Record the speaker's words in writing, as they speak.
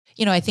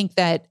I think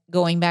that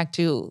going back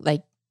to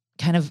like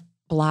kind of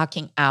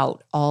blocking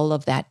out all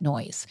of that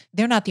noise,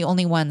 they're not the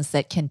only ones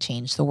that can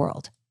change the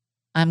world.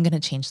 I'm going to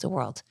change the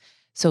world.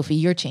 Sophie,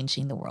 you're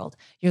changing the world.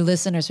 Your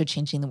listeners are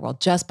changing the world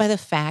just by the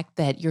fact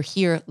that you're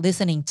here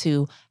listening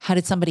to how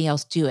did somebody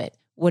else do it?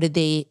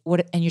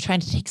 And you're trying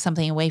to take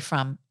something away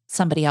from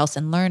somebody else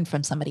and learn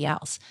from somebody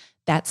else.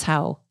 That's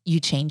how you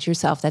change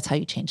yourself. That's how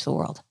you change the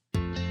world.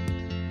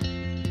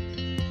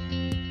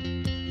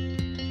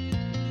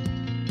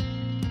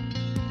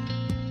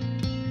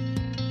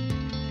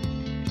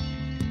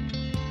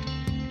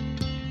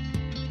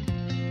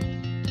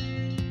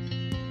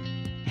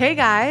 Hey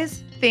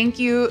guys, thank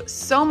you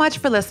so much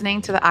for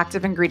listening to the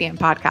Active Ingredient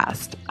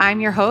Podcast.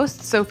 I'm your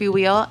host, Sophie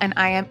Wheel, and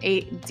I am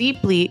a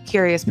deeply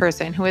curious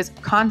person who is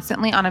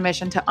constantly on a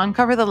mission to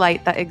uncover the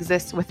light that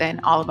exists within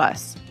all of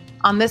us.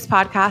 On this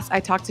podcast, I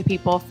talk to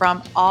people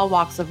from all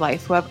walks of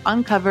life who have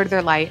uncovered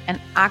their light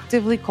and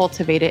actively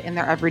cultivate it in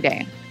their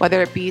everyday,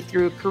 whether it be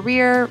through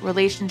career,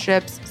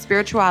 relationships,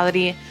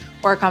 spirituality,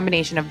 or a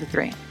combination of the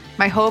three.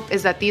 My hope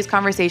is that these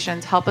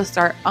conversations help us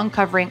start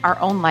uncovering our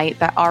own light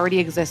that already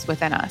exists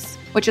within us,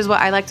 which is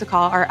what I like to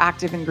call our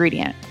active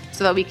ingredient,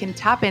 so that we can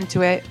tap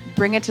into it,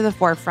 bring it to the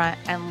forefront,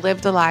 and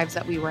live the lives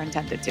that we were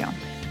intended to.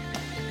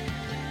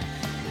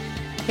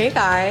 Hey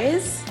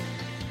guys.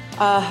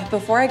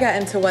 Before I get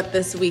into what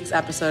this week's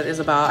episode is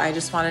about, I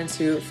just wanted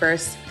to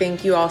first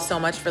thank you all so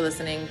much for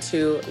listening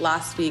to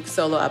last week's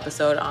solo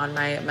episode on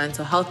my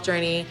mental health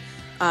journey.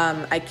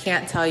 I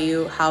can't tell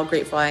you how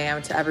grateful I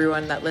am to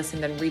everyone that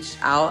listened and reached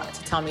out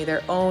to tell me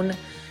their own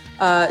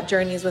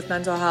journeys with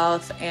mental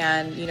health.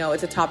 And,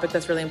 it's a topic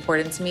that's really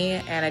important to me.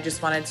 And I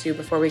just wanted to,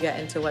 before we get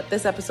into what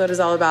this episode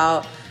is all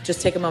about,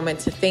 just take a moment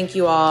to thank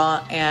you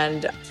all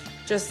and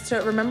just to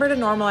remember to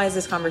normalize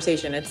this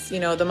conversation. It's,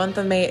 the month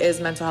of May is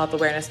Mental Health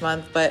Awareness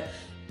Month, but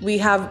we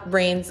have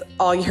brains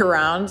all year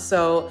round.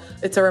 So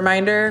it's a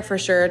reminder for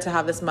sure to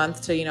have this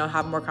month to,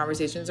 have more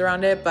conversations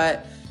around it.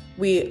 But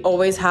we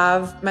always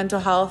have mental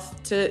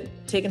health to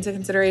take into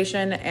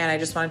consideration. And I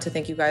just wanted to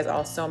thank you guys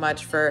all so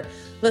much for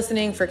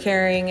listening, for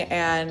caring,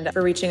 and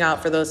for reaching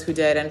out for those who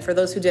did. And for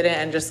those who didn't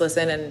and just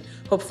listened and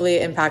hopefully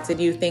it impacted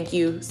you, thank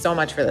you so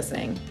much for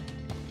listening.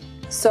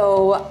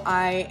 So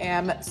I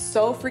am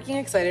so freaking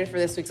excited for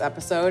this week's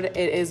episode.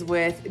 It is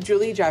with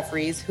Julie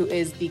Jeffries, who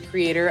is the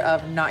creator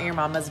of Not Your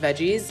Mama's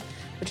Veggies,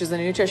 which is a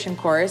nutrition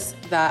course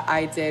that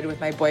I did with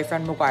my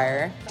boyfriend,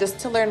 McGuire, just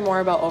to learn more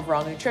about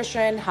overall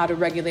nutrition, how to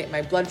regulate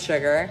my blood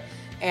sugar,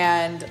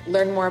 and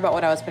learn more about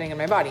what I was putting in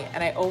my body.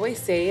 And I always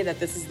say that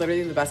this is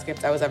literally the best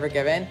gift I was ever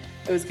given.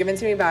 It was given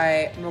to me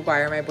by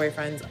McGuire, my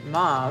boyfriend's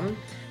mom,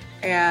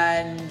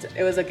 and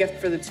it was a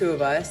gift for the two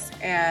of us.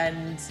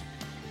 And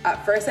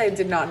at first I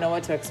did not know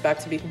what to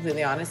expect, to be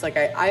completely honest. Like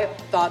I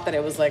thought that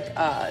it was like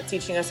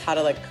teaching us how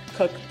to like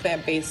cook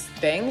plant-based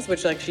things,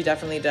 which like she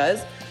definitely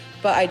does.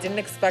 But I didn't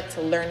expect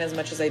to learn as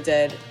much as I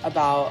did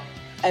about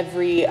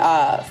every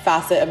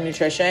facet of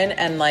nutrition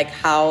and like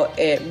how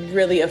it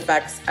really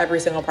affects every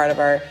single part of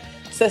our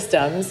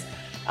systems.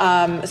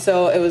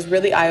 So it was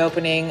really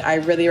eye-opening. I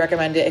really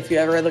recommend it if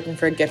you're ever looking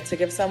for a gift to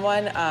give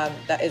someone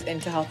that is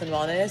into health and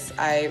wellness.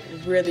 I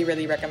really,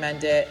 really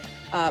recommend it.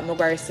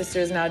 McGuire's sister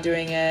is now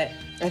doing it.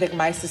 I think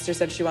my sister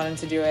said she wanted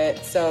to do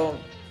it. So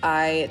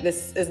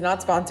this is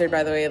not sponsored,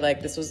 by the way.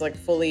 Like this was like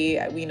fully,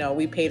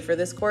 we paid for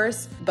this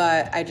course,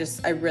 but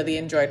I really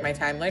enjoyed my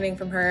time learning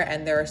from her.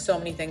 And there are so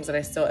many things that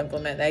I still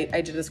implement.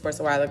 I did this course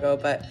a while ago,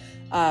 but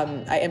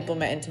I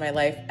implement into my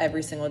life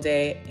every single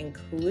day,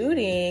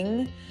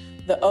 including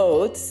the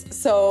oats.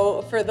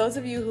 So for those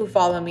of you who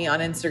follow me on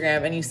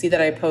Instagram and you see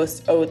that I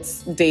post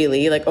oats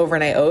daily, like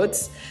overnight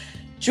oats,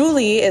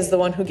 Julie is the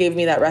one who gave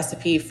me that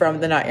recipe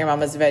from the Not Your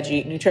Mama's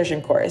Veggie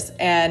nutrition course.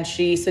 And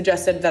she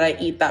suggested that I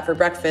eat that for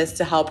breakfast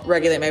to help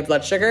regulate my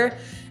blood sugar.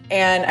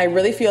 And I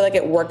really feel like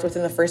it worked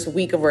within the first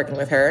week of working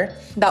with her.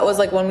 That was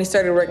like when we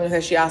started working with her,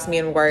 she asked me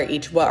and McGuire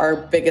each what our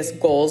biggest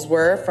goals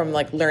were from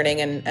like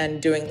learning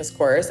and doing this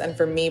course. And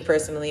for me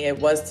personally, it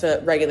was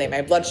to regulate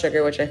my blood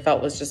sugar, which I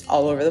felt was just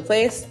all over the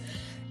place.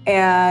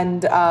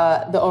 And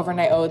the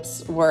overnight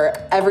oats were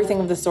everything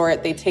of the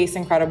sort. They taste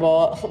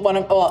incredible.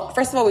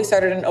 First of all, we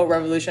started an oat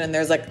revolution, and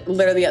there's like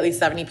literally at least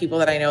 70 people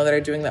that I know that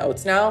are doing the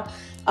oats now.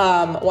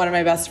 One of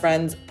my best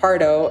friends,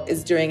 Pardo,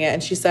 is doing it,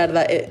 and she said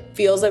that it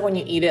feels like when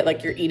you eat it,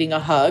 like you're eating a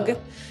hug.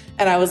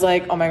 And I was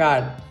like, oh my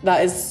God,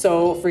 that is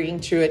so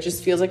freaking true. It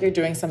just feels like you're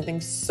doing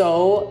something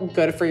so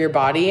good for your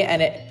body.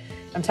 And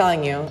I'm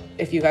telling you,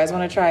 if you guys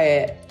want to try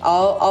it,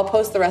 I'll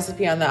post the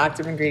recipe on the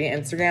Active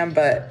Ingredient Instagram,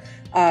 but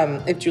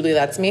if Julie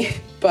lets me,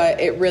 but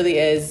it really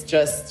is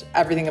just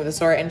everything of the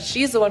sort. And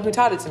she's the one who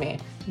taught it to me.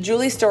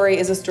 Julie's story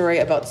is a story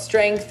about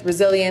strength,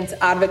 resilience,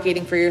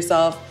 advocating for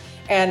yourself,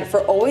 and for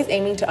always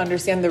aiming to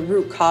understand the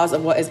root cause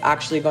of what is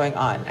actually going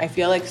on. I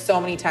feel like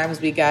so many times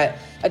we get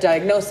a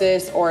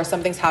diagnosis or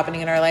something's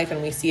happening in our life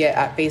and we see it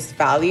at face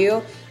value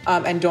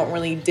and don't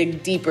really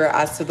dig deeper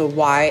as to the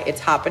why it's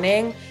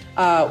happening.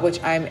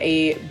 which I'm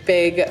a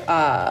big,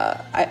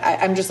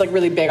 I'm just like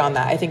really big on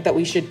that. I think that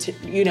we should,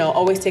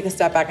 always take a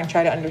step back and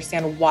try to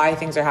understand why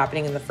things are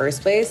happening in the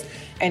first place.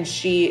 And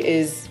she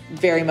is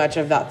very much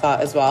of that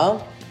thought as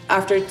well.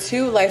 After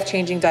 2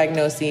 life-changing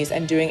diagnoses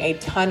and doing a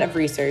ton of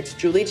research,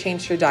 Julie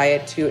changed her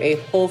diet to a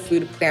whole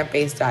food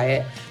plant-based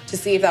diet to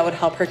see if that would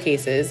help her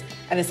cases.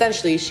 And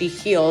essentially, she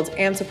healed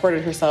and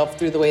supported herself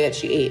through the way that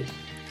she ate.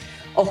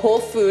 A whole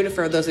food,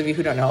 for those of you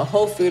who don't know, a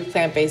whole food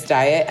plant-based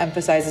diet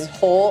emphasizes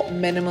whole,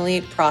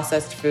 minimally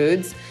processed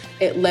foods.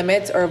 It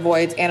limits or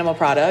avoids animal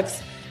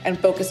products and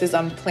focuses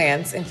on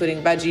plants,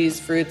 including veggies,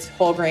 fruits,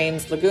 whole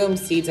grains,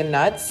 legumes, seeds, and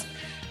nuts.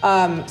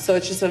 So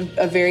it's just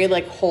a very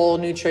like whole,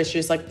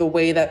 nutritious, like the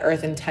way that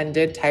Earth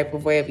intended type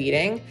of way of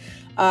eating.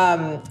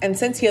 And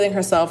since healing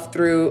herself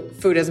through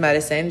food as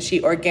medicine,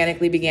 she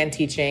organically began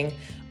teaching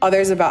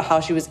others about how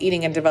she was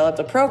eating and developed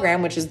a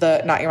program, which is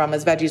the Not Your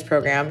Mama's Veggies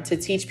program, to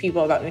teach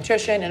people about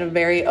nutrition in a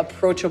very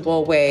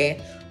approachable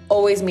way,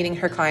 always meeting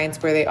her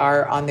clients where they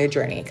are on their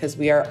journey, because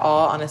we are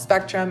all on a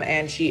spectrum,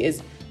 and she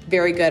is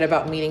very good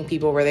about meeting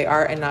people where they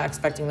are and not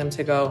expecting them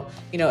to go,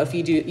 if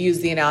you do use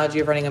the analogy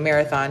of running a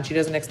marathon, she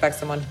doesn't expect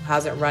someone who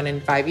hasn't run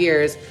in 5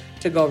 years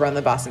to go run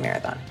the Boston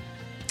Marathon.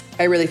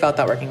 I really felt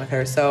that working with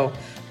her. So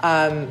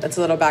that's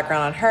a little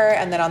background on her.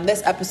 And then on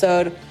this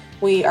episode,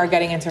 we are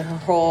getting into her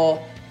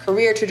whole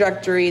career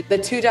trajectory, the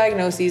 2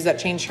 diagnoses that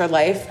changed her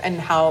life and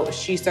how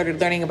she started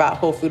learning about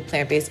whole food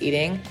plant-based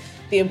eating,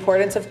 the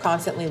importance of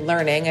constantly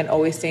learning and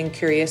always staying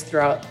curious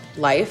throughout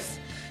life,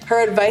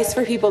 her advice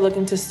for people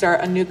looking to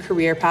start a new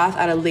career path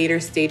at a later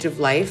stage of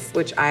life,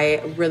 which I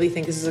really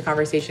think this is a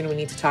conversation we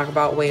need to talk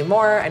about way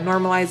more and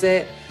normalize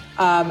it.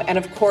 And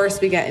of course,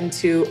 we get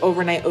into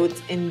overnight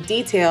oats in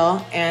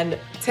detail and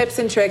tips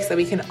and tricks that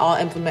we can all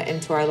implement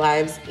into our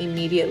lives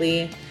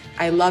immediately.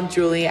 I love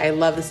Julie. I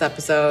love this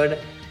episode.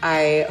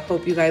 I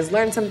hope you guys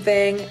learned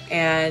something.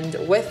 And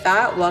with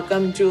that,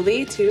 welcome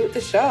Julie to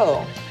the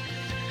show.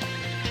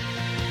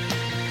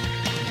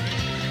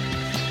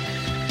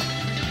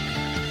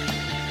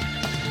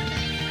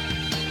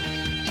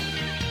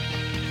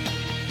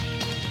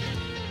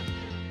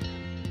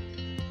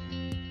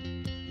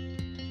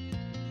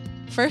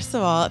 First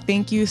of all,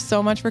 thank you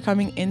so much for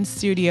coming in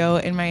studio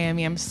in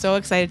Miami. I'm so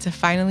excited to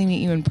finally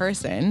meet you in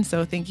person.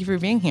 So thank you for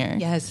being here.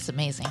 Yes, it's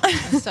amazing.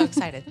 I'm so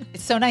excited.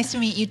 It's so nice to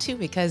meet you too,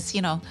 because,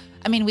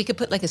 we could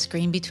put like a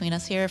screen between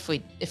us here if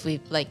we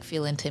like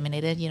feel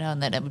intimidated,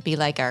 and then it would be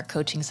like our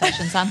coaching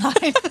sessions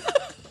online.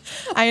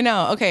 I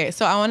know. Okay.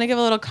 So I want to give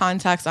a little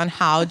context on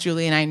how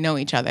Julie and I know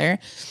each other.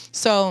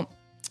 So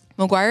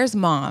McGuire's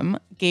mom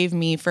gave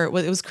me it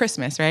was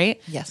Christmas,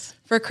 right? Yes.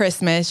 For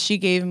Christmas, she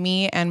gave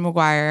me and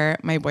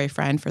McGuire, my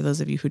boyfriend, for those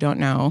of you who don't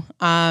know,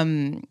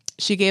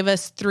 she gave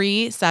us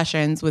 3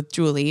 sessions with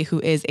Julie,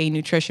 who is a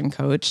nutrition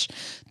coach,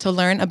 to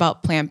learn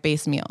about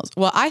plant-based meals.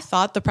 Well, I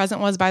thought the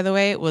present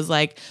was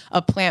like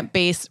a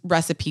plant-based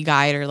recipe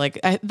guide, or like,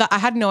 I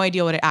had no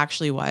idea what it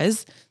actually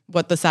was,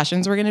 what the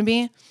sessions were going to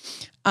be.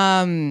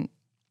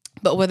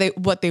 But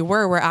what they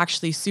were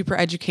actually super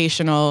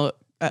educational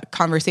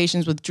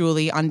conversations with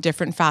Julie on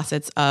different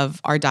facets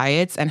of our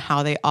diets and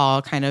how they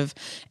all kind of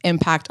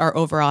impact our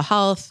overall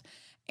health.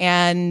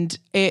 And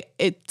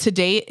it to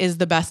date is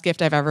the best gift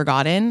I've ever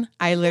gotten.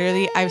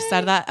 I've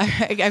said that,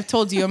 I've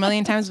told you a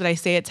million times, but I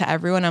say it to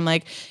everyone. I'm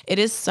like, it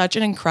is such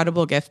an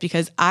incredible gift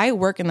because I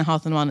work in the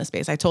health and wellness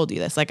space. I told you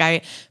this. Like,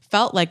 I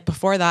felt like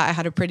before that I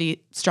had a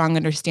pretty strong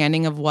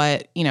understanding of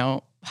what,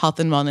 health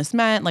and wellness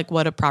meant, like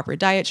what a proper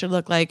diet should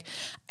look like.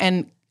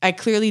 And I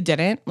clearly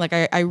didn't. Like,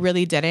 I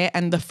really didn't.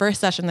 And the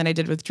first session that I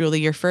did with Julie,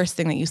 your first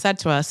thing that you said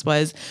to us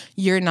was,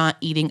 you're not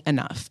eating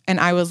enough. And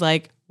I was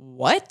like,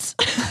 what?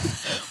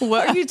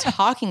 What are you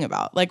talking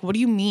about? Like, what do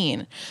you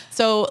mean?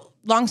 So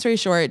long story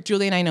short,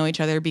 Julie and I know each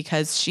other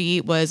because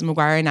she was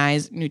McGuire and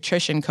I's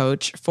nutrition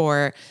coach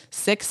for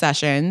 6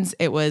 sessions.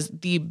 It was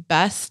the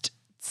best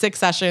 6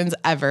 sessions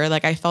ever.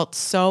 Like, I felt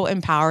so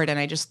empowered and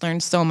I just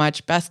learned so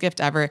much. Best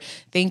gift ever.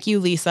 Thank you,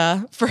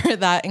 Lisa, for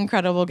that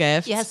incredible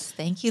gift. Yes.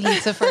 Thank you,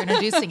 Lisa, for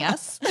introducing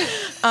us.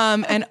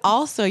 And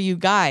also, you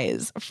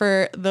guys,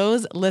 for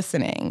those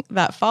listening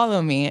that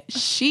follow me,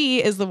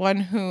 she is the one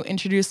who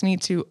introduced me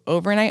to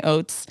overnight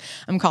oats.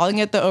 I'm calling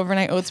it the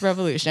overnight oats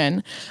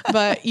revolution,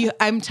 but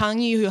I'm telling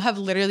you, you have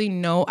literally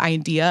no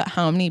idea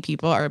how many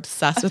people are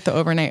obsessed with the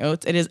overnight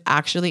oats. It is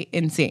actually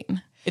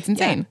insane. It's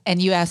insane. Yeah.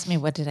 And you asked me,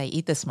 what did I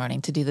eat this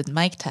morning to do the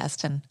mic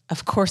test? And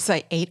of course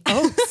I ate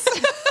oats.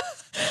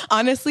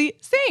 Honestly,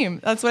 same.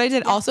 That's what I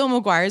did. Yeah. Also,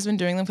 McGuire's been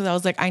doing them because I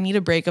was like, I need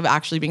a break of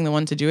actually being the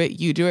one to do it.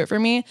 You do it for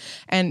me.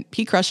 And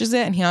he crushes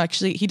it. And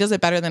he does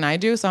it better than I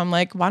do. So I'm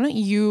like, why don't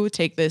you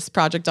take this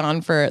project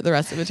on for the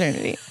rest of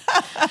eternity?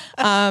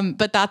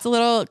 But that's a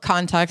little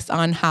context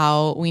on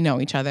how we know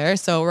each other.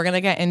 So we're going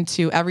to get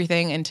into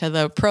everything, into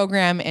the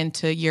program,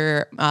 into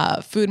your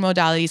food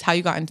modalities, how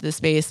you got into the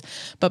space.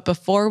 But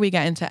before we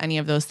get into any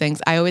of those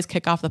things, I always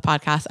kick off the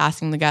podcast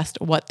asking the guest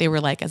what they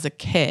were like as a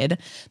kid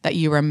that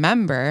you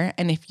remember.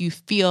 And if you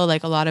feel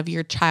like a lot of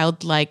your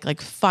childlike, like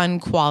fun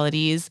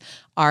qualities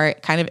are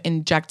kind of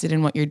injected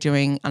in what you're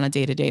doing on a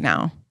day-to-day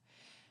now.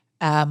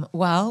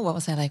 Well, what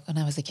was I like when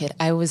I was a kid?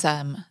 I was,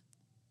 I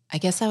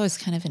guess I was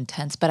kind of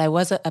intense, but I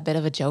was a bit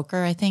of a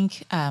joker, I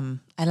think.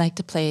 I like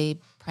to play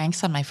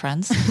pranks on my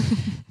friends.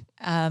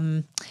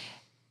 And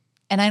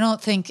I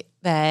don't think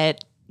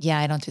that,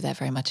 I don't do that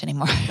very much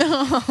anymore.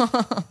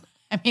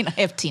 I mean,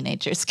 I have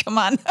teenagers, come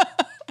on.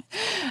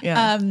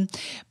 Yeah.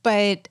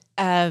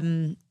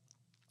 I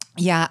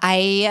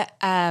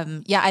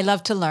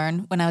love to learn.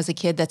 When I was a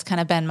kid, that's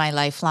kind of been my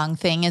lifelong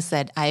thing, is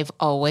that I've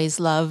always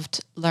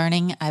loved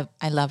learning.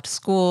 I loved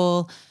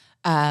school.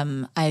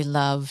 I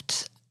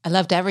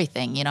loved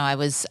everything. You know, I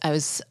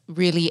was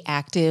really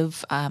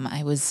active.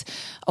 I was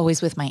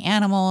always with my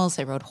animals.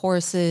 I rode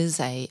horses.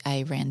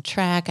 I ran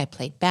track. I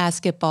played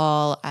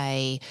basketball.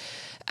 I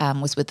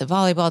was with the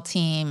volleyball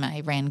team.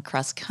 I ran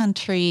cross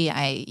country.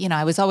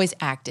 I was always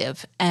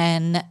active.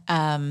 And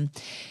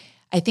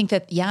I think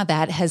that,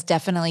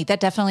 that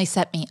definitely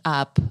set me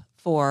up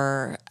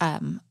for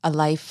a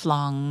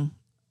lifelong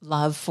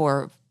love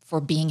for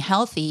being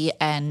healthy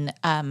and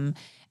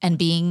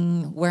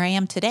being where I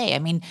am today. I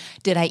mean,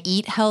 did I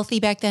eat healthy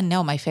back then?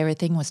 No, my favorite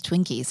thing was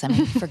Twinkies. I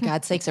mean, for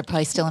God's sakes, they're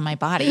probably still in my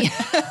body.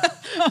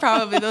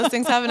 Probably. Those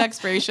things have an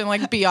expiration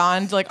like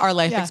beyond like our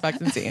life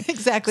expectancy.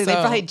 Exactly. So. They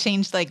probably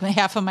changed like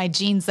half of my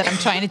genes that I'm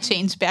trying to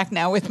change back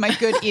now with my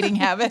good eating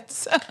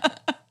habits.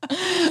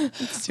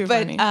 It's too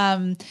funny.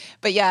 What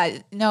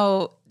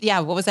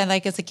was I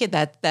like as a kid?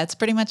 That's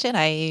pretty much it.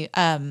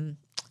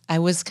 I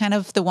was kind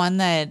of the one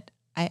that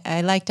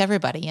I liked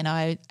everybody. You know,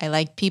 I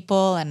liked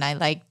people, and I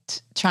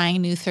liked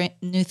trying new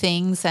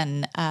things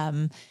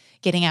and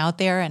getting out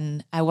there.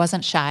 And I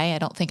wasn't shy. I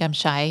don't think I'm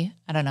shy.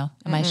 I don't know.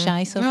 Am I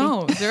shy, Sophie?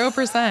 No,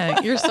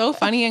 0%. You're so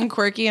funny and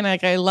quirky, and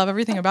like I love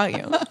everything about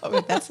you.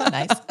 Oh, that's so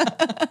nice.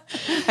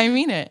 I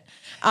mean it.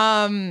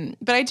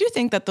 But I do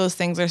think that those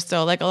things are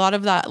still like a lot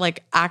of that,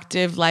 like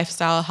active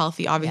lifestyle,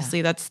 healthy,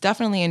 obviously that's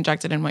definitely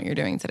injected in what you're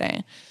doing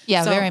today.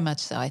 Yeah, very much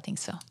so. I think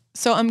so.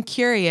 So I'm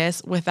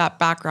curious, with that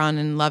background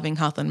and loving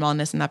health and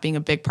wellness and that being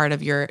a big part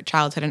of your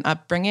childhood and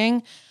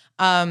upbringing,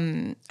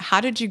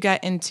 how did you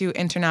get into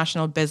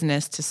international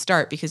business to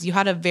start? Because you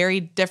had a very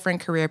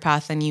different career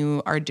path than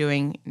you are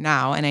doing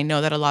now. And I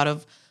know that a lot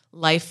of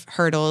life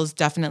hurdles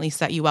definitely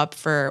set you up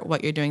for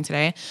what you're doing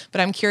today. But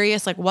I'm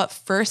curious, like what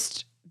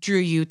first drew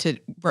you to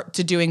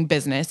doing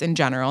business in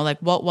general? Like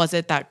what was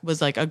it that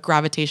was like a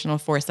gravitational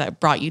force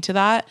that brought you to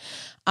that?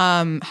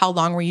 How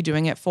long were you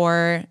doing it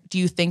for? Do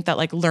you think that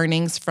like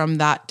learnings from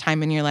that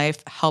time in your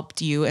life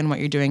helped you in what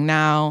you're doing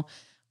now?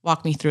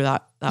 Walk me through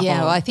that.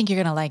 Well, I think you're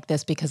going to like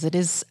this because it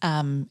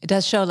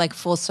does show like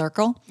full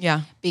circle.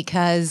 Yeah.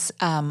 Because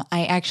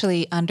I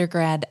actually,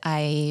 undergrad,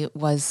 I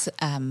was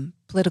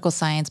political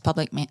science,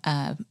 public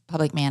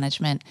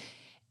management,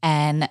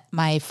 and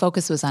my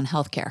focus was on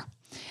healthcare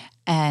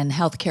and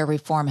healthcare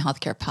reform,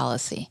 healthcare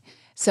policy.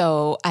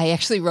 So I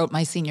actually wrote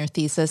my senior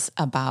thesis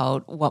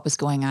about what was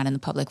going on in the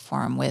public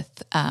forum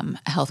with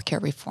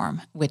healthcare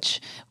reform,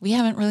 which we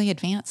haven't really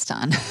advanced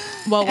on.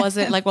 What was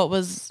it like? What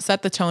was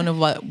set the tone of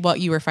what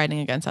you were fighting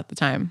against at the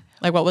time?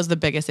 Like, what was the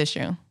biggest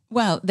issue?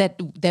 Well,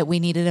 that we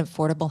needed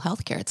affordable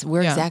healthcare.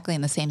 We're exactly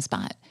in the same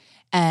spot,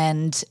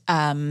 and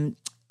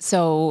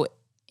so.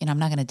 I'm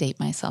not going to date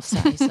myself.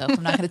 Sorry, so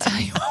I'm not going to tell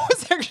you what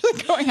was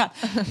actually going on.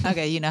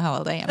 Okay, you know how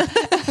old I am.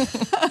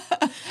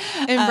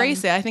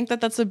 Embrace it. I think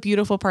that's a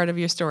beautiful part of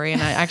your story,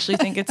 and I actually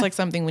think it's like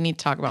something we need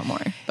to talk about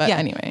more. But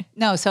anyway,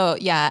 no. So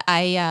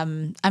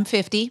I'm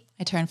 50.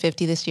 I turned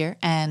 50 this year,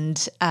 and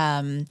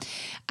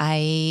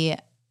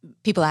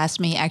people asked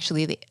me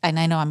actually, and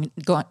I know I'm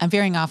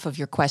veering off of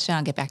your question.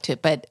 I'll get back to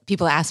it, but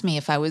people asked me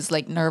if I was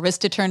like nervous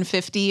to turn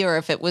 50 or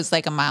if it was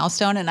like a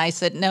milestone, and I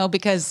said no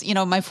because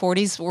my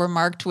 40s were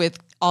marked with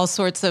all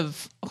sorts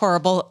of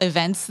horrible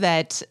events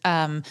that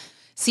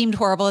seemed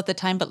horrible at the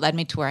time, but led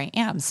me to where I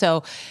am.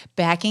 So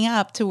backing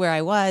up to where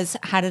I was,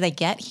 how did I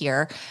get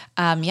here?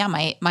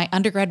 My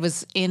undergrad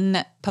was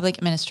in public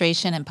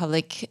administration and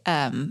public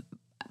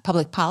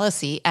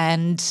policy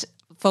and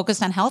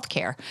focused on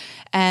healthcare.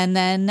 And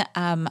then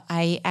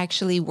I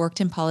actually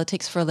worked in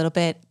politics for a little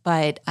bit,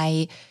 but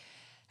I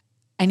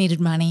needed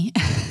money.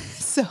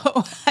 So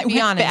be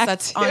honest.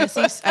 That's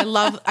honestly, I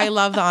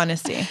love the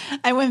honesty.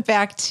 I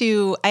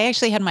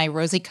actually had my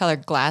rosy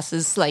colored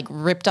glasses like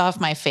ripped off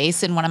my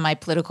face in one of my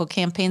political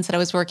campaigns that I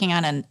was working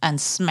on and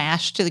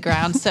smashed to the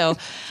ground. So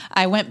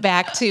I went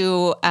back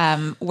to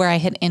where I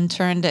had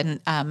interned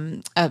and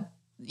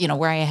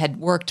where I had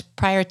worked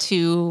prior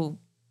to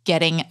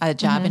getting a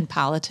job in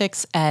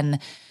politics, and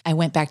I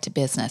went back to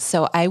business.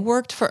 So I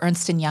worked for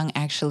Ernst & Young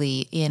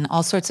actually in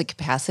all sorts of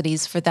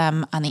capacities for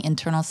them on the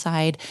internal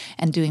side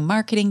and doing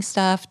marketing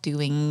stuff,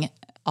 doing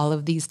all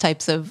of these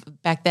types of,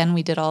 back then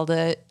we did all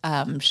the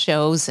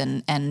shows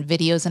and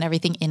videos and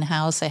everything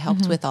in-house. I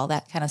helped with all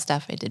that kind of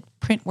stuff. I did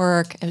print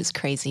work. It was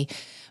crazy.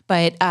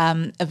 But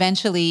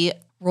eventually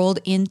rolled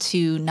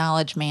into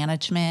knowledge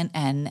management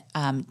and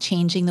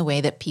changing the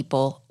way that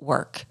people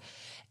work.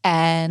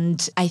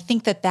 And I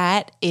think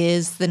that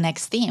is the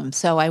next theme.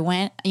 So I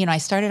went, I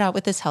started out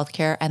with this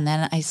healthcare, and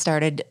then I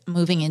started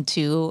moving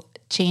into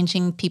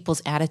changing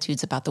people's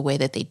attitudes about the way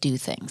that they do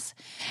things.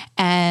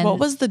 And what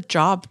was the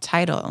job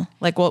title?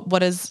 Like, what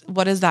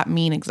does that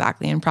mean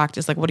exactly in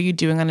practice? Like, what are you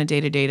doing on a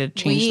day-to-day to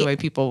change the way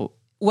people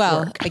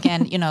work?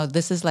 Again,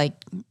 this is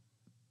like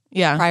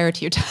prior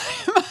to your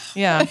time.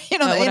 Yeah.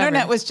 The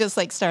internet was just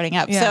like starting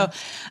up. Yeah.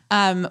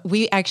 So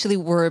we actually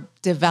were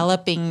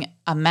developing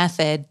a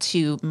method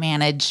to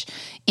manage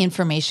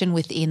information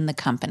within the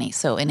company.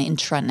 So an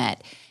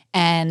intranet.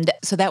 And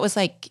so that was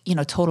like,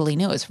 totally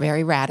new. It was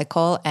very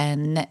radical.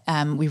 And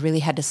we really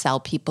had to sell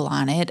people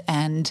on it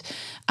and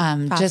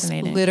just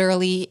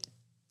literally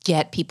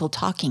get people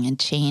talking and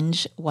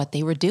change what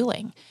they were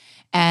doing.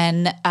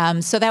 And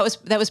so that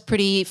was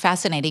pretty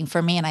fascinating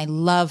for me. And I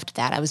loved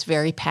that. I was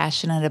very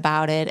passionate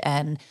about it.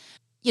 And,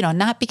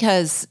 not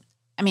because,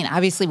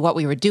 obviously what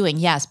we were doing,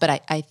 yes, but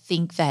I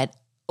think that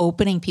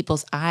opening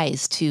people's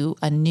eyes to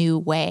a new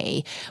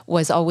way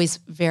was always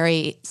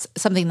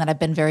something that I've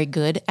been very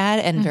good at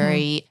and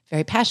very,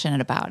 very passionate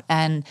about.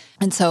 And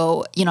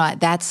so,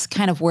 that's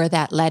kind of where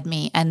that led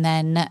me. And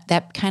then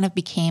that kind of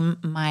became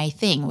my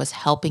thing, was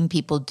helping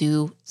people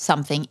do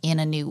something in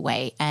a new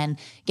way and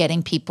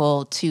getting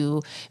people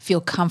to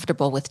feel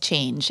comfortable with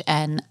change.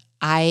 And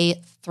I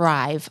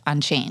thrive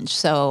on change.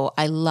 So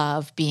I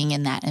love being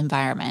in that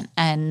environment.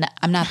 And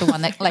I'm not the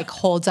one that like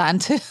holds on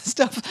to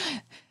stuff.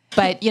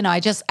 But,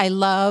 I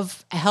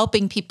love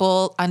helping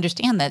people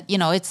understand that,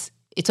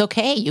 it's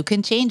okay. You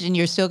can change and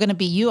you're still going to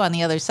be you on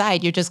the other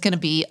side. You're just going to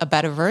be a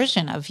better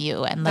version of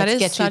you. And let's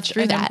get you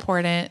through that. That is such an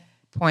important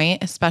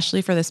point,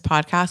 especially for this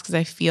podcast, because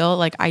I feel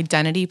like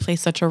identity plays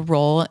such a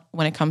role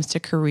when it comes to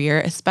career,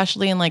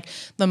 especially in like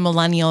the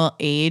millennial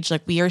age.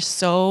 Like we are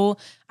so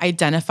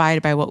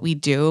identified by what we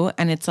do.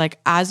 And it's like,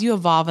 as you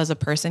evolve as a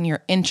person,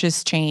 your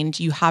interests change,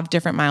 you have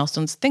different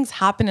milestones, things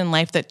happen in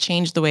life that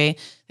change the way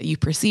that you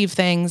perceive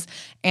things.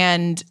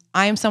 And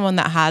I am someone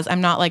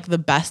I'm not like the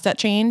best at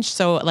change.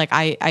 So like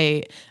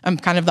I'm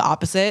kind of the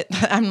opposite.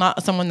 I'm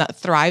not someone that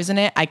thrives in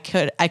it. I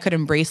could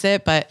embrace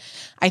it, but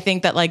I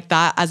think that like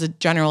that as a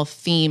general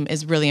theme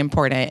is really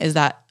important, is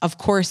that of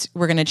course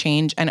we're going to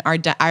change, and our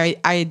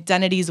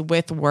identities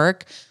with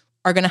work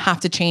are going to have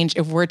to change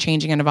if we're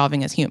changing and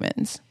evolving as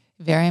humans.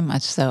 Very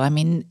much so.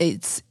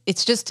 It's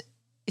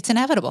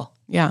inevitable.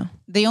 Yeah.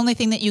 The only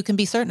thing that you can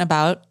be certain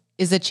about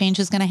is that change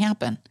is going to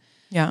happen.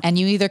 Yeah. And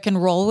you either can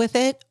roll with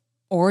it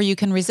or you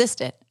can resist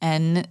it.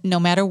 And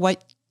no matter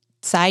what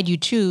side you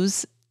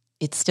choose,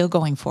 it's still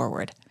going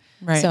forward.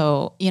 Right.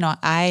 So,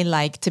 I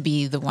like to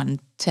be the one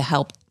to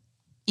help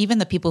even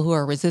the people who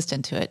are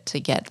resistant to it to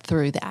get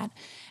through that.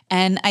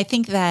 And I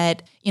think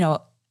that,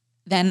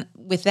 then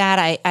with that,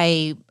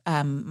 I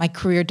my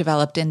career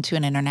developed into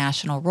an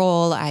international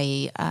role.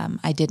 I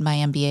did my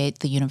MBA at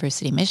the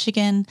University of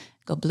Michigan,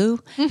 go Blue,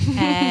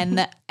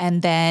 and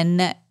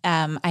then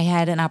I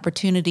had an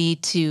opportunity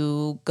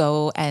to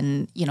go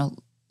and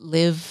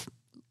live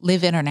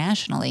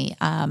internationally.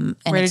 And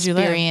where did you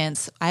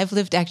live? I've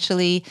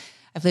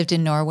lived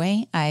in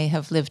Norway. I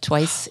have lived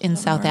twice in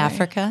South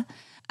Africa.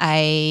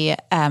 I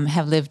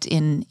have lived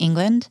in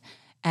England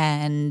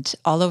and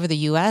all over the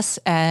U.S.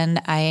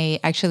 And I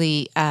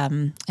actually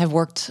have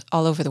worked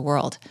all over the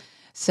world.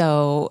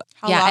 So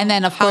and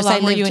then of course I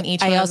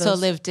also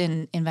lived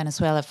in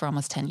Venezuela for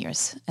almost 10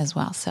 years as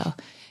well. So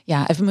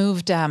yeah, I've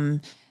moved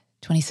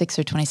 26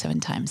 or 27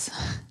 times.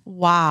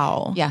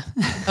 Wow. Yeah.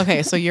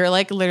 Okay, so you're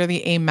like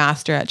literally a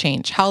master at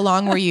change. How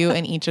long were you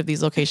in each of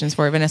these locations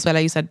for? Venezuela,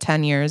 you said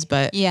 10 years,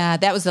 but... Yeah,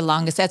 that was the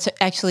longest. That's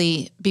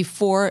actually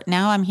before,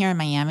 now I'm here in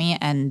Miami,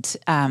 and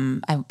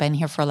I've been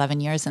here for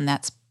 11 years, and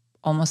it's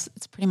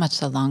pretty much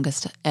the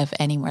longest of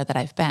anywhere that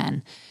I've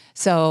been.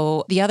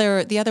 So the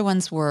other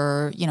ones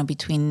were,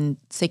 between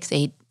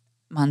 6-8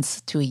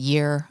 months to a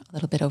year, a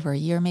little bit over a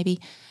year maybe.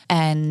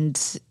 And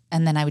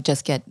then I would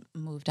just get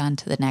moved on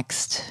to the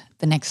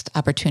next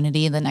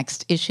opportunity, the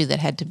next issue that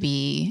had to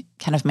be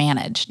kind of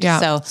managed.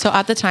 Yeah. So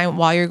at the time,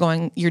 while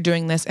you're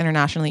doing this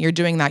internationally, you're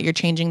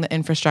changing the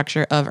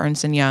infrastructure of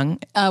Ernst & Young.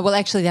 Well,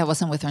 actually, that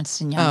wasn't with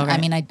Ernst & Young. Oh,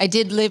 okay. I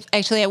did live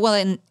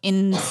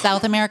in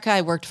South America.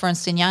 I worked for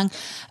Ernst & Young,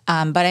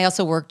 but I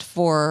also worked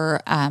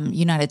for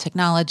United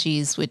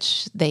Technologies,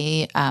 which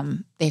they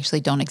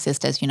actually don't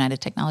exist as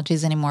United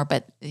Technologies anymore,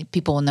 but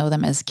people will know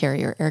them as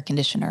Carrier Air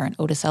Conditioner and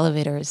Otis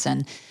Elevators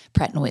and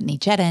Pratt & Whitney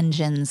jet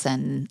engines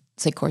and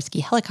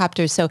Sikorsky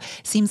helicopters. So it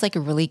seems like a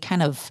really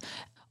kind of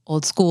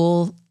old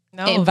school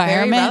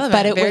environment,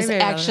 but it was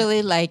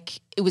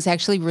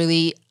actually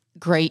really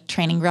great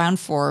training ground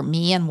for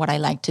me and what I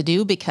like to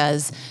do,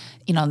 because,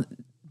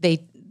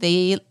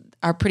 they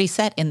are pretty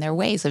set in their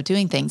ways of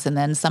doing things. And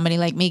then somebody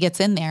like me gets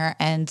in there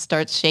and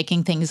starts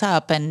shaking things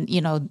up and,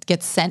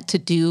 gets sent to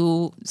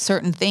do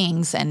certain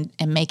things and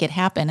make it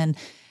happen. And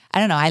I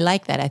don't know, I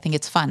like that. I think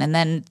it's fun. And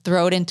then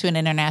throw it into an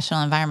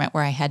international environment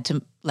where I had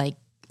to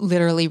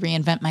literally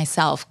reinvent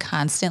myself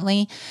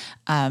constantly.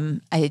 I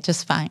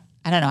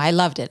don't know. I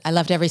loved it. I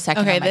loved every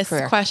second of my career. Okay,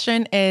 this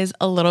question is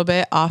a little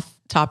bit off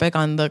topic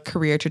on the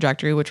career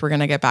trajectory, which we're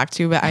going to get back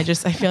to, but I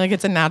feel like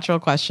it's a natural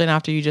question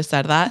after you just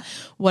said that.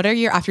 What are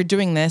your, after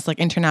doing this like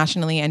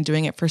internationally and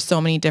doing it for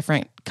so many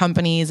different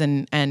companies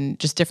and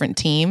just different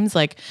teams,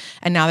 like,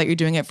 and now that you're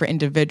doing it for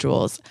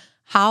individuals,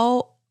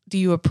 how do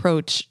you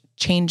approach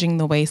changing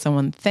the way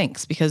someone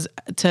thinks? Because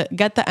to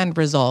get the end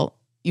result,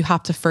 you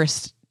have to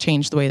first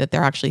change the way that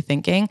they're actually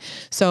thinking.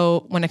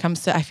 So when it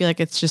comes to, I feel like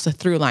it's just a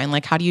through line.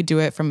 Like, how do you do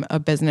it from a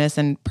business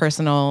and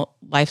personal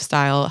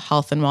lifestyle,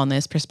 health and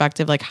wellness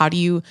perspective? Like, how do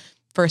you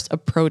first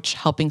approach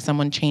helping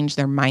someone change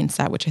their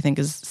mindset, which I think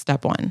is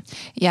step one?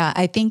 Yeah,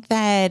 I think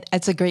that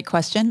it's a great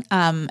question.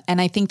 And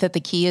I think that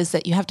the key is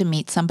that you have to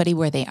meet somebody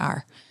where they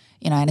are.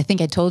 And I think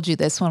I told you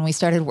this when we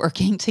started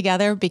working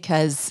together,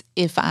 because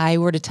if I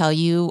were to tell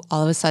you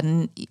all of a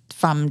sudden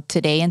from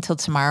today until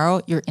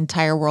tomorrow, your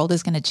entire world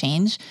is going to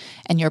change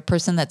and you're a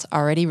person that's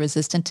already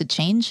resistant to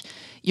change,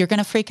 you're going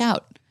to freak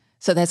out.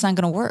 So that's not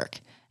going to work.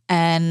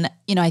 And,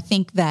 I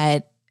think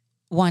that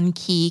one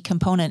key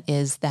component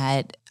is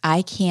that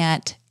I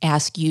can't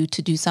ask you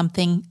to do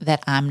something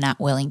that I'm not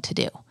willing to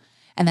do.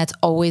 And that's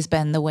always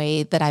been the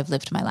way that I've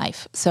lived my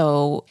life.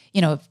 So,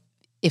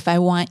 if I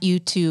want you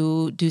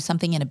to do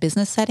something in a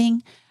business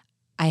setting,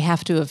 I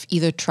have to have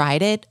either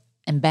tried it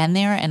and been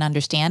there and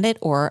understand it,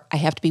 or I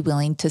have to be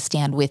willing to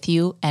stand with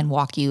you and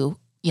walk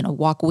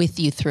with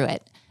you through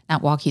it.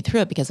 Not walk you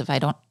through it, because if I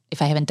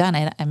haven't done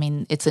it, I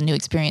mean, it's a new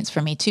experience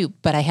for me too,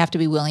 but I have to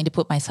be willing to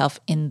put myself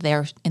in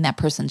that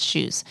person's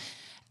shoes.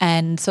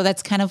 And so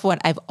that's kind of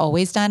what I've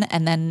always done.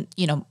 And then,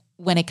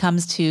 when it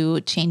comes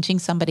to changing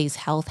somebody's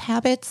health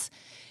habits,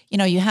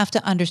 you have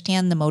to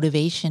understand the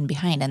motivation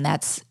behind,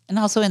 and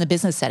also in the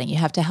business setting, you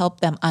have to help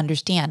them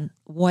understand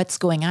what's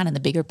going on in the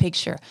bigger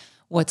picture,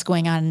 what's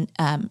going on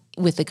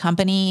with the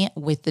company,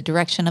 with the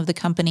direction of the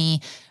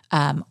company,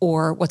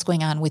 or what's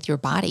going on with your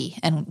body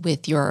and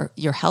with your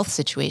health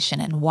situation,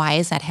 and why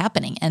is that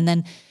happening? And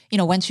then,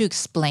 once you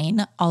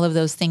explain all of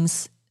those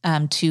things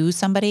to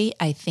somebody,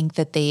 I think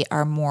that they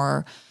are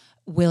more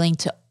willing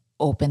to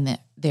open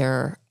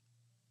their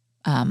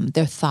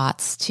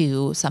thoughts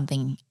to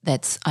something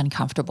that's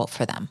uncomfortable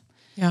for them.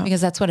 Yeah.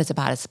 Because that's what it's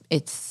about.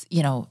 It's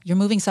you're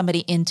moving somebody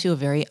into a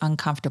very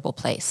uncomfortable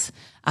place,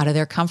 out of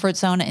their comfort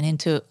zone and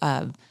into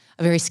a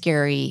very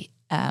scary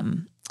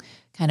kind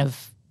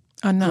of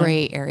unknown.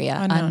 Gray area.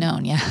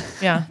 Unknown. Yeah.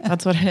 Yeah.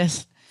 That's what it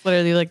is.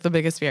 Literally like the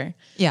biggest fear.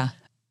 Yeah.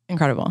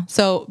 Incredible.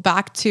 So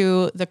back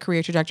to the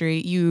career trajectory,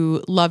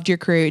 you loved your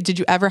career. Did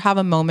you ever have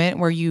a moment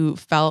where you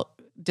felt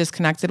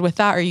disconnected with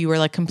that, or you were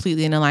like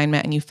completely in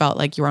alignment and you felt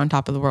like you were on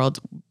top of the world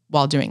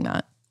while doing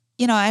that?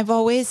 I've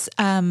always,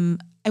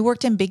 I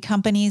worked in big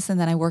companies, and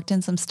then I worked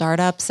in some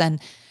startups. And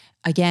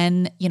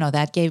again,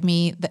 that gave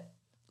me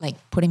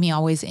putting me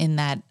always in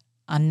that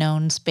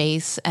unknown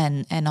space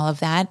and all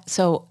of that.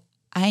 So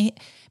I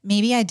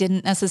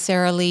didn't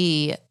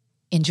necessarily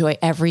enjoy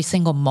every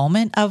single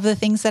moment of the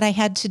things that I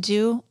had to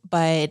do,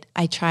 but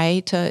I try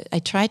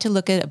to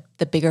look at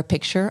the bigger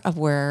picture of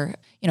where,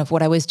 of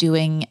what I was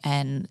doing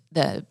and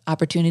the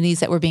opportunities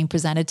that were being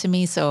presented to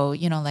me. So,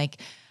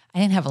 I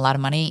didn't have a lot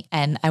of money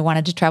and I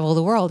wanted to travel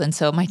the world. And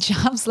so my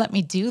jobs let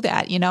me do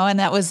that, and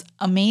that was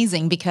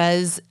amazing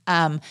because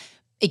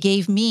it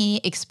gave me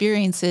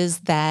experiences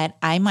that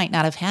I might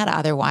not have had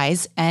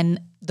otherwise.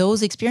 And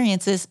those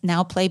experiences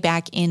now play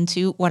back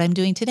into what I'm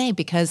doing today,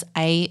 because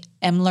I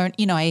am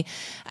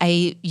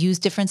I use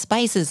different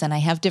spices and I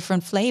have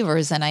different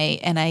flavors, and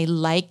I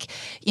like,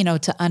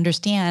 to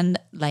understand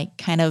like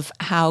kind of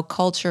how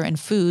culture and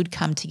food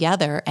come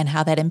together and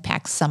how that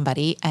impacts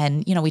somebody.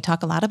 And, we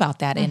talk a lot about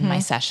that in my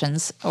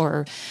sessions,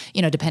 or,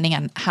 depending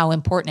on how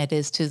important it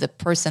is to the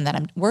person that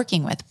I'm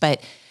working with.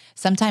 But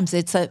sometimes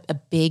it's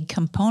a big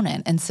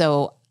component. And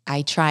so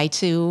I try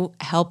to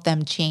help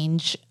them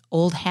change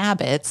old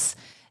habits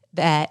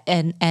that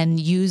and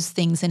use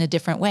things in a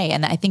different way.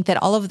 And I think that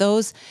all of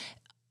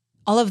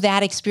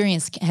that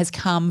experience has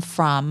come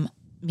from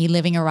me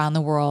living around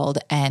the world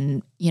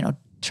and,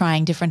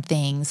 trying different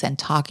things and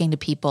talking to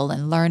people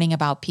and learning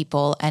about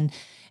people. And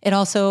it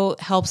also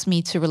helps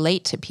me to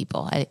relate to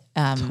people.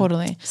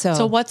 Totally.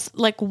 So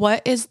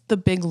what is the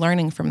big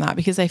learning from that?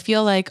 Because I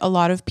feel like a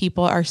lot of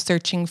people are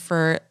searching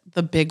for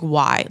the big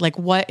why. Like,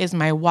 what is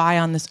my why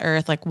on this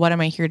earth? Like, what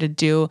am I here to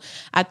do?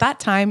 At that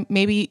time,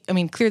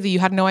 clearly you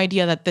had no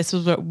idea that this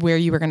was where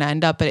you were going to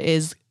end up, but it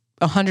is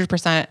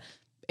 100%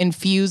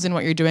 infused in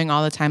what you're doing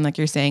all the time. Like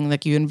you're saying,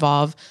 like you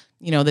involve,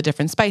 the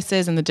different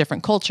spices and the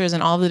different cultures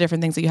and all of the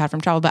different things that you had from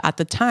travel. But at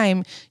the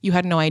time you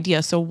had no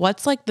idea. So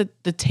what's like the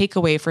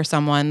takeaway for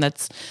someone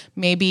that's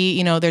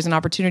maybe, there's an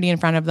opportunity in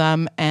front of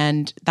them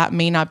and that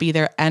may not be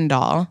their end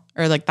all,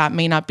 or like that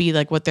may not be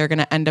like what they're going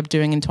to end up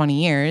doing in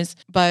 20 years,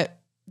 but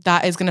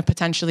that is going to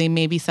potentially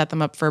maybe set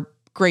them up for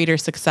greater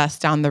success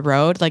down the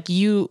road. Like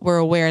you were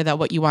aware that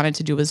what you wanted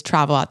to do was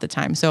travel at the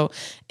time. So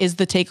is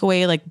the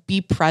takeaway like be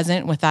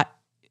present with that,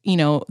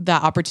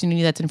 that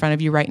opportunity that's in front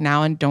of you right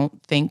now and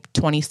don't think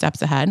 20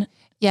 steps ahead?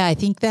 Yeah, I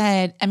think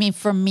that,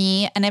 for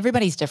me, and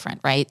everybody's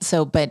different, right?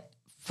 So, but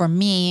for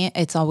me,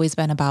 it's always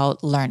been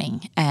about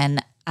learning.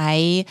 And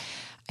I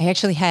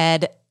actually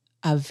had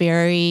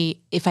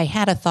if I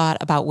had a thought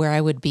about where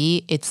I would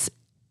be, it's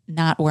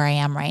not where I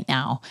am right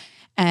now.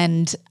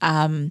 And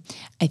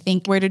I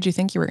think, Where did you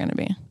think you were going to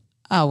be?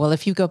 oh, well,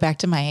 if you go back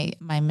to my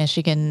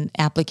Michigan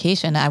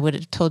application, I would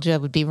have told you I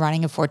would be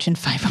running a Fortune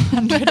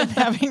 500 and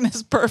having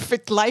this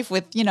perfect life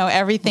with,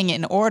 everything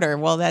in order.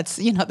 Well, that's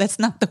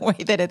not the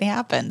way that it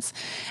happens.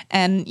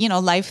 And,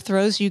 life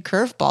throws you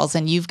curveballs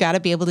and you've got to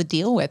be able to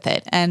deal with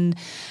it. And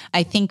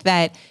I think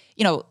that,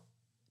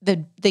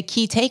 the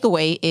key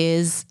takeaway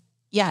is,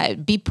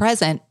 be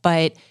present,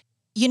 but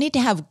you need to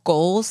have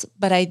goals,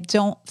 but I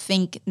don't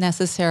think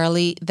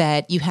necessarily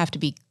that you have to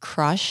be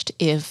crushed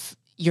if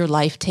your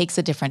life takes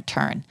a different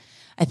turn.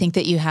 I think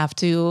that you have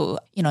to,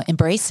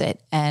 embrace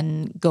it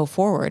and go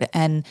forward.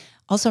 And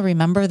also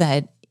remember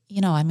that,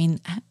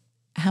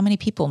 how many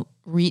people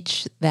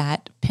reach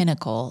that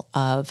pinnacle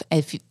of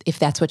if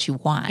that's what you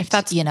want? If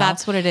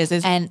that's what it is.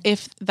 And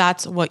if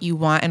that's what you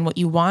want and what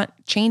you want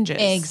changes.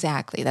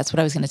 Exactly. That's what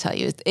I was going to tell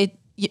you.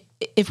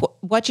 If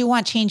what you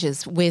want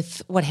changes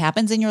with what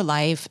happens in your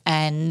life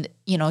and,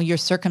 your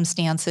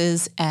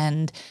circumstances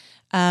and,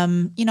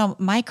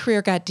 my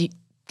career got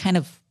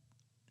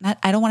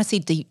I don't want to say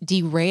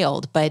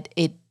derailed, but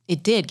it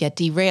did get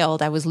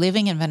derailed. I was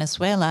living in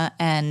Venezuela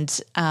and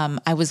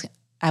I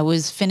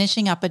was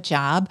finishing up a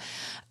job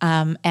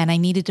and I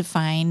needed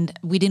to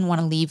we didn't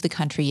want to leave the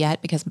country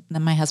yet because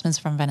my husband's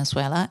from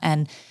Venezuela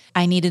and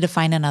I needed to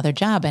find another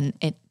job. And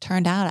it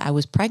turned out I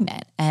was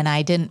pregnant and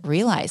I didn't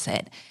realize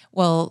it.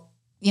 Well,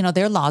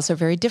 their laws are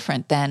very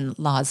different than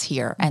laws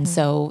here. And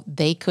so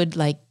they could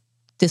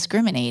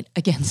discriminate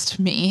against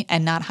me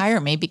and not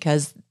hire me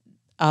because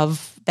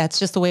that's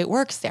just the way it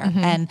works there.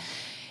 And,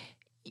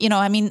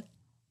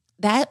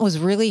 that was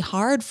really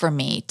hard for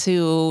me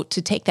to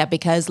take that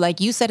because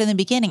like you said in the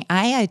beginning,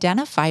 I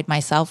identified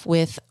myself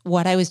with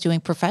what I was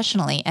doing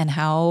professionally and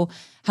how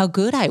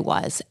good I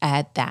was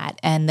at that.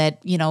 And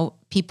that,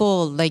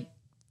 people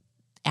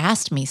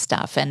asked me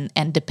stuff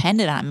and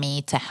depended on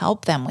me to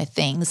help them with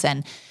things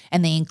and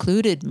they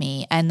included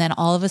me. And then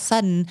all of a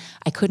sudden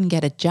I couldn't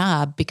get a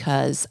job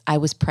because I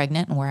was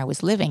pregnant and where I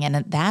was living.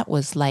 And that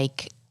was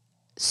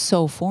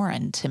so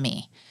foreign to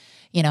me,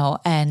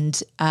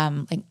 and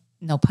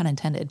no pun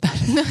intended, but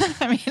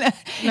I mean,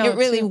 it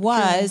really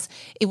was. True.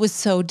 It was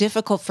so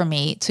difficult for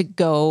me to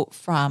go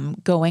from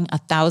going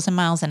 1,000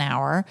 miles an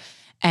hour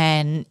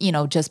and,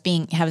 just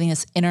having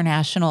this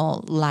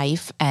international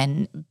life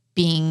and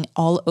being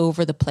all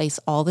over the place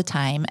all the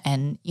time.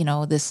 And,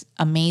 this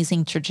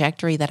amazing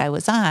trajectory that I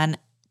was on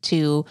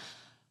to,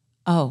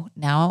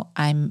 now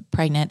I'm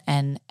pregnant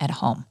and at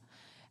home.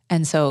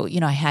 And so,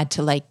 I had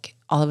to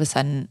all of a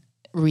sudden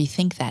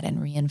rethink that and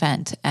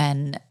reinvent.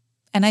 And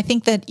I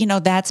think that,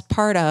 that's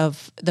part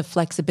of the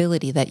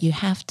flexibility that you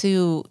have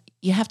to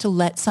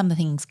let some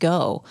things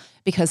go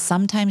because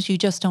sometimes you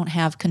just don't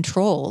have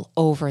control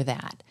over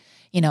that,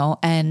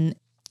 and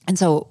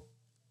so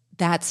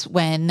that's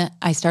when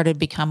I started to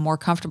become more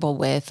comfortable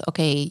with,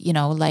 okay,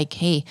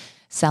 hey,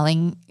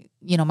 selling,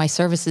 my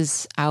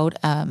services out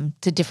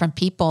to different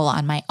people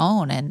on my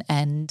own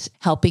and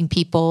helping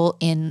people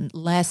in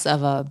less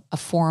of a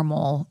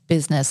formal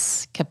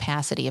business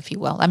capacity, if you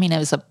will. I mean, it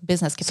was a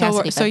business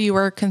capacity. So you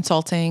were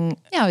consulting?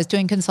 Yeah, I was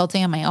doing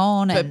consulting on my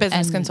own. But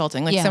business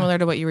consulting, similar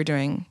to what you were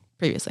doing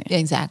previously?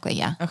 Exactly,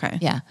 yeah. Okay.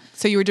 Yeah.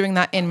 So you were doing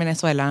that in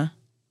Venezuela?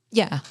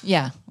 Yeah.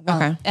 Well,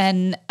 okay.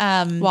 And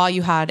while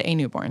you had a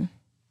newborn?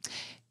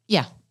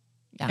 Yeah.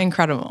 Yeah.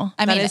 Incredible.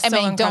 Incredible.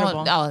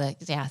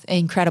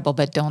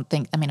 But don't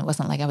think, it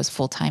wasn't like I was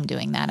full-time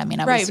doing that.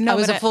 I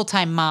was a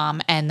full-time mom.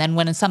 And then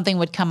when something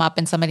would come up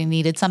and somebody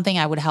needed something,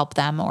 I would help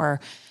them or,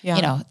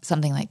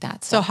 something like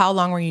that. So how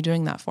long were you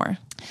doing that for?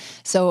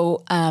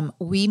 So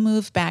we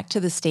moved back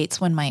to the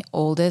States when my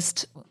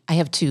oldest, I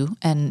have two,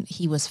 and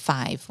he was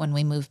 5 when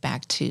we moved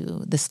back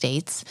to the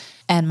States.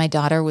 And my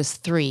daughter was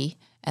 3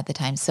 at the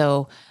time.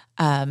 So,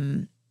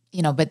 but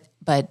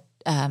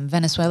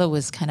Venezuela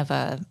was kind of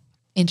a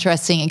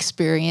interesting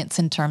experience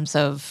in terms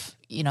of,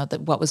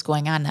 what was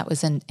going on. That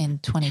was in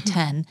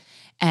 2010.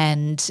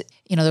 And,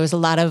 there was a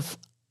lot of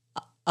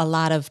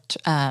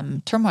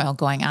turmoil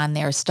going on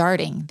there,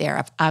 starting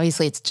there.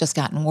 Obviously it's just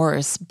gotten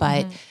worse,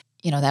 but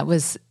that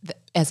was,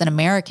 as an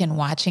American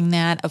watching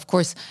that, of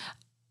course,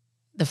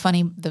 the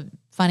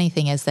funny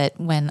thing is that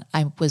when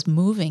I was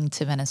moving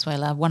to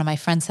Venezuela, one of my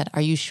friends said,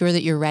 "Are you sure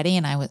that you're ready?"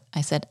 And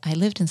I said, "I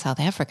lived in South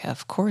Africa.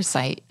 Of course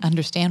I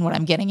understand what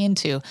I'm getting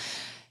into."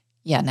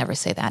 Yeah, never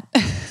say that.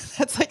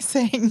 That's like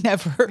saying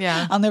never.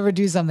 Yeah. I'll never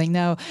do something.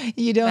 No,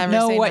 you don't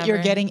know what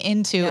you're getting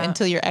into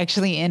until you're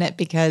actually in it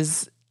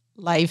because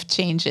life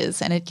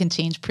changes and it can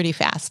change pretty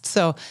fast.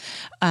 So,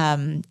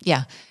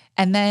 yeah.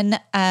 And then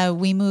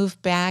we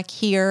moved back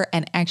here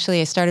and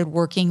actually I started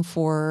working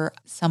for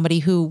somebody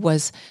who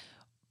was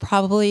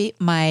probably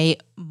my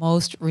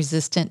most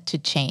resistant to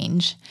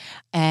change.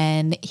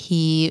 And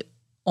he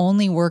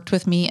only worked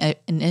with me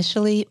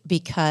initially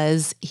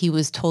because he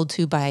was told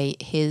to by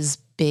his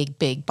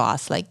big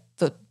boss, like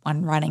the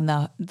one running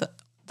the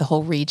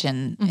whole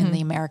region in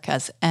the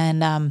Americas.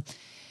 And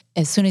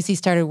as soon as he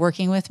started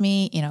working with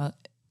me,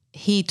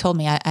 he told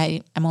me,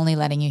 I'm only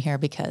letting you here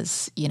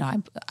because, you know,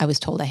 I was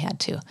told I had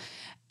to.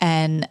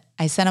 And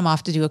I sent him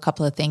off to do a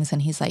couple of things. And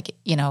he's like,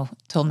 you know,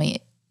 told me,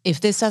 if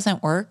this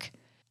doesn't work,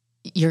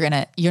 you're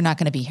not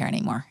going to be here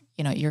anymore.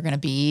 You know, you're going to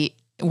be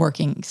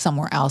working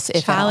somewhere else.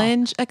 If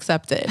Challenge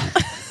accepted.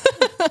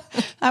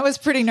 I was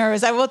pretty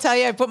nervous. I will tell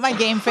you, I put my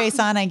game face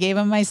on. I gave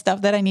him my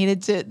stuff that he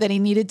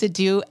needed to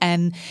do.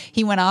 And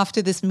he went off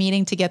to this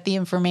meeting to get the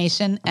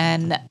information.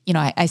 And, you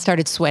know, I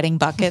started sweating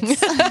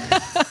buckets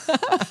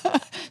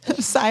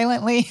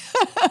silently.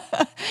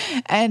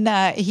 And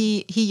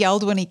he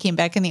yelled when he came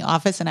back in the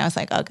office. And I was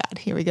like, oh God,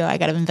 here we go. I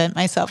got to invent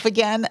myself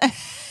again.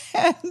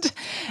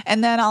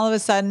 And then all of a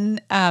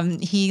sudden,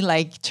 he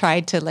like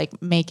tried to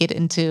like make it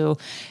into,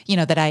 you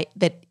know, that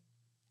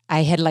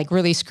I had like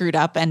really screwed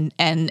up and,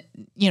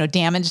 you know,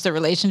 damaged the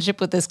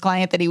relationship with this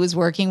client that he was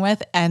working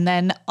with. And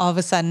then all of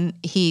a sudden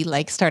he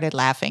like started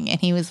laughing and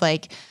he was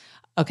like,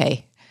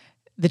 okay,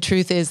 the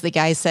truth is the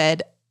guy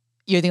said,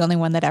 you're the only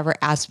one that ever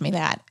asked me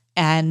that.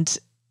 And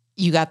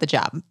you got the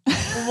job.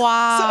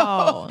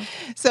 Wow.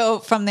 So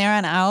from there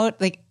on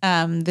out, like,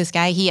 this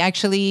guy, he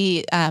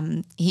actually,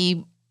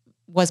 he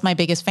was my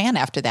biggest fan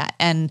after that.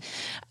 And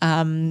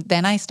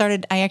then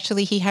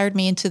he hired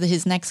me into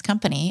his next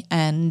company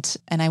and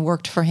I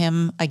worked for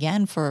him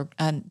again for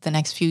the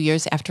next few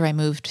years after I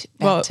moved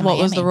back to Miami.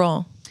 What was the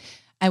role?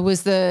 I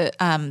was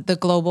the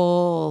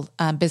global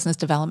business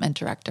development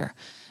director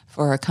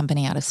for a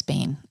company out of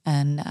Spain.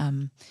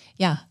 And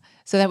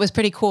so that was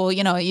pretty cool.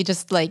 You know, you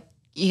just like,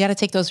 you got to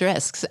take those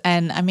risks.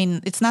 And I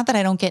mean, it's not that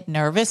I don't get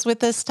nervous with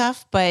this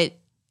stuff, but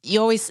you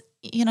always,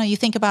 you know, you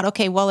think about,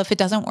 okay, well, if it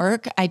doesn't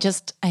work, I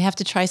have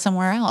to try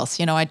somewhere else.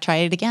 You know, I'd try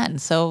it again.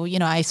 So, you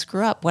know, I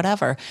screw up,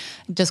 whatever,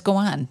 just go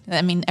on.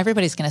 I mean,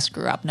 everybody's going to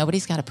screw up.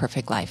 Nobody's got a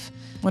perfect life.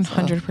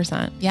 100%.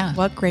 So, yeah.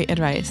 What great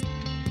advice.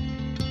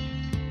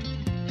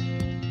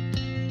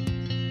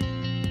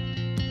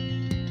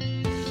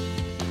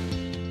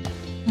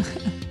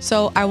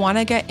 So I want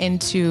to get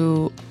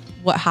into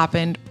what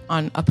happened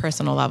on a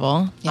personal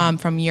level,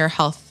 from your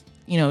health,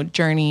 you know,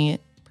 journey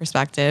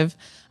perspective.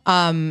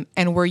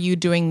 And were you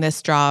doing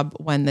this job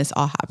when this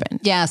all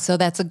happened? Yeah. So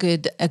that's a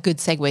good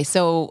segue.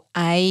 So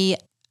I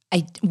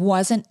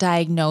wasn't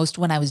diagnosed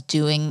when I was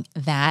doing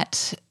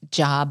that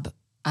job,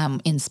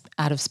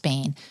 out of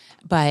Spain,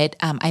 but,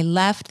 I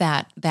left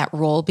that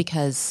role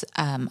because,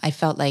 I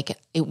felt like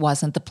it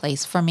wasn't the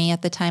place for me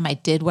at the time. I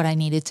did what I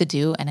needed to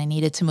do and I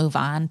needed to move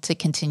on to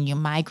continue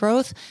my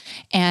growth.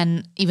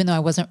 And even though I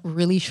wasn't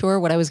really sure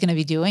what I was going to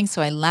be doing,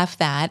 so I left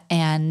that.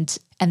 And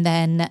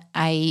then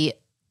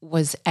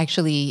was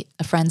actually,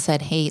 a friend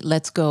said, hey,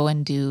 let's go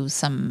and take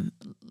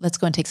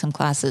some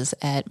classes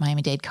at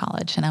Miami-Dade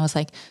College. And I was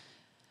like,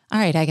 all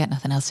right, I got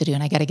nothing else to do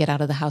and I got to get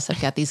out of the house. I've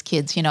got these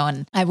kids, you know,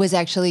 and I was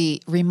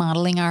actually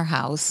remodeling our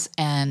house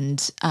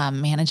and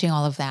managing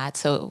all of that.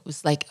 So it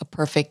was like a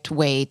perfect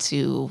way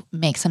to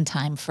make some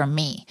time for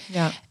me.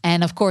 Yeah.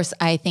 And of course,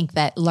 I think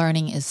that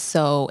learning is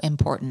so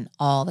important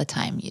all the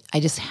time. I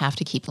just have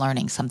to keep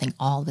learning something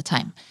all the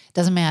time. It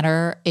doesn't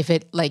matter if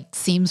it like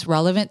seems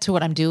relevant to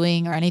what I'm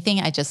doing or anything.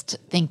 I just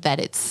think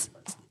that it's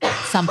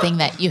something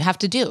that you have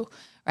to do.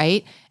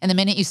 Right. And the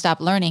minute you stop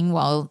learning,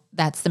 well,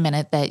 that's the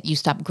minute that you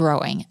stop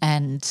growing.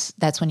 And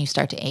that's when you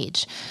start to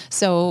age.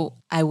 So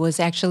I was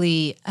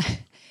actually,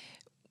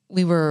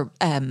 we were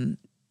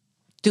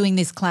doing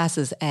these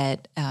classes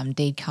at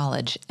Dade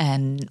College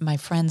and my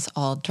friends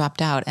all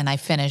dropped out and I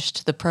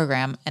finished the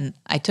program and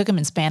I took them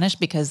in Spanish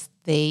because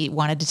they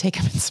wanted to take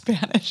them in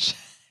Spanish.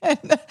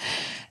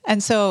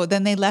 And so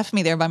then they left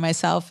me there by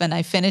myself and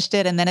I finished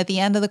it. And then at the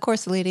end of the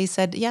course, the lady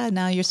said, yeah,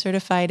 now you're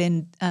certified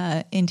in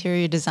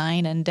interior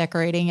design and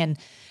decorating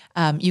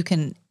and you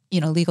can, you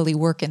know, legally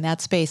work in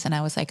that space. And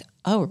I was like,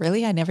 oh,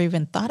 really? I never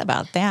even thought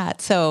about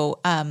that. So,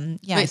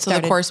 Wait, so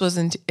the course was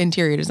in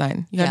interior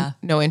design. You had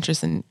no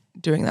interest in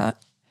doing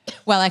that?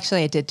 Well,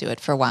 actually I did do it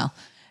for a while.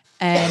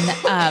 And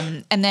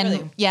then,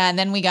 really? And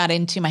then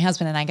my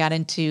husband and I got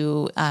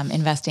into,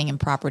 investing in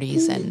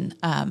properties and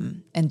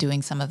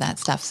doing some of that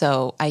stuff.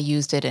 So I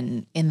used it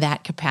in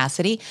that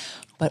capacity.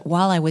 But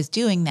while I was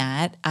doing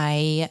that,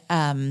 I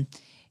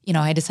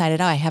decided,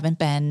 I haven't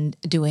been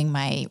doing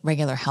my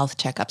regular health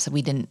checkups.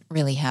 We didn't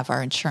really have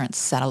our insurance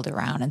settled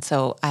around. And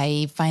so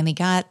I finally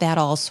got that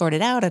all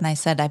sorted out. And I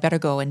said, I better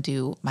go and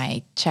do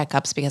my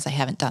checkups because I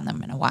haven't done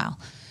them in a while.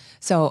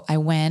 So I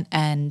went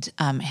and,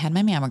 had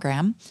my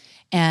mammogram.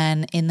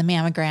 And in the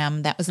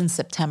mammogram, that was in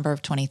September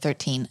of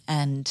 2013.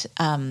 And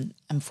I'm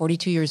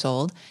 42 years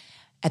old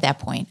at that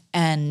point.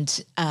 And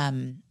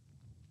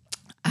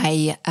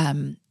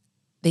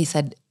they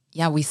said,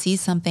 yeah, we see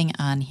something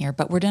on here,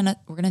 but we're gonna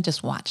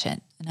just watch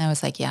it. And I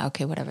was like, yeah,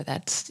 okay, whatever.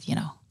 That's,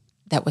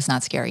 that was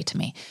not scary to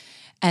me.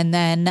 And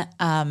then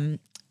I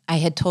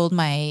had told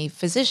my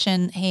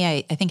physician,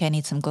 hey, I think I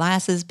need some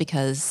glasses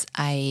because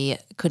I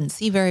couldn't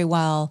see very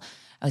well.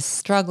 I was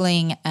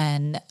struggling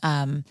and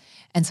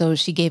so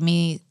she gave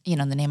me, the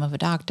name of a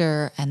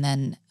doctor and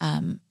then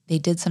they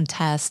did some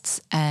tests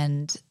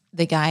and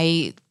the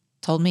guy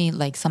told me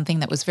like something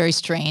that was very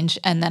strange.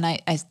 And then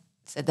I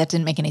said that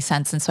didn't make any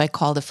sense. And so I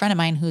called a friend of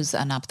mine who's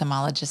an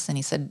ophthalmologist, and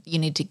he said, you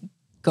need to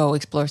go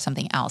explore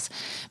something else.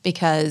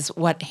 Because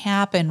what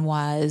happened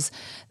was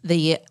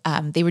they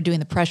were doing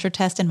the pressure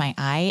test in my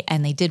eye,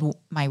 and they did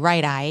my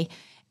right eye.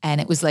 And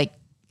it was like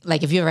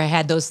if you ever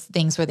had those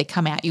things where they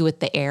come at you with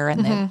the air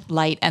and the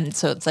light. And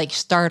so it's like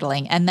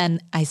startling. And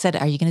then I said,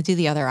 are you going to do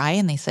the other eye?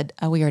 And they said,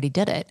 oh, we already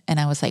did it. And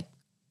I was like,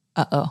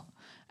 uh-oh,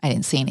 I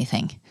didn't see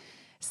anything.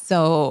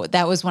 So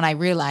that was when I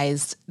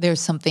realized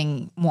there's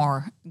something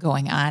more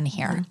going on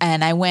here.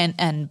 And I went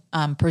and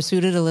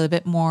pursued it a little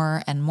bit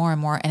more and more and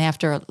more. And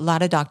after a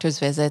lot of doctor's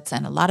visits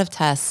and a lot of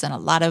tests and a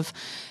lot of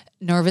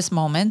nervous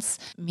moments,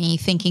 me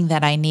thinking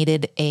that I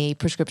needed a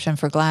prescription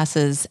for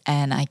glasses,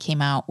 and I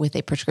came out with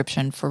a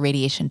prescription for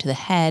radiation to the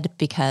head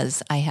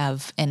because I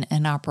have an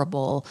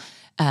inoperable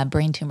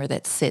brain tumor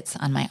that sits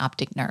on my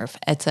optic nerve.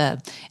 It's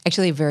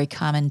actually a very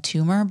common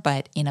tumor,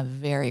 but in a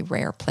very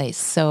rare place.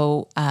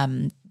 So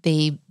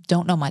they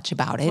don't know much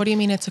about it. What do you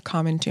mean it's a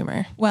common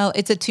tumor? Well,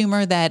 it's a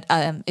tumor that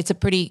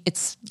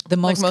it's the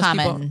most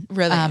common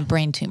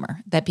brain tumor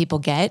that people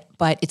get,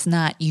 but it's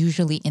not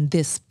usually in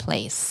this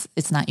place.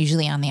 It's not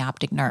usually on the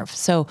optic nerve.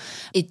 So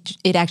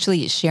it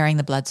actually is sharing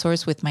the blood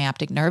source with my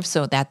optic nerve.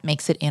 So that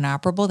makes it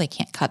inoperable. They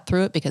can't cut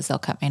through it because they'll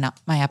cut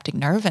my optic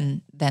nerve,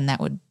 and then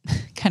that would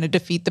kind of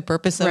defeat the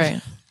purpose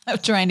of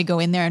trying to go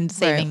in there and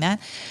saving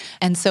that.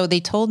 And so they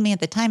told me at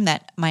the time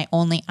that my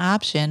only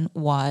option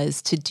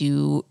was to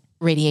do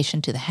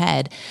radiation to the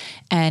head.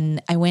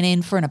 And I went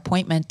in for an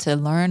appointment to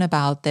learn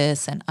about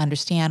this and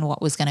understand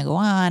what was going to go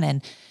on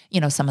and,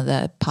 some of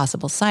the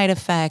possible side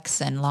effects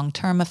and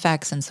long-term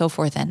effects and so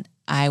forth. And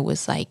I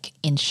was like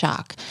in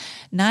shock,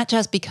 not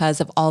just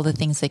because of all the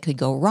things that could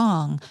go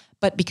wrong,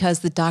 but because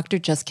the doctor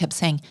just kept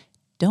saying,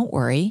 don't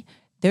worry,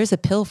 there's a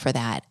pill for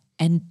that.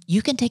 And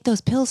you can take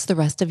those pills the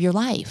rest of your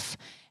life.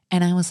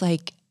 And I was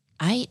like,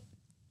 I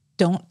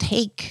don't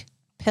take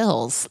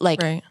pills.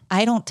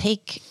 I don't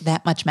take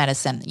that much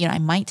medicine. I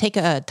might take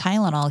a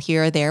Tylenol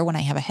here or there when I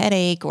have a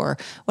headache or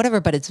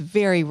whatever, but it's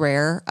very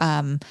rare.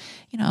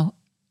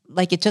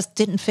 It just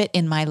didn't fit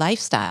in my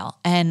lifestyle.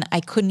 And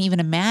I couldn't even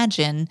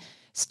imagine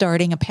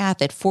starting a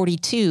path at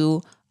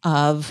 42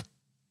 of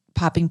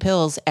popping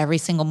pills every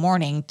single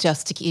morning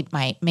just to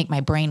make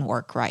my brain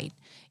work right,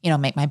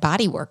 make my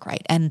body work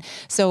right. And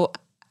so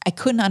I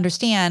couldn't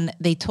understand.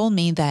 They told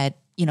me that,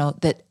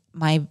 that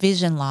my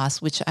vision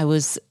loss, which I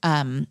was,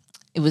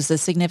 it was a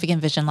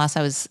significant vision loss.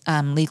 I was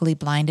legally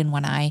blind in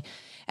one eye.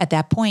 At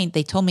that point,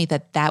 they told me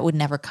that would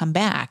never come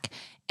back,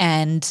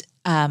 and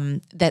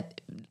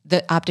that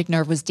the optic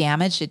nerve was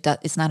damaged.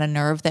 It's not a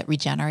nerve that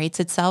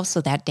regenerates itself,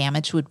 so that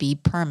damage would be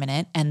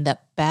permanent. And the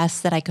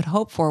best that I could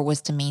hope for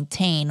was to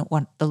maintain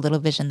the little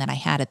vision that I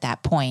had at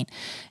that point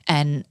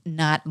and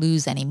not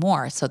lose any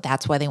more. So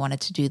that's why they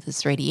wanted to do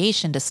this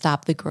radiation to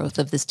stop the growth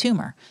of this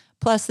tumor.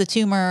 Plus, the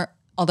tumor,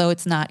 although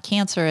it's not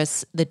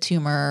cancerous, the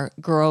tumor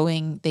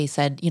growing, they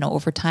said,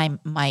 over time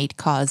might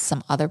cause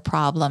some other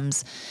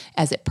problems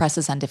as it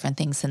presses on different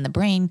things in the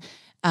brain.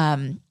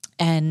 And,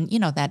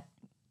 that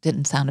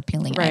didn't sound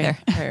appealing either.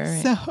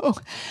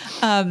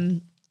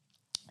 Right.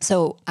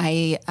 So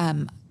I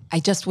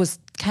just was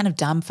kind of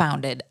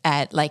dumbfounded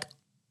at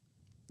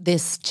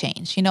this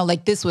change,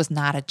 this was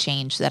not a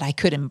change that I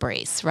could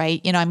embrace.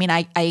 Right.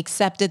 I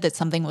accepted that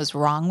something was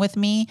wrong with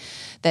me,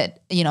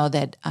 that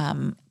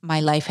my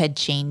life had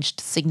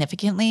changed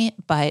significantly,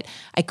 but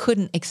I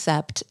couldn't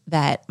accept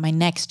that my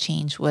next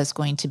change was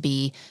going to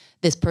be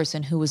this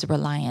person who was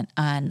reliant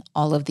on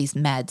all of these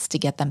meds to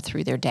get them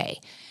through their day.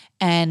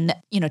 And,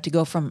 to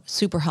go from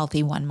super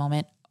healthy one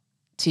moment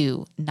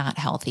to not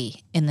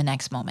healthy in the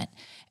next moment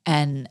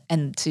and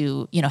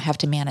to, have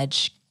to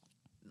manage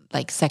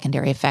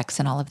secondary effects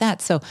and all of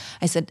that. So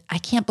I said, I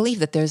can't believe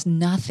that there's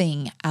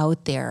nothing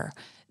out there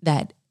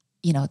that,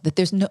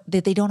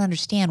 that they don't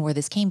understand where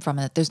this came from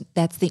and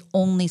that's the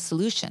only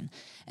solution.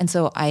 And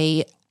so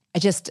I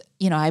just,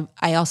 I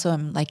also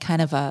am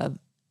kind of a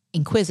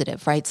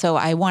inquisitive, right? So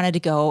I wanted to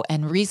go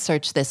and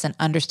research this and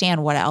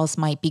understand what else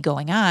might be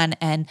going on.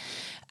 And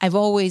I've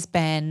always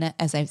been,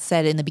 as I've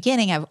said in the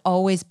beginning, I've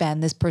always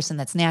been this person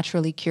that's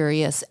naturally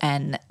curious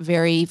and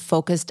very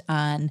focused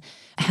on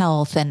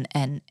health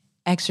and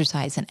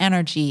exercise and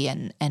energy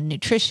and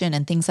nutrition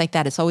and things like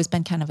that. It's always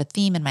been kind of a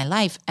theme in my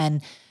life.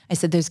 And I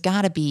said, there's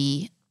got to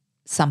be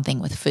something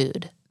with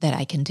food that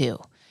I can do.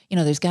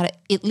 There's got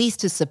to, at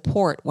least to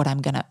support what I'm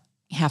going to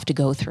have to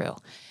go through.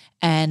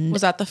 And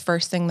was that the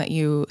first thing that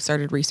you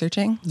started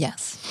researching?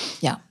 Yes.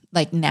 Yeah.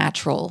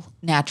 Natural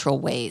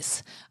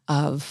ways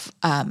of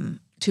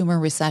tumor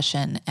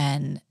recession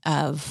and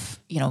of,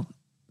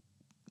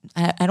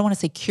 I don't want to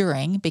say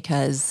curing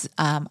because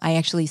I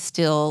actually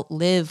still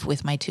live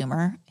with my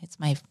tumor. It's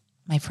my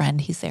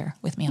friend. He's there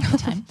with me all the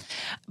time.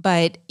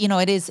 But,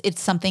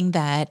 it's something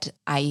that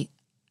it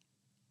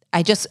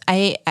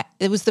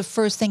was the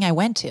first thing I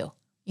went to,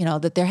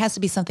 that there has to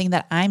be something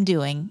that I'm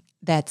doing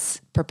that's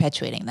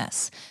perpetuating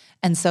this.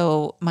 And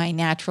so my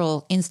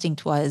natural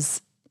instinct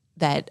was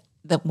that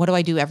what do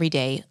I do every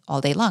day, all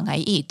day long? I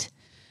eat.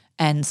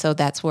 And so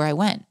that's where I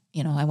went.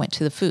 I went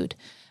to the food.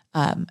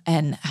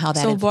 and how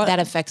that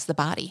affects the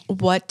body.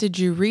 What did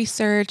you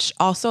research?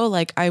 Also,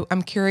 like,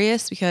 I'm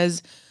curious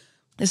because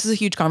this is a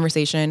huge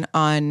conversation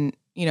on,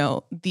 you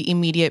know, the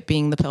immediate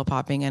being the pill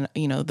popping and,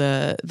 you know,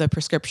 the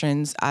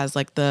prescriptions as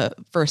like the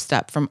first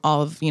step from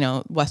all of, you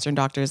know, Western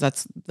doctors.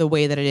 That's the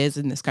way that it is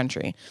in this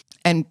country.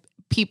 And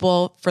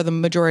people, for the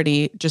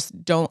majority,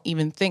 just don't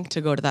even think to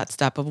go to that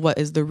step of what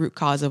is the root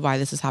cause of why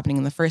this is happening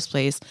in the first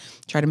place.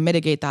 Try to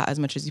mitigate that as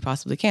much as you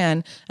possibly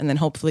can. And then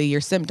hopefully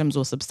your symptoms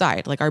will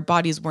subside. Like, our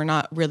bodies were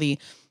not really,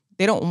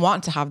 they don't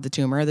want to have the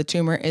tumor. The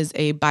tumor is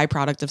a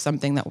byproduct of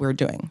something that we're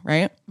doing,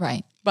 right?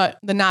 Right. But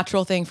the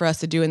natural thing for us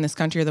to do in this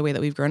country, or the way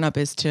that we've grown up,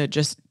 is to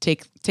just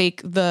take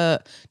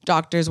the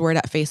doctor's word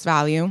at face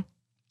value,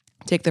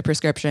 take the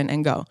prescription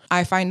and go.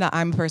 I find that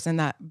I'm a person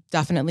that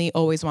definitely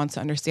always wants to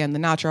understand the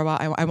natural.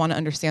 I want to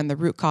understand the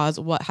root cause.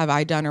 What have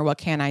I done or what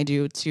can I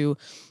do to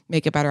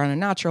make it better on a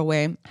natural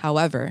way?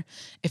 However,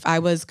 if I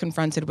was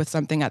confronted with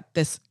something at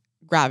this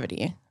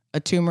gravity, a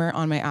tumor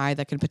on my eye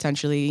that could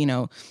potentially, you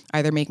know,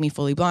 either make me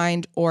fully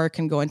blind or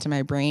can go into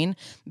my brain,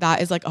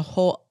 that is like a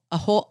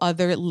whole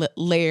other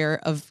layer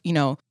of, you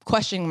know,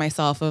 questioning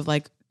myself of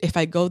like, if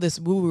I go this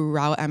woo-woo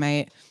route, am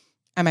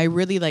I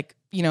really like,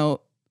 you know,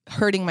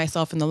 hurting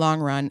myself in the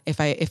long run if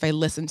I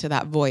listen to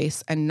that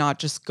voice and not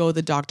just go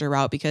the doctor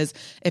route? Because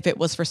if it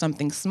was for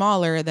something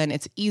smaller, then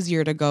it's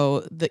easier to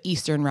go the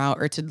Eastern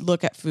route or to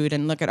look at food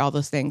and look at all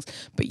those things.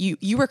 But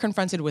you were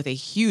confronted with a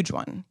huge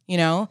one, you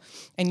know,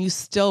 and you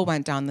still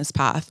went down this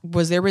path.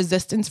 Was there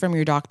resistance from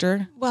your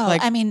doctor? Well,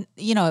 like, I mean,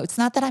 you know, it's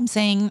not that I'm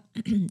saying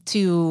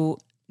to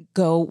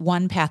go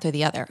one path or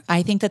the other.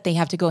 I think that they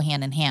have to go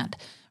hand in hand,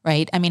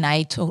 right? I mean,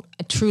 I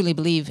truly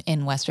believe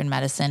in Western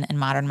medicine and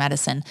modern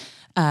medicine.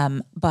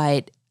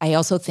 But I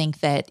also think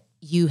that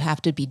you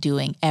have to be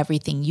doing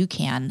everything you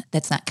can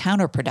that's not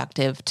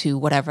counterproductive to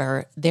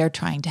whatever they're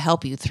trying to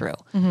help you through,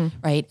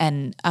 right?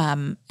 And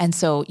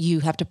so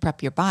you have to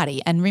prep your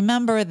body. And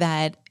remember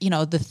that, you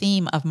know, the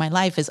theme of my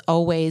life is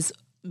always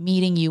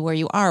meeting you where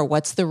you are.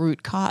 What's the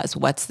root cause?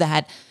 What's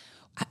that?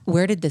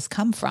 Where did this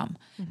come from?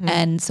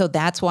 And so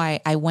that's why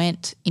I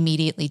went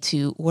immediately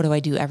to, what do I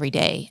do every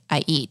day?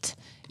 I eat,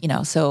 you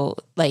know, so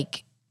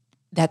like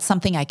that's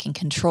something I can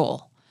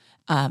control.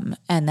 And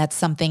that's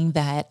something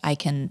that I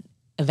can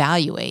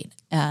evaluate.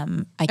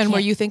 And were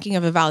you thinking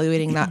of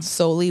evaluating that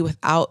solely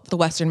without the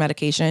Western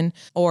medication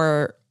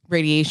or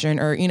radiation,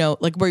 or, you know,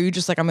 like, were you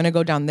just like, I'm going to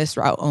go down this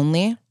route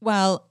only?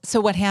 Well, so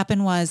what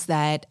happened was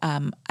that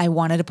I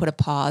wanted to put a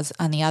pause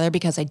on the other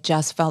because I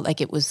just felt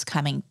like it was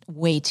coming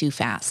way too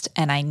fast,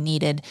 and I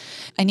needed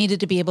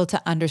to be able to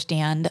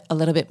understand a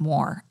little bit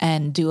more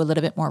and do a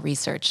little bit more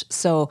research.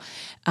 So,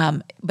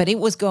 but it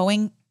was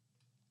going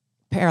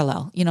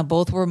parallel, you know,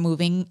 both were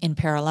moving in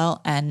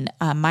parallel, and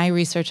my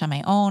research on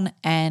my own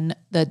and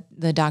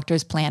the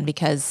doctor's plan,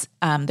 because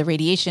the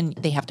radiation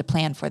they have to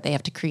plan for, they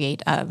have to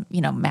create,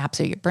 you know, maps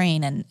of your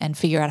brain and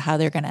figure out how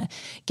they're going to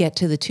get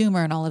to the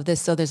tumor and all of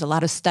this. So there's a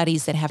lot of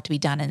studies that have to be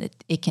done, and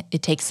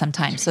it takes some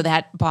time. So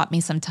that bought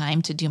me some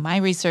time to do my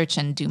research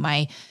and do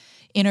my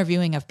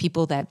interviewing of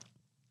people that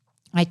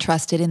I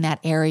trusted in that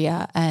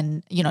area,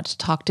 and, you know, to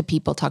talk to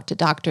people, talk to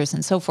doctors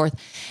and so forth.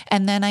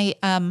 And then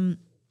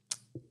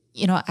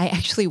you know, I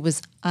actually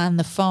was on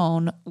the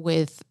phone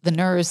with the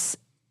nurse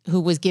who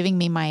was giving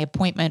me my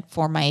appointment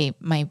for my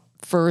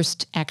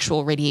first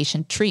actual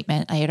radiation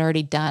treatment. I had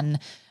already done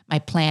my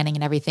planning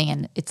and everything,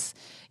 and it's,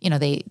 you know,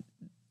 they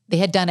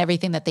had done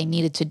everything that they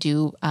needed to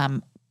do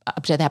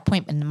up to that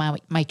point, and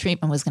my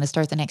treatment was going to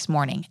start the next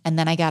morning. And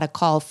then I got a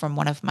call from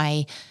one of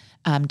my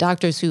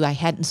doctors who I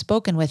hadn't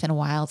spoken with in a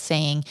while,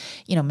 saying,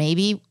 you know,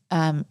 maybe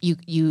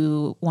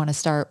you want to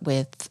start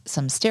with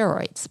some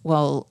steroids.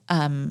 Well,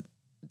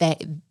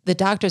 the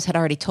doctors had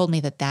already told me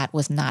that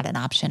was not an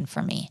option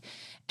for me.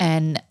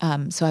 And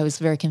so I was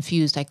very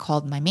confused. I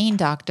called my main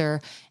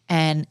doctor,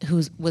 and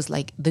who was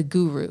like the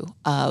guru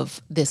of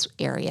this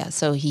area.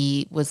 So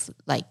he was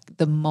like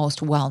the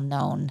most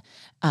well-known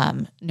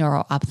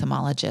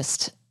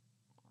neuro-ophthalmologist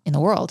in the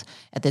world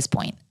at this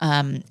point.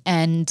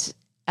 And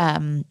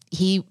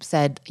he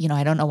said, you know,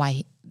 I don't know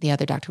why the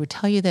other doctor would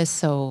tell you this.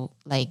 So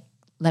like,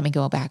 let me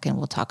go back and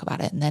we'll talk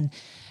about it. And then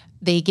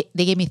they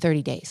gave me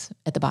 30 days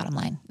at the bottom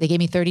line. They gave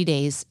me 30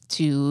 days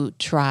to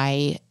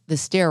try the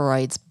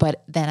steroids.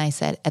 But then I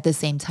said, at the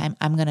same time,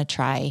 I'm going to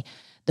try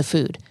the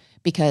food,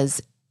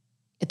 because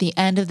at the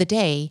end of the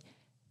day,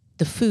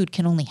 the food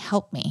can only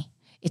help me.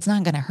 It's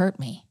not going to hurt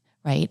me,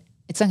 right?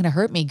 It's not going to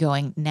hurt me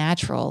going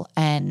natural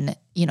and,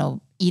 you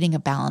know, eating a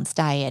balanced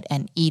diet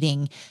and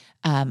eating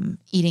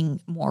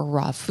more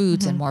raw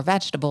foods and more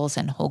vegetables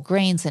and whole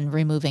grains and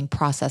removing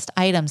processed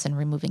items and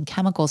removing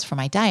chemicals from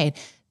my diet.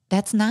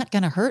 That's not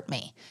going to hurt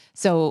me.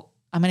 So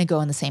I'm going to go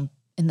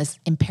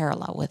in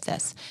parallel with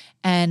this.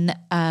 And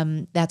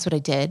that's what I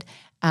did.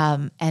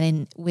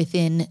 And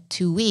within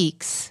 2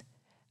 weeks,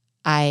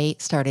 I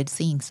started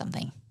seeing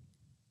something.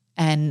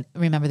 And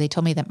remember, they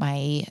told me that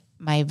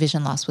my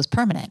vision loss was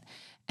permanent.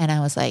 And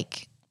I was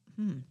like,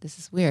 this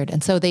is weird.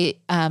 And so they,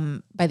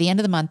 by the end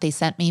of the month, they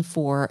sent me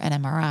for an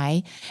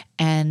MRI,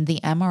 and the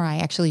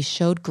MRI actually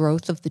showed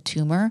growth of the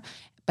tumor,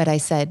 But I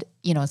said,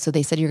 so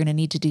they said, you're going to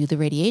need to do the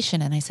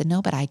radiation. And I said,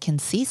 no, but I can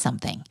see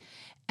something.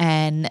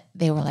 And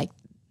they were like,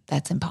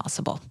 that's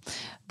impossible.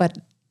 But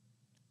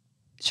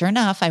sure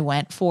enough, I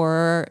went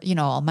for,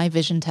 all my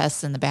vision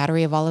tests and the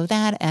battery of all of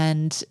that.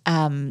 And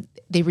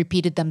they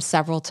repeated them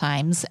several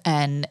times,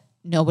 and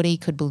nobody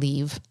could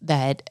believe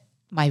that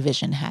my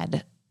vision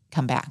had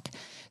come back.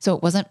 So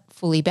it wasn't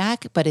fully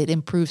back, but it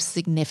improved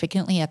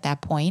significantly at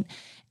that point.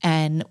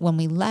 And when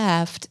we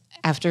left,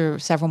 after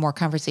several more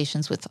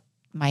conversations with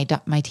my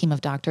team of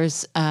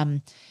doctors,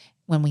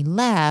 when we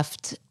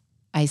left,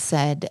 I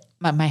said,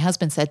 my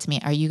husband said to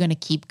me, are you going to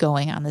keep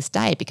going on this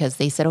diet? Because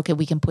they said, okay,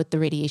 we can put the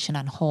radiation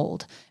on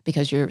hold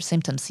because your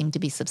symptoms seem to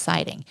be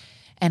subsiding.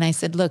 And I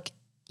said, look,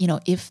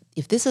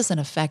 if this is an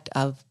effect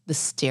of the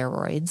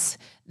steroids,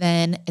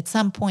 then at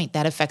some point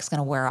that effect's going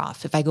to wear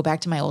off. If I go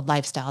back to my old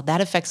lifestyle, that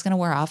effect's going to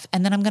wear off.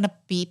 And then I'm going to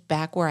be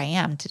back where I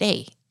am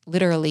today,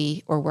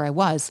 literally, or where I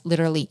was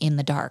literally in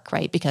the dark,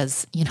 right?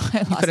 Because,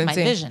 I lost my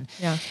vision.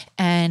 Yeah.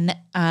 And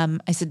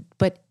I said,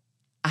 but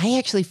I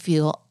actually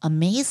feel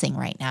amazing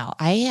right now.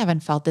 I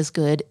haven't felt this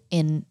good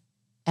in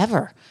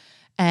ever.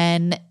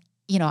 And,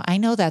 I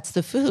know that's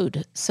the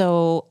food.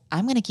 So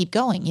I'm going to keep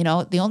going.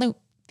 The only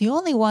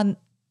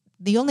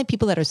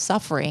people that are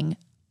suffering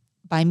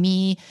by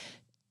me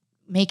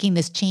making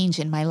this change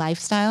in my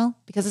lifestyle,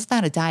 because it's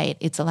not a diet,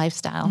 it's a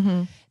lifestyle.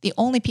 Mm-hmm. The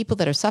only people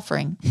that are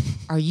suffering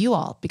are you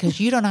all, because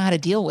you don't know how to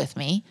deal with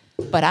me,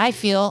 but I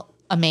feel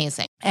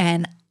amazing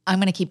and I'm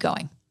going to keep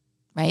going,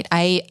 right?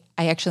 I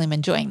actually am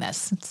enjoying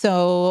this.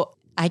 So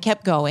I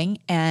kept going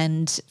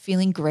and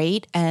feeling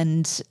great.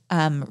 And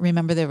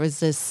remember, there was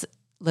this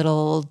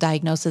little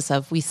diagnosis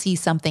of, we see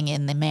something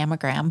in the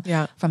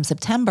mammogram from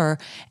September.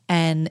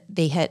 And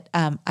they had,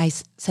 I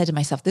said to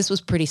myself, this was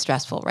pretty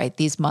stressful, right?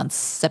 These months,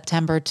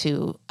 September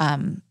to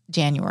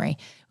January,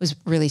 was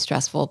really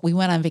stressful. We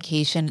went on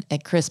vacation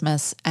at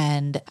Christmas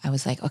and I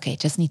was like, okay,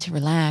 just need to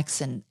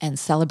relax and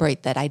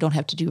celebrate that I don't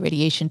have to do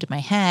radiation to my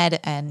head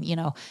and,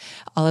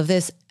 all of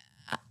this.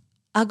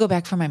 I'll go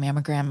back for my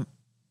mammogram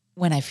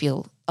when I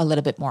feel a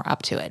little bit more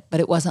up to it. But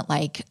it wasn't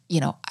like,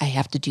 I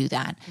have to do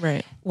that.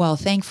 Right. Well,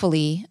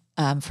 thankfully,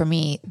 for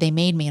me, they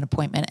made me an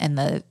appointment and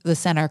the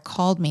center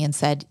called me and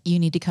said, you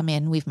need to come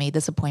in. We've made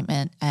this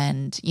appointment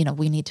and,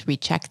 we need to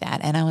recheck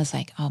that. And I was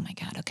like, oh my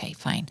God, okay,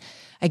 fine.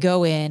 I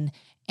go in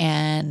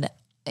and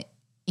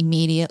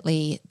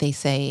immediately they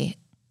say,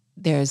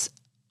 there's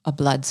a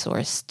blood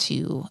source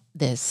to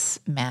this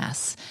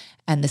mass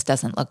and this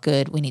doesn't look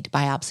good. We need to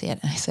biopsy it.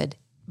 And I said,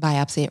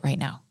 biopsy it right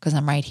now because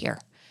I'm right here.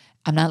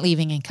 I'm not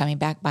leaving and coming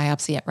back.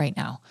 Biopsy it right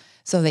now.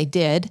 So they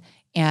did.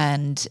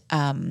 And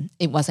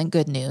it wasn't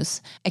good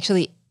news.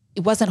 Actually,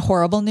 it wasn't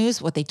horrible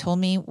news. What they told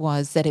me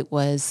was that it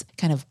was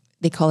kind of,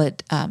 they call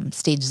it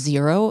stage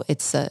 0.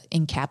 It's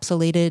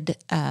encapsulated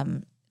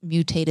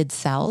mutated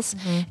cells.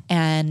 Mm-hmm.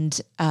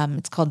 And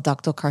it's called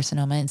ductal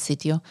carcinoma in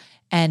situ.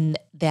 And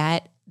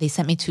that they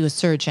sent me to a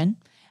surgeon.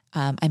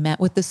 I met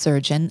with the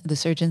surgeon. The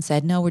surgeon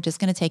said, no, we're just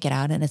going to take it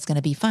out and it's going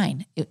to be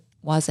fine. It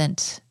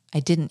wasn't, I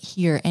didn't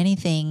hear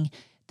anything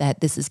that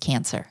this is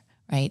cancer,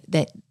 right?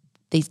 That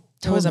they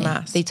told was me, a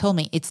mass. They told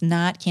me it's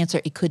not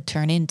cancer. It could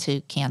turn into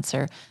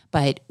cancer,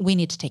 but we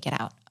need to take it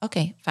out.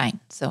 Okay,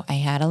 fine. So I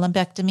had a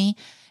lumpectomy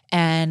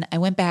and I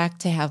went back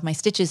to have my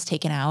stitches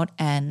taken out.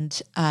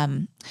 And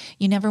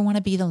you never want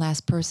to be the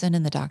last person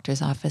in the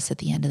doctor's office at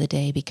the end of the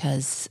day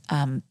because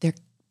they're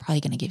probably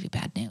going to give you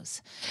bad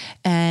news.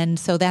 And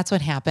so that's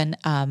what happened.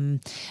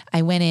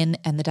 I went in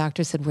and the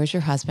doctor said, where's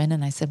your husband?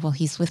 And I said, well,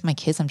 he's with my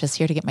kids. I'm just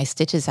here to get my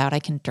stitches out. I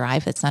can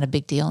drive. It's not a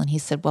big deal. And he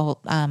said,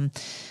 well,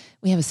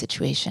 we have a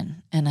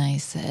situation. And I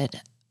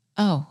said,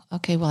 oh,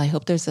 okay, well, I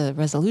hope there's a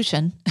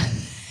resolution.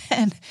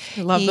 And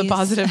I love the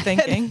positive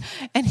thinking.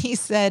 And he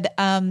said,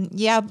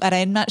 yeah, but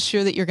I'm not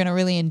sure that you're going to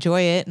really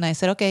enjoy it. And I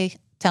said, okay,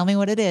 tell me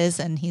what it is.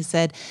 And he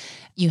said,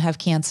 you have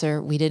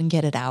cancer. We didn't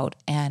get it out.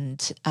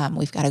 And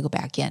we've got to go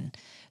back in.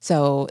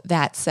 So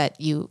that set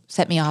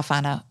me off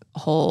on a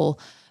whole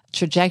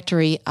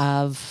trajectory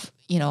of,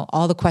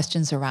 all the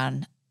questions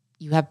around,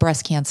 you have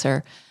breast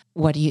cancer.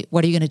 What are you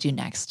going to do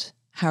next?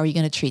 How are you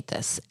going to treat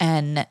this?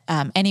 And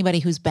anybody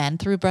who's been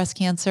through breast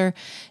cancer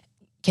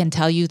can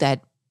tell you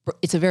that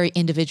it's a very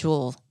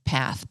individual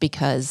path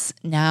because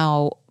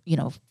now,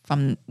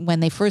 from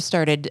when they first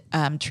started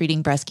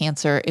treating breast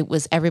cancer, it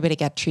was everybody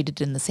got treated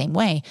in the same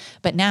way.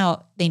 But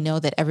now they know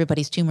that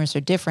everybody's tumors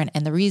are different.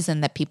 And the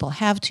reason that people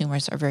have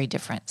tumors are very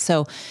different.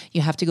 So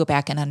you have to go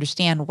back and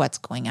understand what's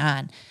going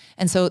on.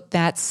 And so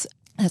that's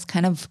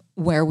kind of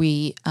where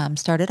we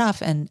started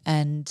off.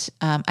 And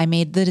I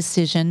made the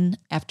decision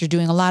after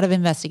doing a lot of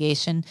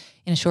investigation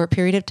in a short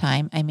period of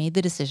time, I made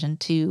the decision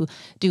to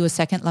do a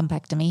second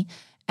lumpectomy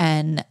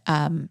and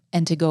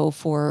to go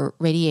for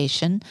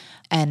radiation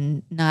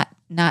and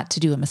not to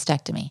do a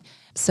mastectomy.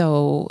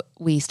 So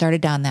we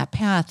started down that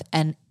path.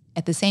 And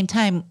at the same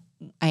time,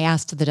 I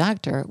asked the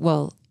doctor,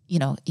 well,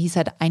 he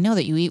said, I know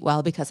that you eat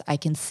well because I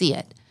can see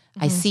it.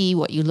 Mm-hmm. I see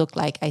what you look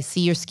like. I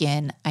see your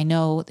skin. I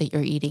know that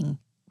you're eating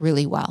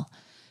really well.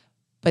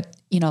 But,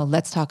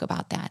 let's talk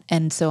about that.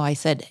 And so I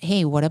said,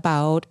 hey, what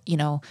about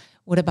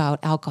What about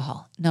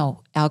alcohol?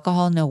 No,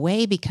 alcohol, no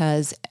way,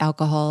 because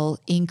alcohol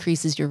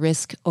increases your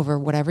risk over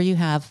whatever you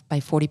have by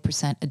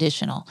 40%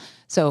 additional.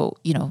 So,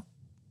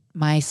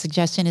 my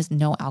suggestion is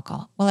no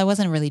alcohol. Well, I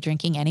wasn't really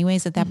drinking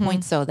anyways at that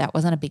point, so that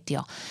wasn't a big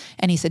deal.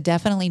 And he said,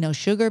 definitely no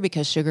sugar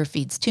because sugar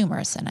feeds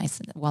tumors. And I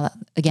said, well,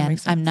 again,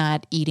 I'm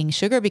not eating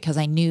sugar because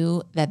I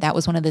knew that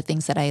was one of the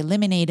things that I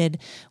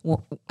eliminated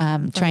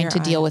trying to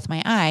deal with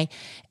my eye.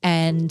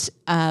 And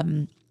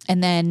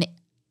then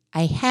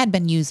I had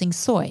been using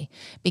soy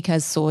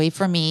because soy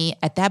for me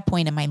at that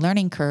point in my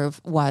learning curve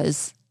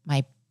was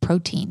my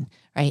protein,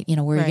 right?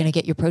 Where are you going to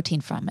get your protein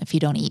from if you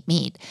don't eat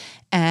meat?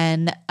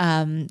 And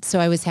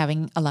so I was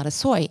having a lot of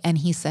soy. And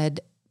he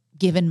said,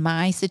 given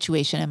my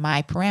situation and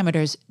my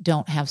parameters,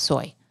 don't have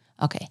soy.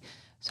 Okay.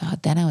 So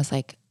then I was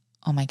like,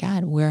 oh my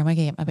God, where am I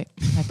going to get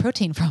my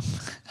protein from?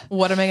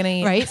 What am I going to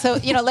eat? Right. So,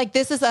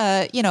 this is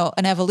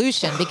an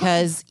evolution,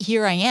 because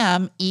here I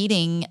am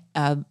eating,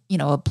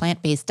 a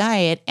plant-based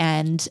diet,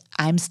 and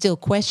I'm still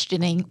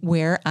questioning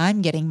where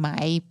I'm getting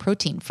my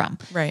protein from.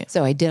 Right.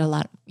 So I did a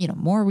lot,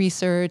 more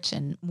research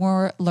and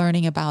more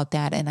learning about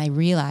that. And I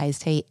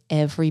realized, hey,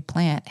 every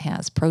plant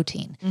has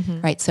protein,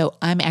 right? So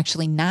I'm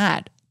actually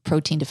not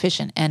protein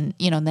deficient. And,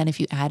 and then if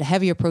you add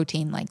heavier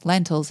protein like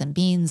lentils and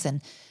beans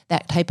and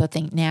that type of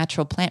thing,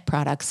 natural plant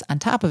products on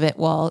top of it,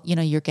 well,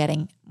 you're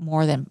getting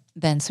more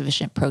than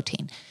sufficient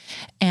protein.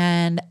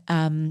 And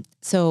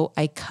so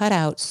I cut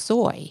out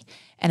soy,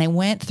 and I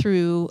went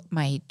through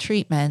my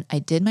treatment. I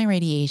did my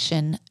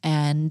radiation,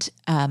 and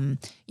I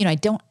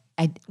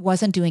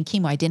wasn't doing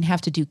chemo. I didn't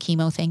have to do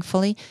chemo,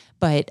 thankfully,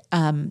 but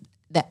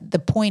that the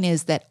point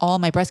is that all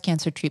my breast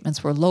cancer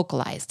treatments were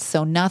localized.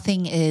 So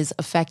nothing is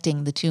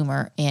affecting the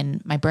tumor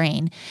in my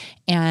brain.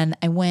 And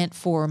I went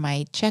for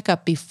my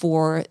checkup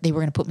before they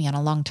were going to put me on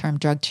a long-term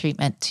drug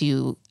treatment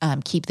to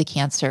keep the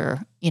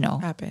cancer,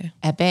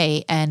 at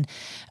bay. And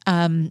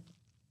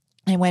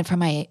I went for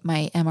my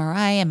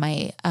MRI and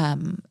my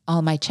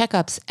all my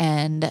checkups,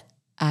 and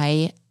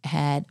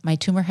my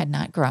tumor had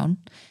not grown.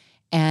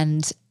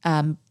 And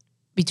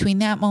between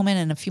that moment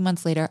and a few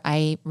months later,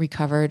 I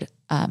recovered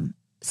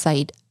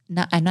sight.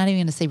 I'm not even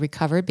going to say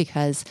recovered,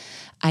 because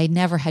I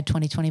never had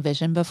 20/20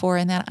 vision before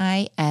in that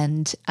eye.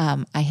 And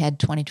I had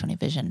 20/20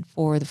 vision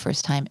for the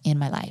first time in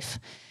my life.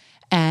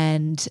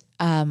 And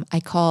I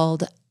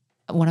called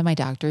one of my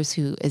doctors,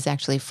 who is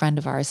actually a friend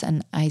of ours.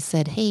 And I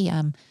said, hey,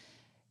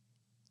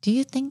 do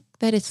you think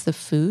that it's the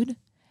food?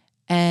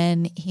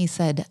 And he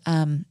said,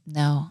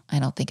 no, I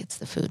don't think it's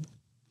the food.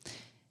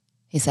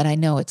 He said, I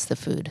know it's the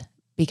food,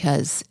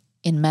 because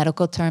in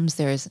medical terms,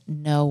 there is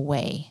no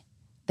way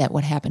that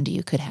what happened to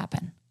you could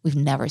happen. We've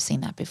never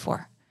seen that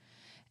before.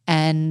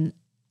 And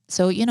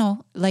so,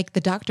 like the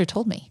doctor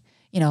told me,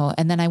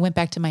 and then I went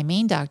back to my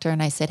main doctor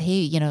and I said,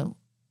 hey,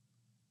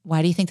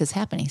 why do you think this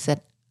happened? He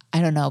said,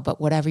 I don't know,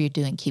 but whatever you're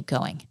doing, keep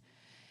going.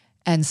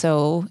 And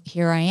so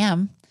here I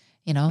am,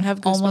 I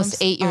have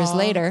almost 8 years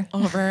later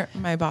over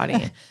my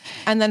body.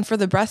 And then for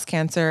the breast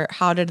cancer,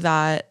 how did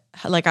that,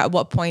 at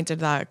what point did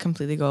that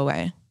completely go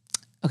away?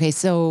 Okay.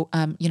 So,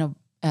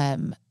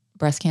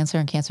 breast cancer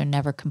and cancer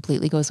never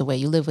completely goes away.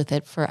 You live with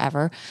it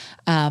forever.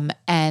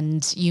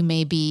 And you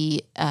may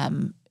be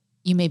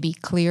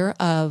clear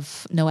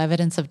of no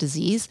evidence of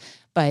disease,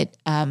 but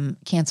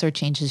cancer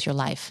changes your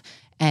life,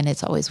 and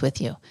it's always with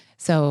you.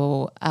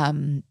 So,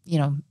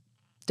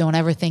 don't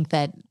ever think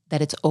that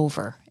it's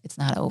over. It's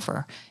not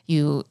over.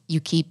 You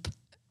keep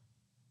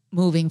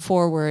moving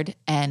forward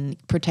and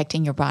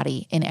protecting your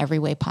body in every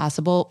way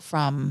possible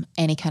from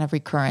any kind of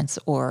recurrence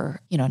or,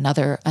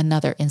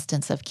 another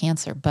instance of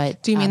cancer.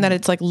 But do you mean that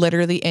it's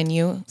literally in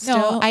you still?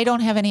 No, I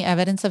don't have any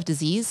evidence of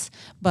disease,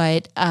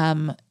 but,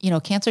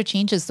 cancer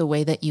changes the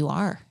way that you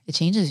are. It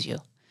changes you.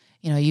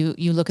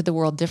 You look at the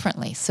world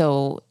differently.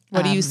 So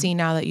what do you see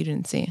now that you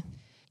didn't see?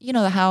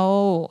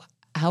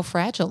 How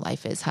fragile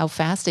life is, how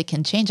fast it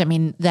can change. I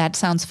mean, that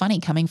sounds funny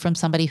coming from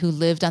somebody who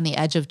lived on the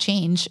edge of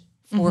change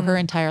for her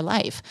entire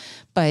life.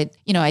 But,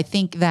 I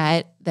think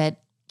that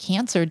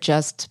cancer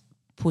just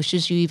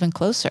pushes you even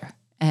closer.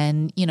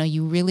 And,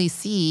 you really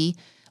see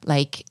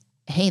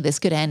hey, this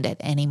could end at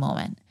any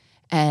moment.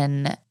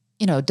 And,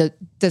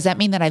 does that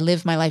mean that I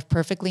live my life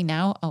perfectly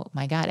now? Oh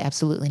my God,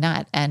 absolutely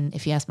not. And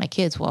if you ask my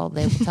kids, well,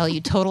 they will tell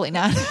you totally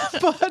not.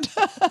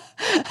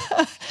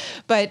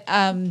 But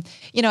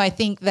I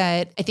think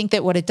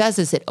that what it does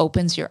is it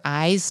opens your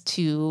eyes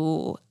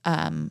to,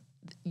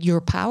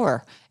 your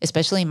power,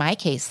 especially in my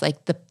case,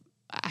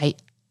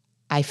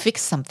 I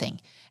fixed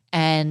something,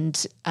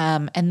 and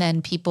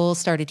then people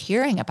started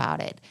hearing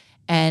about it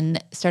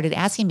and started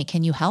asking me,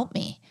 can you help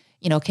me?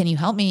 Can you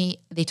help me?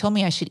 They told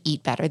me I should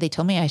eat better. They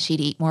told me I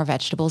should eat more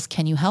vegetables.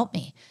 Can you help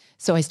me?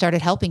 So I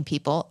started helping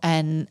people,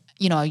 and,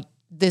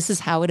 this is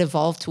how it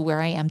evolved to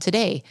where I am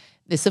today.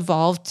 This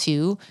evolved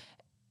to,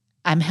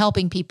 I'm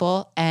helping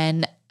people,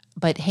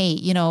 but hey,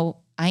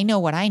 I know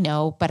what I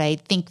know, but I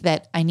think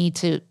that I need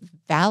to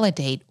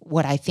validate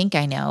what I think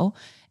I know.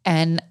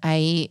 And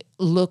I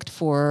looked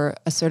for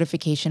a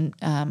certification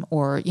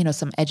or,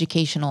 some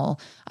educational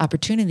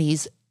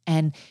opportunities.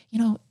 And,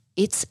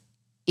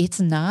 it's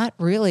not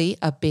really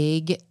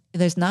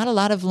there's not a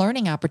lot of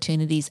learning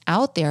opportunities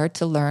out there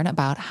to learn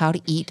about how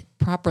to eat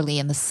properly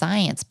and the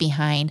science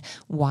behind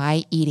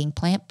why eating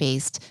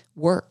plant-based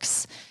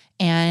works.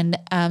 And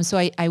so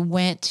I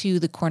went to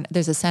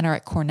there's a center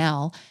at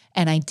Cornell,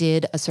 and I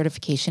did a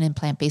certification in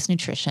plant-based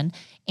nutrition.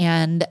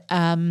 And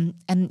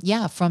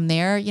yeah, from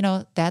there,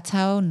 that's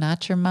how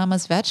Not Your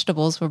Mama's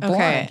Vegetables were born.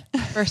 Okay.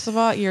 First of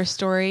all, your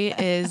story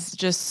is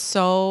just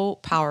so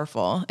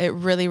powerful. It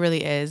really,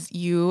 really is.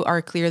 You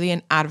are clearly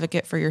an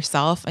advocate for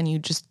yourself, and you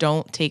just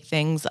don't take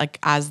things like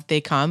as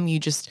they come. You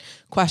just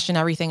question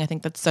everything. I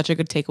think that's such a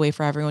good takeaway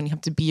for everyone. You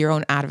have to be your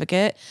own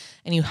advocate,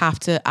 and you have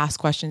to ask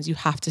questions. You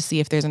have to see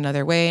if there's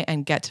another way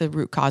and get to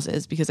root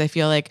causes, because I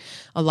feel like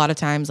a lot of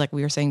times, like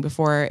we were saying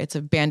before, it's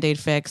a Band-Aid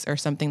fix or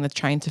something that's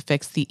trying to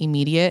fix the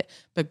immediate,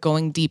 but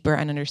going deeper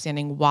and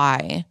understanding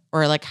why,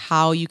 or like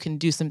how you can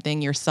do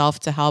something yourself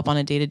to help on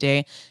a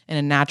day-to-day in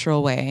a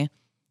natural way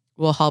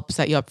will help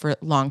set you up for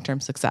long-term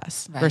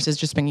success versus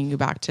just bringing you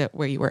back to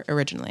where you were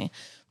originally.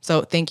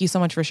 So thank you so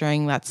much for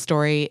sharing that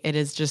story. It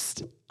is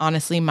just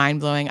honestly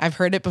mind-blowing. I've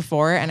heard it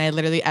before, and I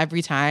literally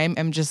every time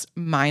am just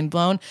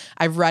mind-blown.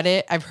 I've read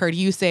it. I've heard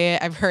you say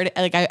it. I've heard it.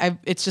 Like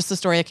it's just a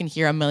story I can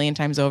hear a million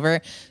times over.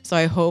 So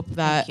I hope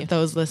that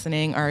those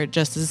listening are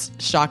just as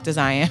shocked as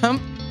I am.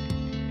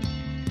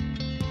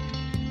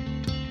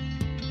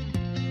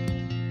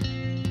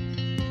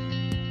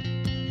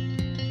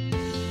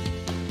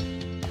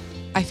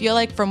 I feel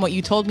like from what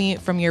you told me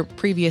from your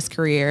previous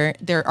career,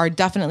 there are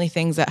definitely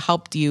things that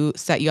helped you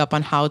set you up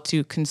on how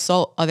to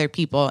consult other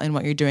people in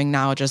what you're doing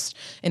now, just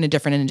in a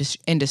different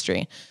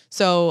industry.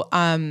 So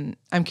I'm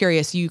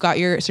curious, you got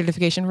your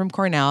certification from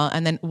Cornell,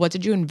 and then what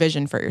did you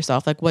envision for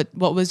yourself? Like what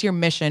was your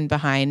mission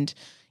behind,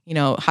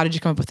 how did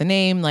you come up with the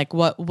name? Like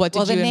what did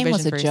you envision for yourself? Well, the name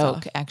was a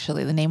joke,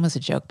 actually. The name was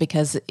a joke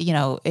because,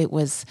 it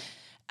was,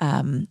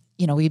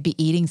 we'd be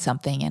eating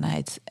something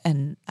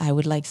and I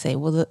would like say,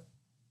 well,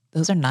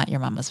 those are not your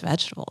mama's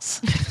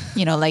vegetables.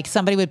 Like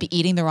somebody would be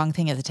eating the wrong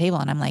thing at the table.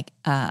 And I'm like,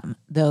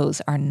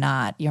 those are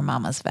not your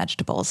mama's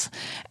vegetables.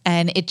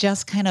 And it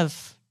just kind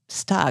of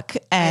stuck.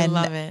 And,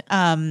 I love it.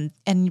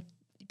 And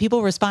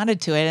people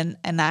responded to it.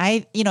 And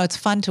I, it's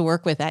fun to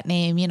work with that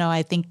name.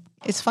 I think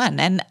it's fun.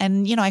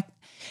 And you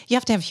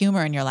have to have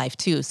humor in your life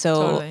too.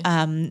 So,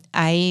 totally.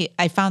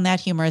 I found that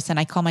humorous, and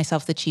I call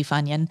myself the chief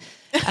onion.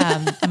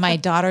 And my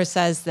daughter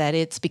says that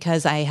it's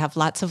because I have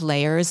lots of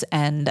layers,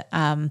 and,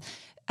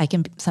 I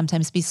can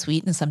sometimes be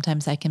sweet, and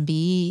sometimes I can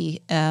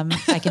be,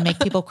 I can make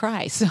people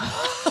cry. So,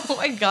 oh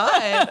my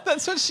God,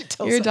 that's what she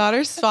tells your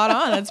daughter's spot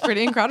on. That's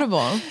pretty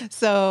incredible.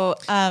 So,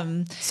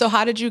 so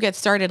how did you get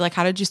started? Like,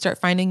 how did you start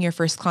finding your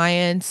first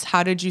clients?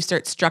 How did you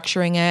start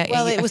structuring it?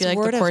 Well, it was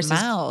word of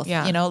mouth.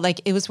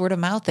 It was word of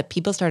mouth that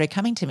people started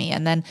coming to me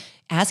and then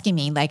asking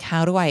me, like,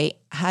 how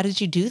did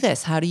you do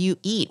this? How do you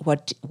eat?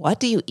 What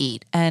do you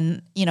eat?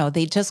 And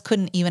they just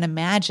couldn't even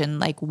imagine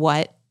like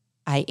what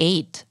I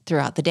ate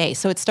throughout the day.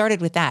 So it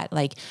started with that.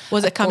 Like,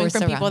 was it coming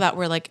from people that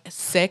were like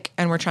sick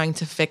and were trying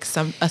to fix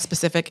a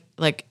specific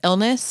like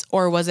illness,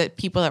 or was it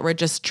people that were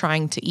just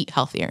trying to eat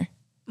healthier?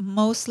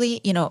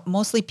 Mostly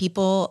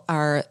people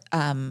are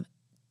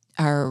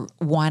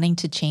wanting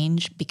to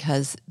change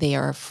because they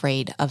are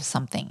afraid of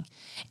something.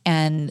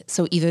 And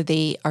so either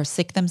they are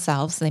sick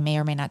themselves, they may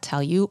or may not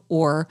tell you,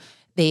 or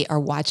they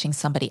are watching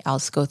somebody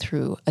else go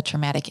through a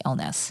traumatic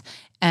illness.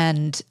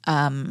 And,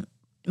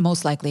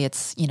 most likely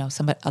it's,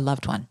 a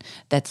loved one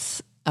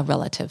that's a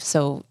relative.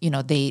 So,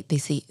 they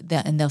see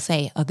that and they'll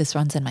say, oh, this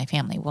runs in my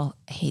family. Well,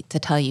 I hate to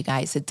tell you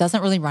guys, it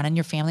doesn't really run in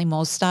your family.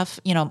 Most stuff,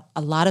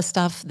 a lot of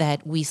stuff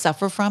that we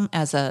suffer from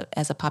as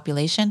a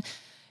population,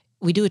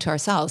 we do it to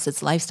ourselves.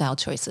 It's lifestyle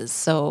choices.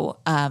 So,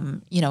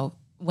 when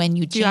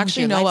you change, do you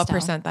actually know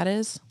lifestyle, what % that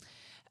is?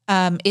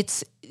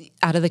 It's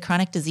out of the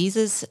chronic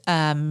diseases.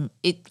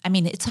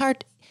 It's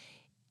hard.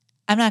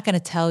 I'm not going to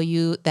tell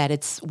you that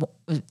it's,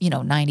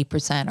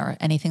 90% or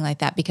anything like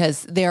that,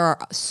 because there are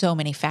so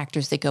many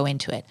factors that go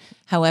into it.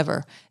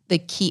 However, the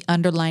key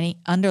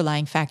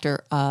underlying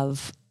factor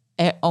of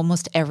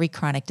almost every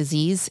chronic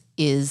disease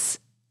is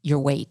your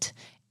weight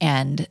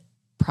and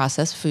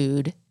processed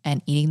food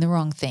and eating the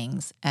wrong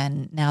things.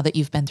 And now that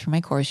you've been through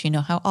my course, you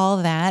know how all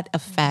of that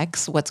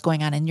affects what's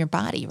going on in your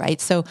body, right?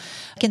 So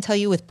I can tell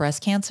you with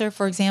breast cancer,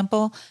 for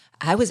example,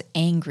 I was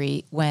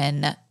angry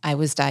when I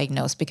was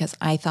diagnosed because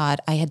I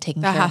thought I had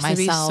taken care of myself. That has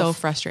to be so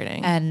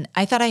frustrating. And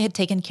I thought I had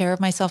taken care of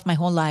myself my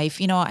whole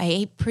life. I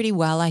ate pretty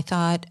well. I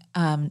thought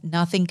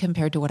nothing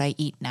compared to what I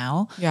eat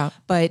now. Yeah.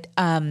 But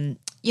I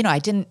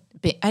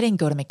didn't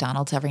go to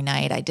McDonald's every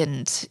night. I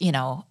didn't.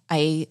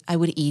 I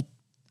would eat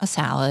a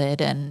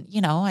salad, and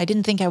I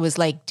didn't think I was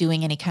like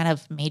doing any kind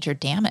of major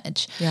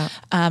damage. Yeah.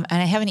 And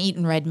I haven't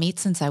eaten red meat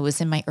since I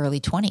was in my early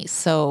 20s.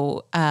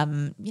 So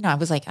I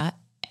was like.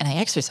 And I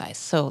exercise.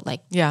 So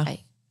like, yeah,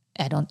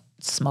 I don't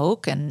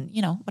smoke and,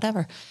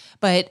 whatever.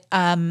 But,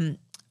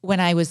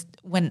 when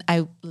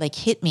I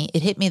like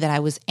it hit me that I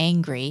was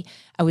angry.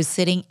 I was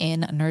sitting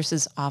in a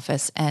nurse's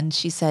office and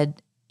she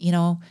said,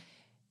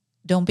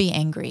 don't be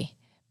angry,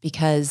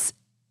 because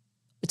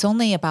it's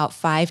only about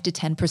 5 to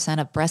 10%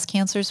 of breast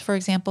cancers, for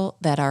example,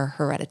 that are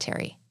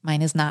hereditary.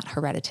 Mine is not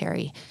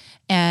hereditary.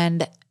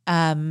 And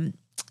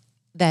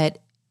that,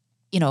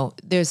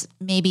 there's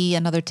maybe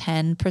another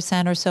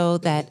 10% or so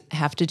that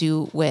have to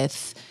do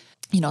with,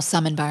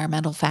 some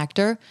environmental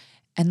factor.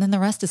 And then the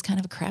rest is kind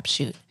of a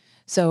crapshoot.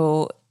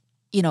 So,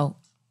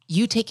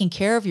 you taking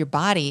care of your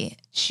body,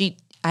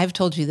 I've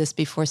told you this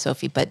before,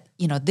 Sophie, but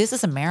this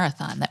is a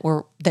marathon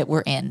that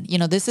we're in.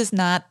 This is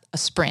not a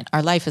sprint.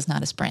 Our life is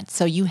not a sprint.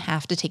 So you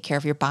have to take care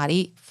of your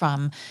body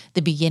from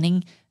the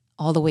beginning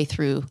all the way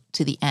through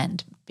to the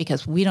end,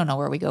 because we don't know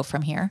where we go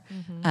from here.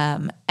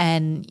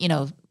 And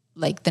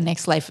like the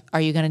next life,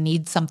 are you going to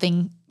need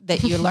something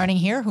that you're learning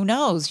here? Who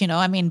knows?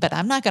 But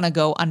I'm not going to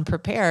go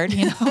unprepared,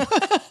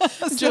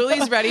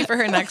 Julie's ready for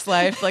her next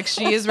life. Like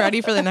she is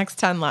ready for the next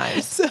 10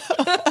 lives.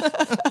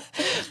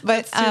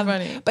 But, too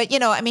funny. But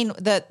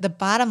the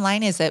bottom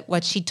line is that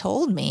what she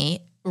told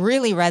me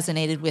really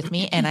resonated with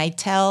me. And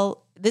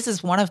this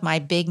is one of my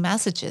big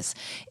messages,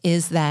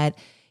 is that,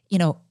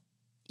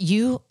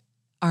 you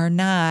are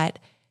not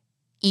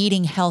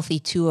eating healthy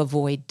to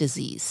avoid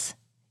disease.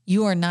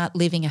 You are not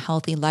living a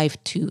healthy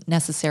life to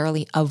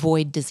necessarily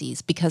avoid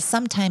disease, because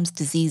sometimes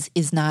disease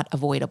is not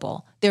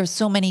avoidable. There are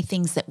so many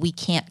things that we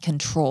can't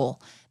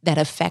control that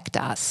affect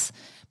us.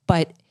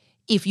 But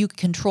if you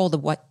control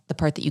the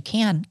part that you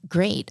can,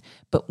 great.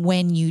 But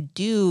when you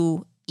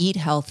do eat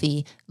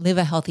healthy, live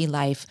a healthy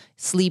life,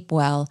 sleep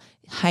well,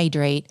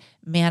 hydrate,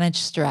 manage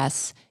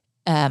stress,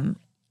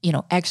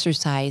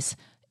 exercise,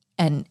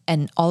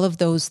 and all of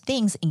those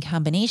things in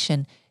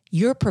combination,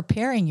 you're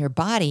preparing your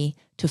body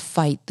to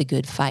fight the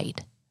good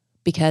fight,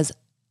 because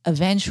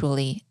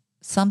eventually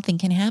something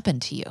can happen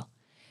to you.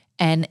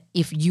 And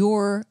if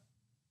you're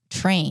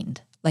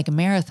trained like a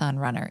marathon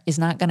runner is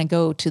not going to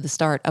go to the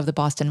start of the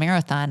Boston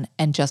Marathon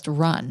and just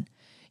run,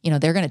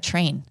 they're going to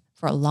train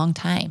for a long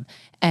time.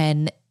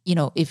 And,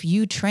 if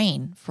you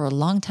train for a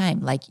long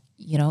time,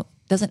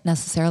 doesn't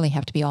necessarily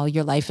have to be all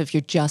your life. If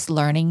you're just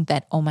learning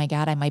that, oh my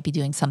God, I might be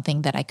doing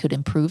something that I could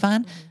improve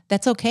on,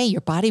 that's okay.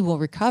 Your body will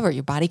recover.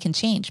 Your body can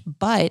change.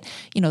 But,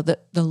 the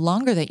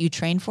longer that you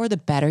train for, the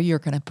better you're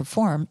going to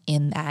perform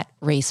in that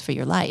race for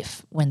your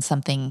life when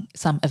some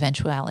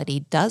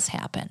eventuality does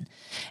happen.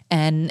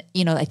 And,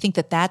 I think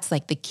that that's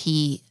like the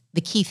key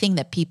thing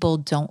that people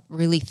don't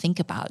really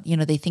think about.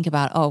 They think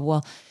about, oh,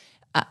 well,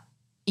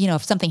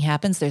 if something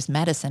happens, there's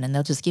medicine and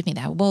they'll just give me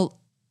that. Well,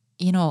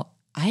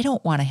 I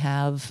don't want to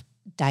have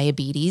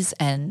diabetes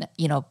and,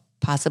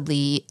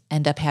 possibly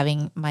end up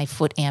having my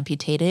foot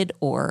amputated,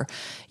 or,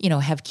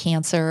 have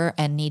cancer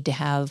and need to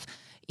have,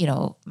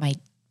 my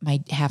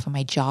half of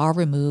my jaw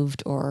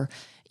removed, or,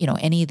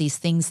 any of these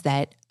things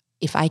that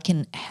if I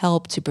can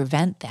help to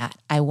prevent that,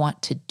 I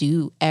want to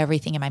do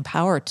everything in my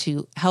power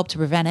to help to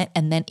prevent it.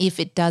 And then if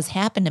it does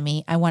happen to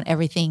me, I want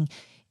everything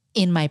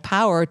in my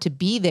power to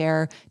be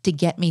there to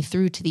get me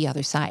through to the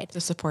other side.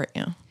 To support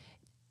you.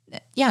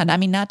 Yeah.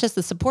 And not just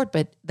the support,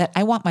 but that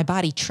I want my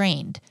body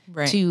trained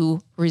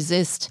to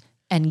resist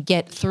and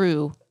get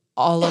through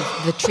all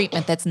of the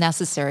treatment that's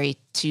necessary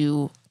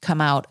to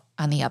come out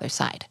on the other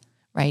side.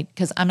 Right.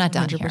 Because I'm not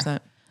done 100%.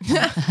 Here.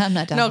 I'm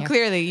not done. No, here.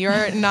 Clearly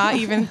you're not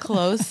even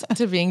close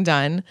to being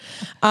done.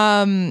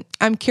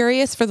 I'm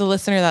curious for the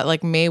listener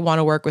that may want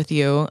to work with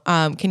you.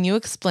 Can you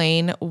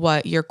explain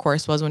what your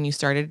course was when you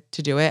started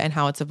to do it and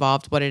how it's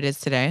evolved, what it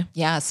is today?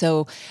 Yeah.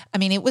 So,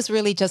 it was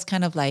really just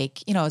kind of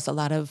it's a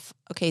lot of,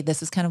 okay,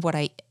 this is kind of what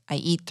I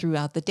eat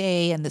throughout the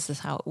day, and this is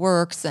how it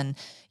works. And,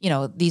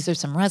 these are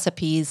some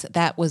recipes.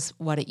 That was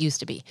what it used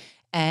to be.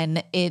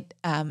 And it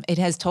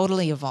has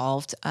totally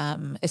evolved,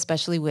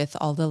 especially with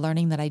all the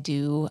learning that I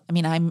do.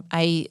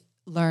 I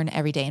learn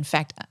every day. In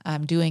fact,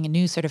 I'm doing a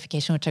new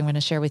certification, which I'm going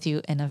to share with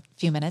you in a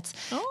few minutes.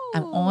 Oh.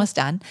 I'm almost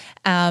done.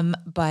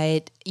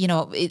 But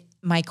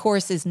my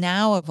course is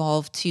now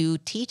evolved to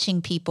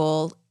teaching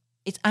people.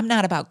 I'm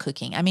not about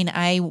cooking.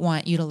 I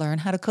want you to learn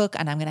how to cook,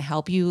 and I'm going to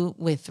help you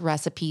with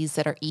recipes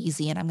that are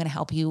easy, and I'm going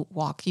to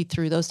walk you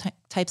through those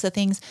types of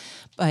things.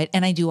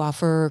 And I do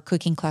offer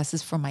cooking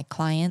classes for my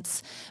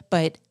clients,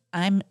 but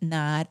I'm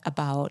not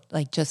about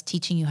just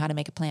teaching you how to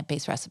make a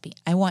plant-based recipe.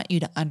 I want you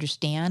to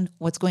understand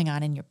what's going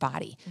on in your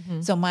body.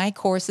 Mm-hmm. So my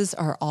courses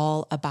are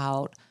all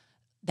about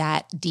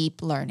that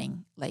deep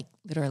learning,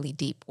 literally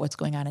deep, what's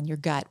going on in your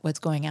gut, what's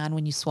going on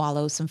when you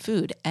swallow some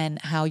food, and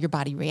how your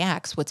body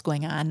reacts, what's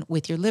going on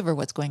with your liver,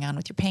 what's going on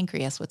with your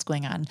pancreas, what's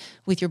going on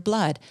with your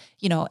blood,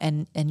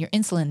 and your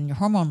insulin and your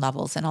hormone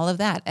levels and all of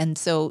that. And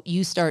so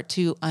you start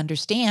to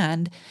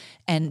understand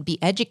and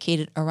be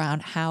educated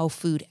around how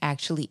food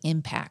actually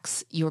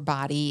impacts your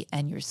body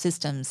and your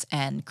systems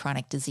and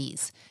chronic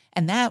disease.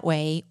 And that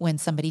way, when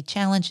somebody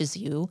challenges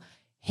you,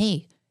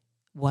 hey,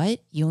 what?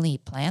 You only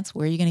eat plants?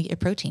 Where are you going to get your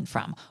protein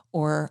from?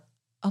 Or,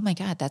 oh my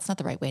God, that's not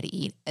the right way to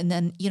eat. And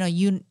then,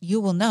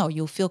 you will know,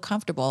 you'll feel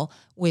comfortable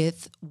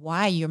with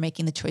why you're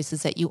making the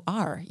choices that you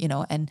are,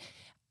 and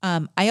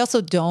I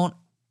also don't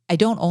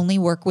only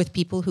work with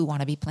people who want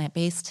to be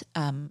plant-based.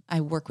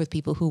 I work with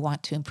people who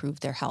want to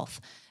improve their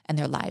health and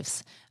their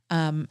lives.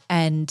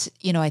 And,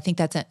 I think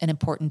that's an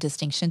important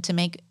distinction to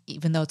make,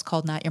 even though it's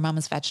called Not Your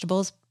Mama's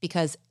Vegetables,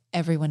 because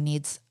everyone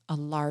needs a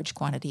large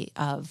quantity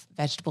of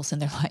vegetables in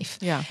their life.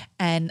 Yeah.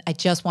 And I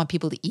just want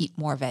people to eat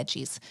more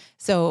veggies.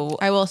 So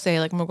I will say,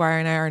 like, McGuire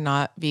and I are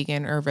not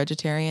vegan or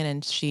vegetarian,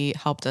 and she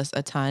helped us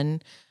a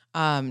ton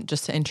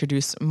just to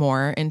introduce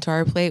more into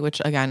our plate, which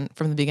again,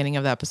 from the beginning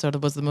of the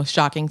episode was the most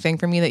shocking thing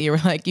for me, that you were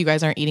like, you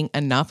guys aren't eating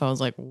enough. I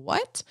was like,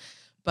 what?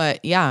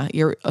 But yeah,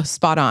 you're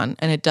spot on.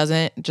 And it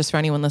doesn't, just for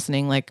anyone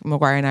listening, like,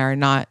 McGuire and I are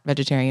not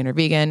vegetarian or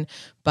vegan,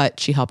 but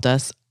she helped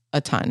us a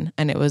ton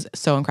and it was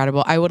so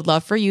incredible. I would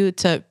love for you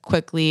to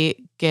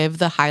quickly give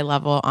the high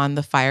level on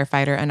the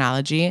firefighter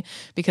analogy,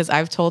 because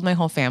I've told my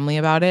whole family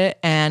about it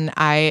and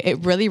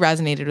it really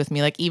resonated with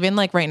me. Like, even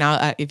like right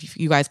now, if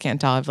you guys can't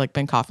tell, I've like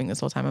been coughing this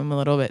whole time. I'm a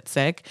little bit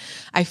sick.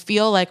 I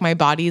feel like my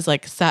body's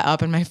like set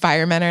up and my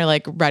firemen are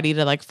like ready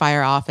to like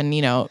fire off and,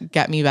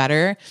 get me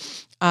better.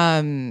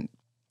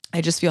 I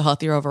just feel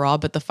healthier overall,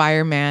 but the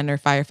fireman or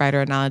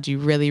firefighter analogy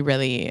really,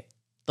 really,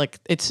 like,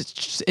 it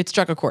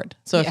struck a chord.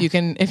 So if you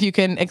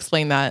can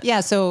explain that. Yeah.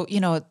 So,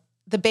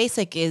 the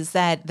basic is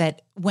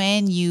that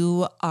when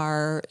you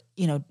are,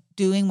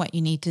 doing what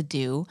you need to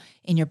do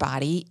in your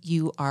body,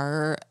 you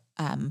are,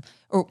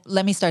 or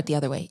let me start the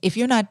other way. If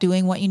you're not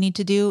doing what you need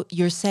to do,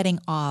 you're setting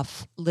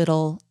off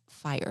little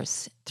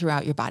fires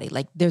throughout your body.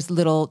 Like, there's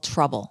little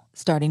trouble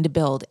starting to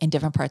build in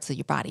different parts of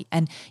your body.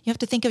 And you have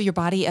to think of your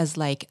body as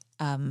like,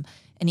 an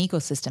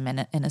ecosystem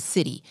in a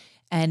city,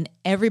 and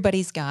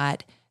everybody's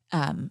got,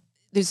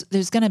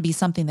 there's going to be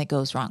something that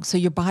goes wrong. So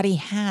your body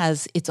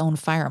has its own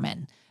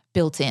firemen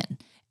built in.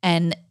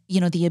 And,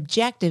 the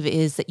objective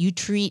is that you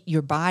treat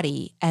your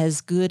body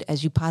as good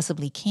as you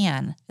possibly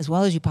can, as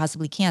well as you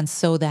possibly can,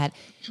 so that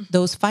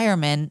those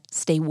firemen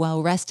stay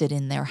well rested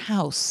in their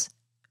house.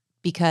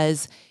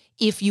 Because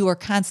if you are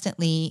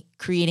constantly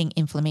creating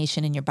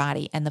inflammation in your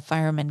body and the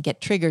firemen get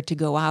triggered to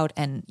go out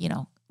and,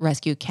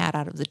 rescue a cat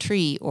out of the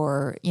tree,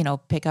 or,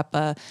 pick up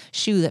a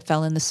shoe that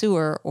fell in the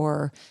sewer,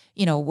 or,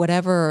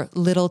 whatever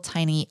little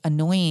tiny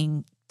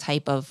annoying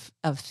type of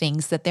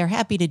things that they're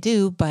happy to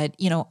do. But,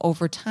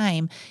 over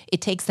time, it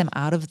takes them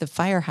out of the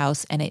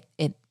firehouse and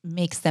it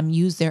makes them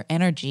use their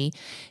energy,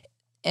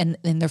 and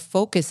their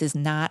focus is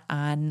not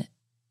on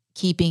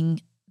keeping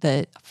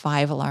the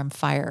 5-alarm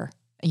fire,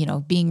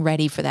 being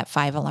ready for that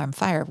 5-alarm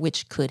fire,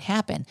 which could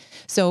happen.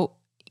 So,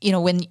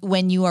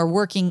 when you are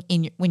working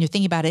when you're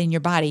thinking about it in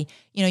your body,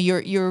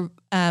 you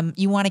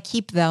want to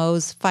keep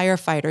those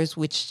firefighters,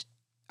 which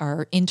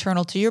are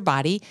internal to your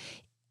body,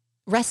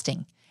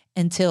 resting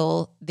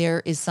until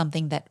there is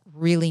something that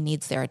really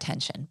needs their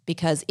attention.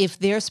 Because if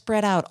they're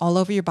spread out all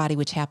over your body,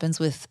 which happens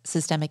with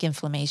systemic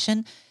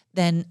inflammation,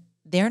 then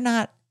they're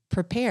not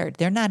prepared.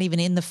 They're not even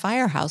in the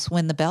firehouse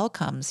when the bell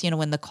comes,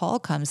 when the call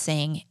comes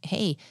saying,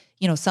 hey,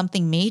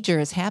 something major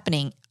is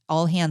happening.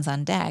 All hands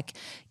on deck,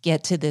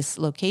 get to this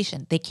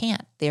location. They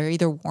can't. They're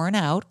either worn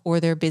out or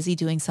they're busy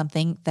doing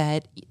something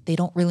that they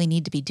don't really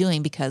need to be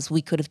doing, because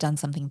we could have done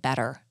something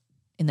better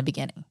in the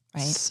beginning,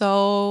 right?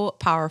 So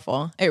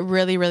powerful. It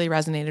really, really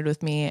resonated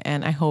with me.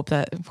 And I hope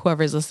that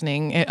whoever's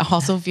listening, it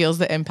also feels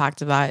the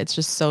impact of that. It's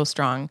just so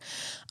strong.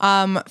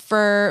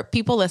 For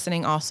people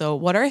listening also,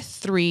 what are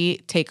 3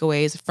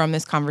 takeaways from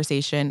this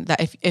conversation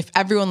that if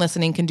everyone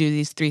listening can do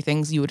these 3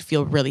 things, you would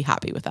feel really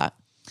happy with that?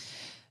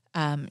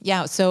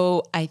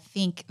 So I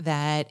think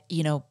that,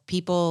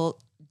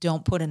 people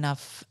don't put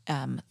enough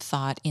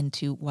thought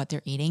into what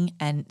they're eating.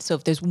 And so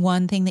if there's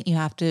one thing that you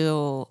have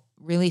to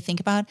really think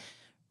about,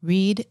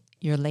 read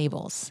your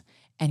labels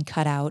and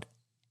cut out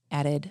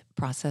added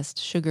processed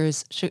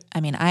sugars.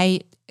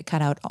 I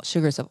cut out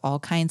sugars of all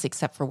kinds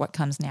except for what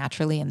comes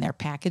naturally in their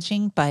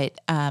packaging. But,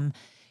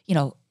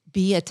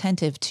 be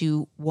attentive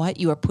to what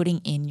you are putting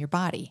in your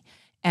body.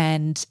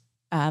 And,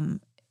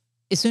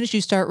 as soon as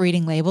you start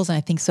reading labels, and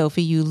I think,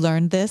 Sophie, you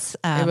learned this.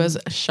 It was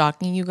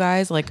shocking, you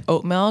guys. Like,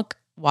 oat milk,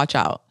 watch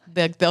out.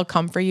 They'll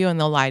come for you and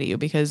they'll lie to you,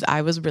 because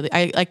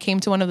I came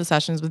to one of the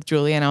sessions with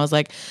Julie and I was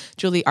like,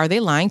 Julie, are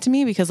they lying to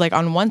me? Because like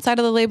on one side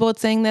of the label,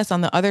 it's saying this,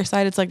 on the other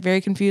side, it's like very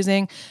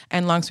confusing.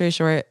 And long story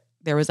short,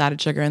 there was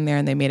added sugar in there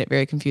and they made it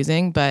very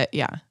confusing. But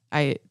yeah,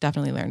 I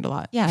definitely learned a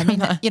lot. Yeah.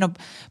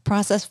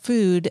 Processed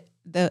food,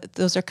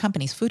 those are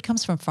companies. Food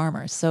comes from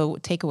farmers. So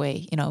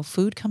takeaway,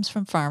 food comes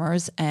from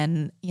farmers,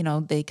 and,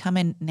 they come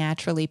in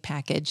naturally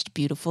packaged,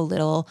 beautiful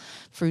little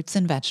fruits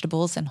and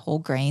vegetables and whole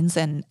grains,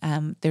 and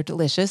they're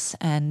delicious,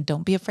 and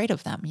don't be afraid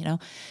of them,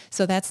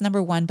 So that's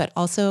number 1. But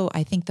also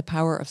I think the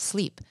power of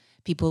sleep.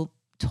 People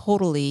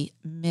totally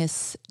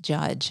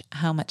misjudge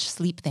how much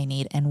sleep they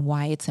need and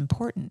why it's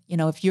important.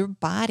 If your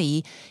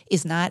body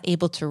is not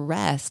able to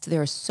rest,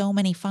 there are so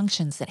many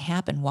functions that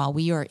happen while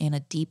we are in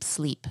a deep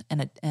sleep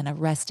and a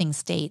resting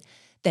state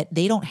that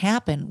they don't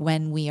happen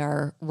when we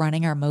are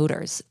running our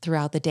motors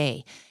throughout the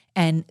day.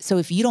 And so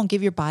if you don't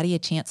give your body a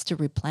chance to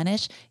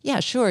replenish,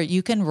 yeah, sure,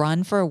 you can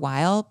run for a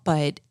while,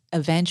 but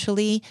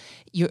eventually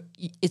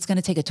it's going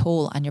to take a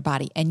toll on your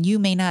body, and you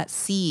may not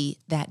see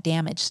that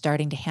damage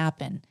starting to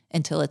happen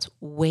until it's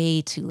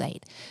way too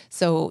late.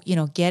 So,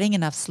 getting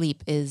enough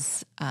sleep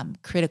is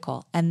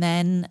critical. And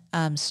then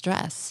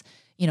stress,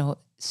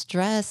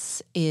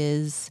 stress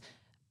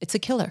it's a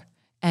killer,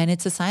 and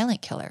it's a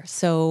silent killer.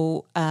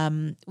 So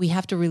we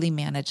have to really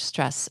manage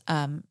stress.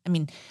 I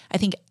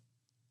think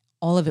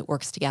all of it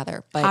works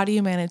together. But how do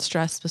you manage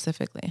stress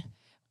specifically?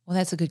 Well,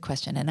 that's a good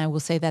question. And I will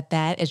say that,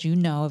 as you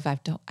know, if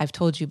I've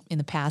told you in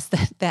the past,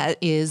 that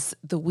is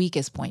the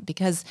weakest point,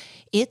 because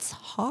it's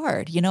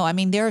hard.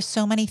 There are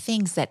so many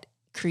things that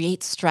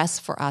create stress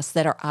for us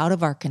that are out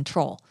of our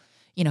control,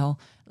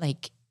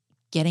 like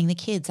getting the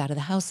kids out of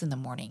the house in the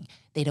morning.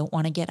 They don't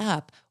want to get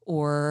up,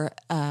 or,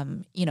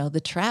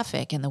 the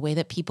traffic and the way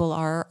that people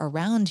are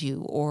around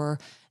you, or,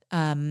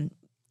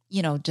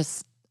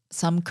 just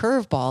some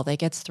curveball that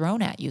gets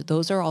thrown at you.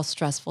 Those are all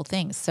stressful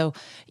things. So,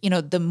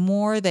 the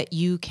more that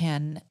you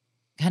can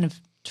kind of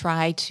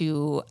try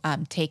to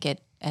take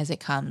it as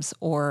it comes,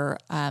 or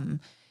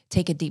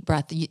take a deep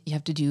breath. You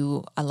have to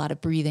do a lot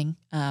of breathing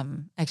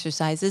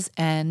exercises,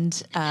 and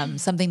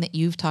something that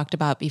you've talked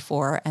about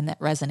before and that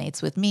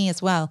resonates with me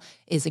as well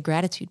is a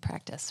gratitude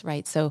practice,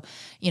 right? So,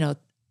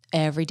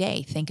 every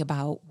day, think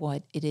about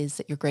what it is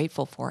that you're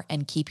grateful for,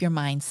 and keep your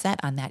mind set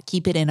on that.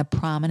 Keep it in a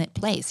prominent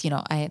place.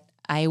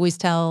 I always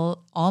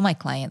tell all my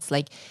clients,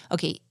 like,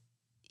 okay,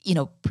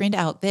 print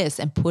out this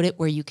and put it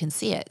where you can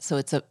see it. So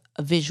it's a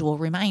visual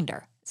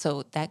reminder.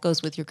 So that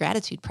goes with your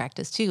gratitude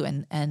practice too.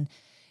 And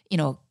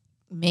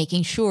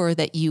making sure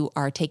that you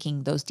are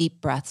taking those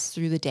deep breaths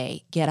through the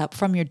day. Get up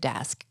from your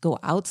desk, go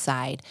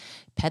outside,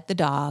 pet the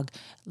dog,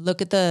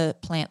 look at the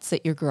plants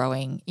that you're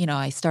growing.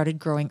 I started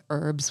growing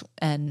herbs,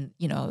 and,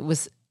 it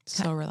was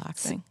so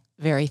relaxing.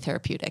 Very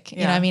therapeutic.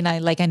 Yeah.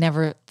 I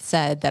never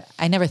said that.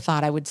 I never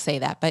thought I would say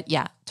that, but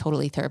yeah,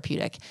 totally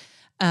therapeutic.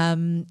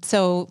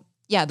 So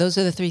yeah, those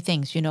are the three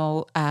things.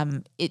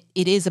 It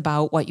is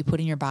about what you put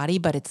in your body,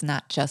 but it's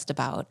not just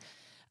about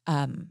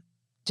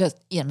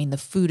the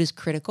food is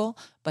critical,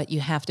 but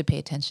you have to pay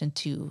attention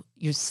to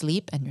your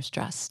sleep and your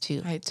stress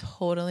too. I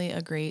totally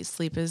agree.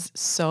 Sleep is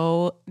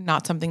so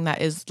not something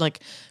that is like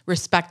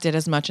respected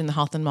as much in the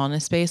health and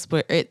wellness space,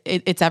 but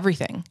it's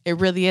everything. It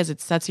really is.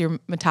 It sets your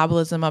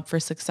metabolism up for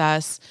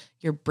success,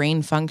 your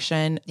brain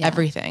function,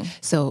 everything.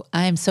 So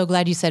I'm so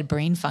glad you said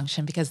brain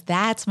function, because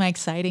that's my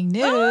exciting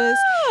news.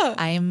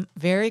 I am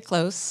very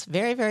close,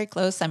 very, very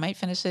close. I might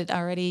finish it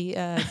already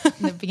in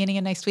the beginning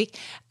of next week.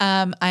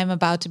 I'm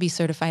about to be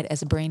certified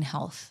as a brain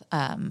health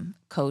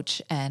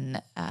coach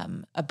and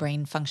a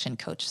brain function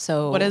coach.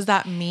 So what does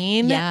that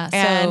mean? Yeah.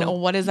 And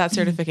what is that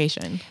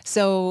certification?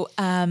 So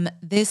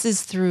this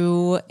is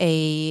through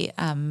a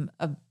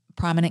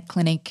prominent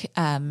clinic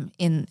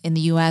in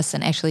the U.S.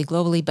 and actually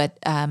globally, but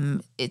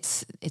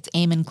it's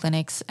Amen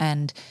Clinics,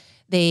 and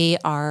they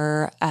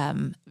are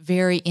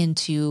very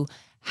into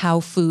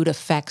how food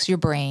affects your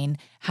brain,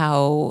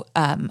 how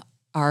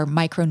our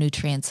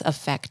micronutrients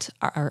affect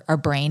our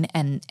brain,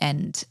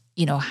 and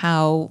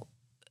how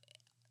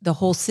the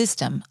whole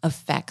system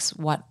affects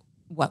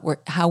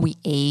how we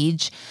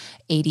age,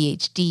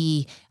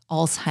 ADHD,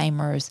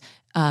 Alzheimer's,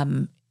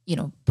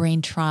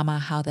 brain trauma,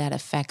 how that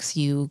affects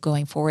you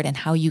going forward, and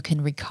how you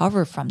can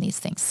recover from these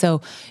things.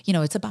 So,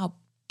 it's about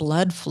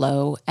blood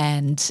flow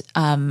and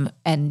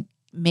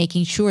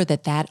making sure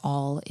that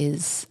all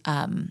is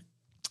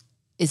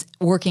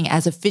working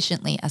as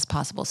efficiently as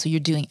possible. So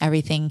you're doing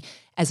everything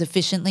as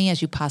efficiently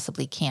as you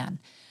possibly can.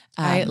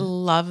 I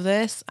love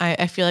this.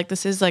 I feel like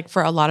this is like,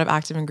 for a lot of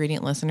Active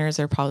Ingredient listeners,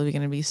 they're probably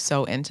going to be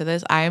so into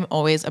this. I am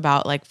always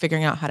about like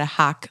figuring out how to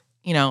hack,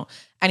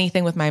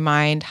 anything with my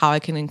mind, how I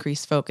can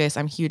increase focus.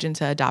 I'm huge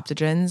into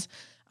adaptogens.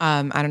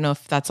 I don't know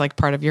if that's like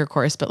part of your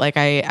course, but like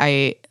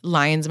I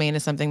lion's mane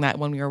is something that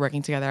when we were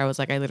working together, I was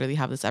like, I literally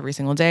have this every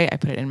single day. I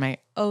put it in my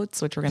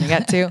oats, which we're going to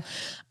get to.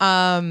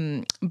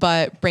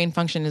 But brain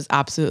function is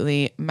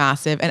absolutely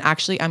massive. And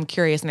actually I'm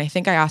curious, and I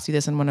think I asked you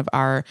this in one of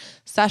our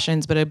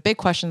sessions, but a big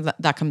question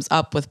that comes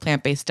up with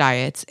plant-based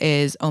diets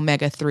is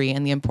omega-3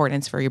 and the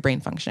importance for your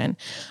brain function.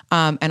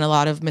 And a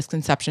lot of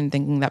misconception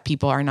thinking that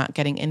people are not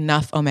getting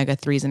enough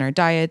omega-3s in our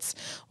diets,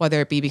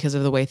 whether it be because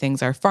of the way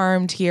things are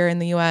farmed here in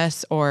the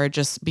US, or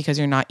just because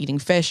you're not eating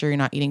fish or you're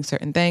not eating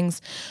certain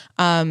things.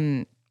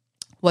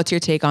 What's your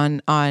take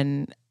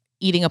on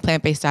eating a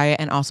plant-based diet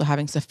and also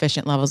having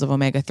sufficient levels of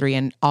omega-3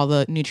 and all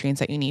the nutrients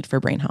that you need for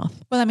brain health?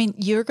 Well,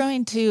 you're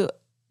going to,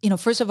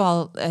 first of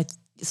all,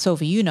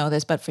 Sophie, you know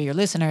this, but for your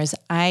listeners,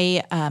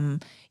 I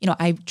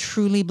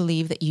truly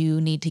believe that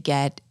you need to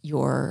get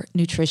your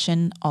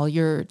nutrition, all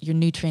your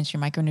nutrients,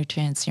 your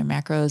micronutrients, your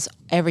macros,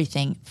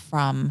 everything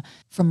from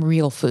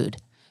real food.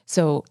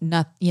 So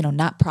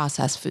not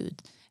processed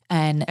food.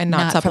 And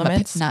not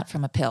supplements, not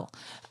from a pill.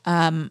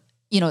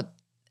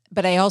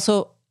 But I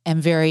also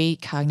am very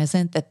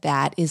cognizant that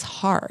that is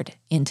hard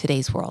in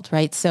today's world,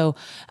 right? So,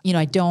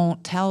 I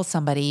don't tell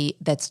somebody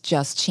that's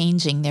just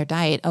changing their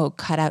diet, oh,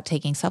 cut out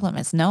taking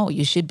supplements. No,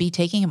 you should be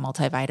taking a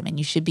multivitamin.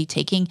 You should be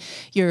taking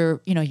your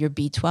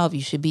B12.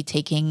 You should be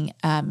taking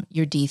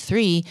your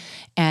D3,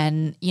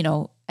 and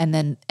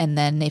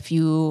then if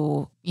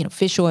you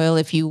fish oil,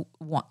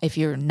 if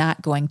you're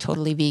not going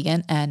totally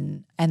vegan,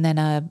 and then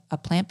a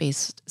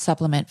plant-based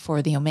supplement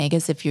for the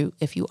omegas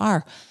if you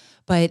are.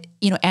 But,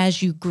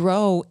 as you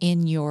grow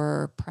in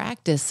your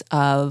practice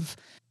of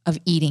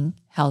eating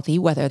healthy,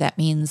 whether that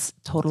means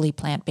totally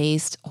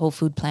plant-based, whole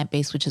food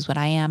plant-based, which is what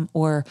I am,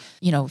 or,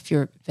 if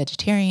you're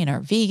vegetarian or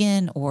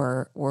vegan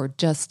or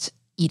just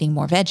eating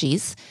more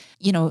veggies,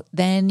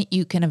 then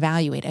you can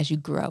evaluate as you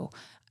grow.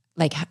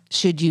 Like,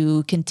 should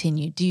you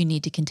continue? Do you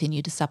need to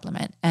continue to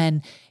supplement?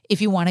 And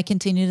if you want to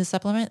continue to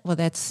supplement, well,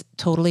 that's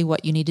totally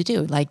what you need to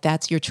do. Like,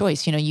 that's your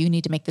choice. You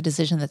need to make the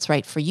decision that's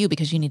right for you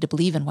because you need to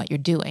believe in what you're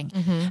doing.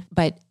 Mm-hmm.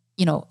 But,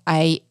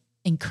 I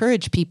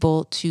encourage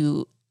people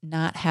to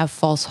not have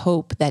false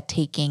hope that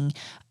taking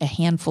a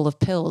handful of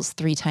pills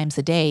 3 times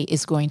a day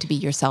is going to be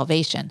your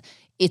salvation.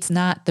 It's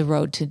not the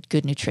road to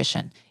good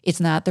nutrition. It's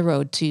not the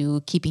road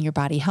to keeping your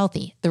body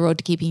healthy. The road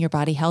to keeping your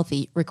body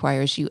healthy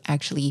requires you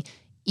actually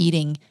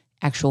eating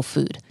actual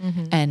food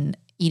and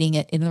eating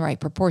it in the right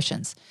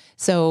proportions.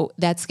 So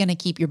that's going to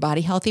keep your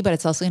body healthy, but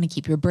it's also going to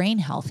keep your brain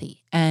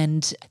healthy.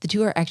 And the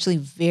two are actually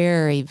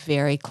very,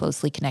 very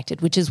closely connected,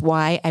 which is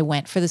why I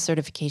went for the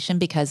certification,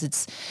 because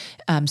it's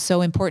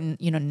so important.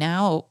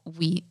 Now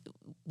we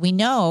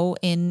know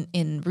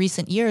in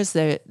recent years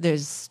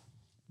there's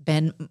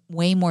been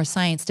way more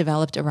science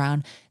developed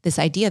around this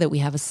idea that we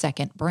have a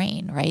second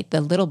brain, right?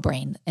 The little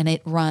brain, and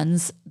it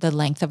runs the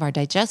length of our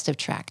digestive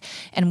tract.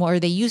 And where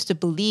they used to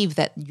believe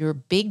that your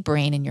big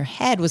brain in your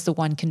head was the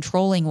one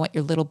controlling what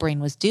your little brain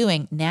was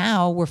doing,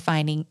 now we're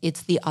finding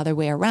it's the other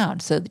way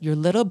around. So your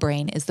little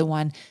brain is the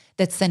one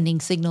that's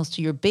sending signals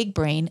to your big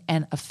brain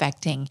and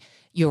affecting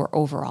your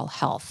overall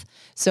health.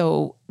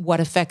 So what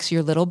affects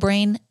your little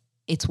brain?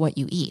 It's what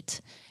you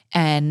eat.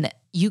 And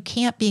you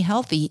can't be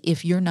healthy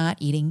if you're not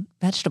eating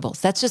vegetables.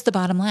 That's just the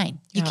bottom line.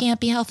 You can't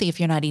be healthy if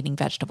you're not eating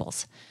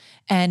vegetables.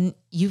 And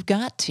you've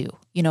got to,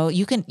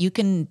 you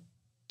can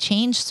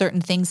change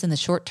certain things in the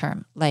short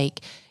term.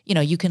 Like,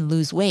 you can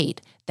lose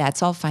weight.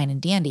 That's all fine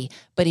and dandy.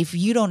 But if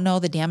you don't know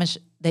the damage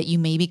that you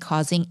may be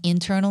causing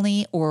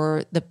internally,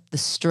 or the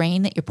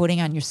strain that you're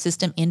putting on your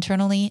system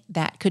internally,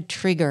 that could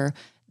trigger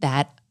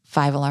that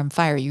 5-alarm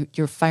fire.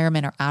 Your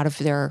firemen are out of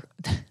their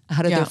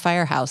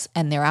firehouse,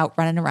 and they're out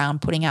running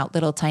around putting out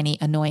little tiny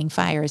annoying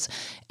fires.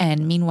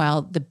 And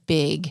meanwhile, the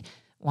big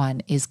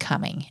one is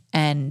coming,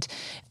 and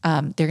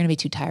they're going to be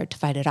too tired to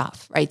fight it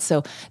off, right?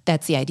 So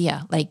that's the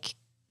idea. Like,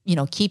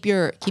 keep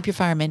your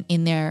firemen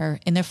in their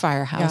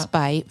firehouse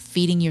by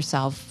feeding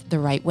yourself the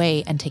right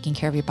way and taking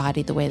care of your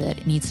body the way that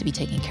it needs to be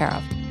taken care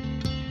of.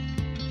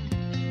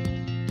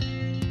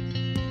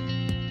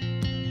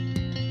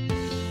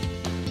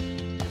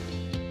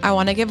 I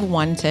want to give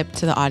one tip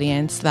to the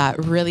audience that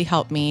really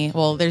helped me.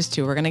 Well, there's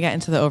 2. We're going to get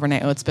into the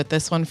overnight oats, but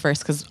this one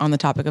first, because on the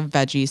topic of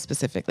veggies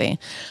specifically,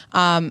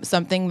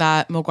 something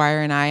that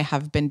McGuire and I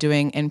have been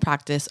doing in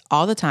practice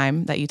all the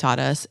time that you taught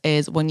us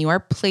is when you are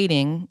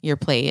plating your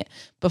plate,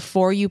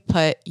 before you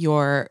put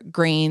your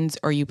grains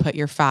or you put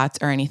your fats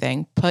or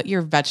anything, put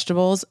your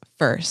vegetables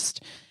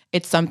first.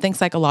 It's something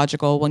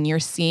psychological. When you're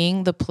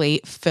seeing the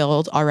plate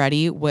filled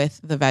already with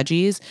the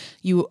veggies,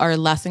 you are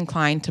less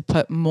inclined to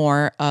put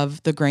more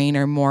of the grain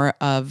or more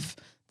of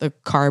the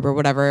carb or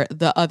whatever,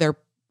 the other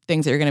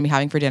things that you're going to be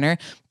having for dinner.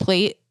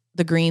 Plate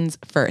the greens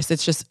first.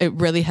 It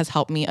really has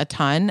helped me a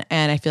ton.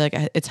 And I feel like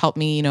it's helped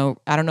me,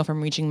 I don't know if I'm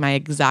reaching my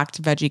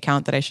exact veggie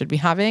count that I should be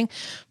having,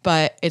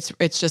 but it's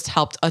just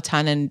helped a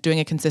ton, and doing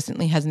it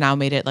consistently has now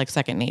made it like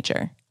second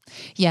nature.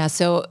 Yeah.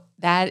 So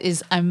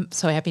I'm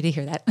so happy to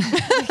hear that.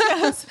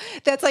 Because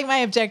that's like my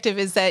objective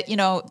is that,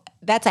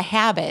 that's a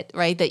habit,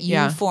 right? That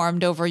you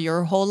formed over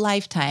your whole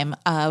lifetime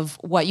of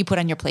what you put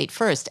on your plate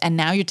first. And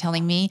now you're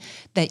telling me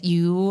that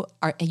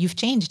you've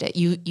changed it.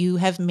 You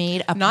have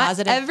made a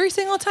positive. Not every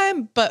single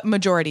time, but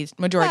majority of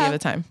the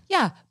time.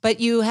 Yeah. But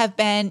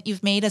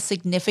you've made a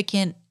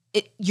significant,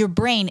 your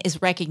brain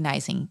is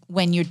recognizing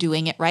when you're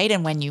doing it right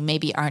and when you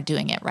maybe aren't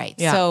doing it right.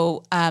 Yeah.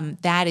 So,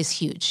 that is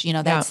huge.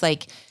 That's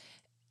like,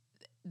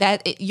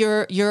 that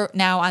you're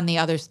now on the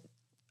other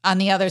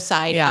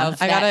side of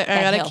that.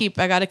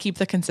 I gotta keep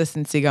the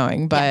consistency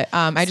going. But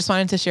I just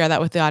wanted to share that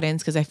with the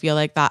audience because I feel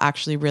like that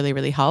actually really,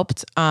 really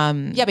helped.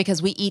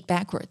 Because we eat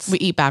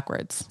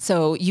backwards.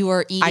 So you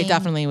are eating. I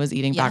definitely was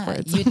eating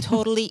backwards. You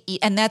totally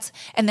eat, and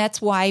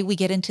that's why we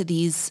get into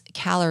these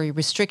calorie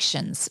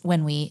restrictions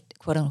when we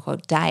quote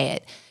unquote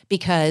diet,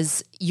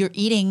 because you're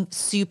eating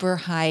super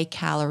high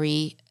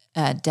calorie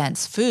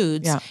dense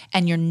foods,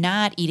 and you're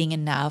not eating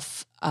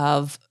enough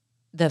of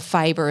the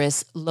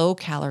fibrous, low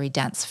calorie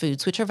dense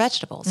foods, which are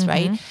vegetables,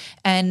 right?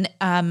 And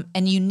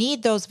you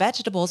need those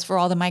vegetables for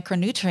all the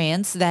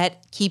micronutrients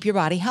that keep your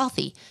body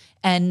healthy.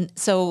 And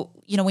so,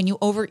 when you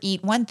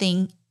overeat one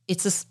thing,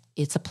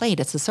 it's a plate,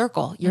 it's a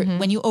circle.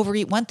 When you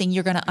overeat one thing,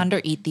 you're going to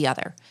undereat the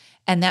other.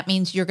 And that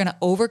means you're going to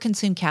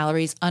overconsume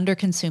calories,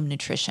 underconsume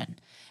nutrition.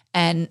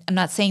 And I'm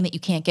not saying that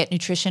you can't get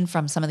nutrition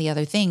from some of the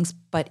other things,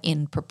 but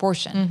in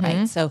proportion,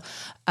 right? So,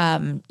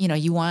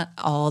 you want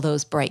all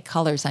those bright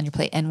colors on your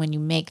plate. And when you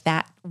make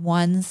that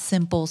one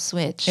simple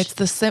switch, it's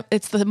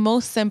the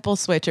most simple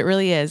switch. It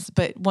really is.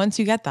 But once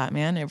you get that,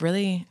 man, it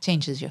really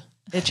changes you.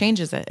 It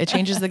changes it. It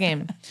changes the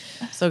game.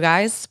 So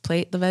guys,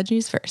 plate the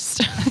veggies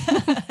first.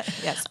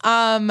 Yes.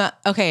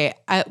 Okay.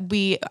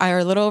 We are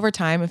a little over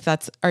time. If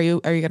that's, are you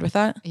good with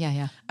that?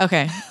 Yeah.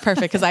 Okay,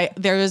 perfect. Cause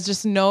there was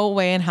just no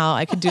way in hell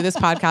I could do this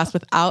podcast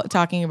without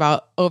talking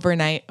about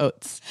overnight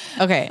oats.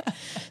 Okay.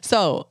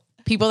 So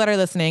people that are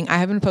listening, I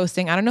have been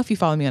posting, I don't know if you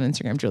follow me on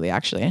Instagram, Julie,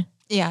 actually.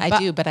 Yeah, I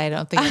do, but I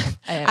don't think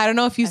I don't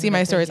know if you see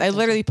my stories. I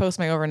literally post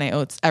my overnight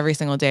oats every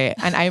single day.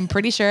 And I'm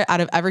pretty sure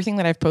out of everything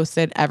that I've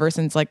posted ever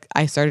since like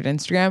I started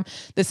Instagram,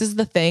 this is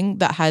the thing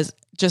that has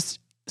just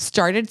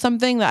started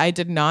something that I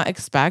did not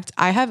expect.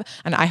 And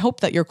I hope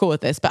that you're cool with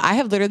this, but I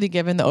have literally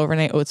given the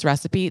overnight oats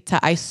recipe to,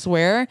 I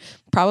swear,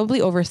 probably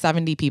over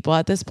 70 people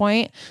at this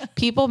point.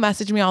 People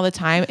message me all the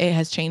time. It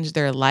has changed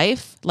their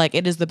life. Like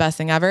it is the best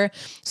thing ever.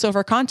 So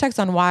for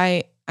context on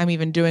why I'm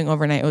even doing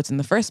overnight oats in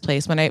the first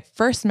place, when I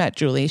first met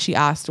Julie, she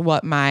asked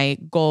what my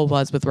goal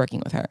was with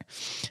working with her.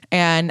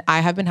 And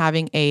I have been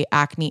having a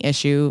acne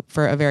issue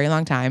for a very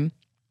long time.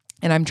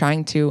 And I'm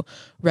trying to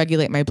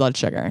regulate my blood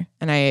sugar.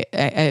 And I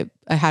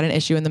had an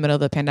issue in the middle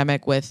of the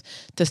pandemic with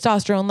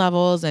testosterone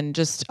levels and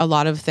just a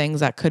lot of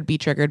things that could be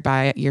triggered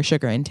by your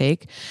sugar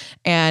intake.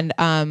 And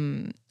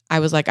I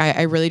was like,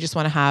 I really just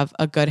want to have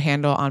a good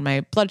handle on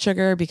my blood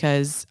sugar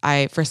because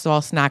I, first of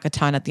all, snack a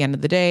ton at the end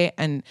of the day.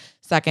 And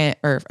second,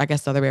 or I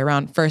guess the other way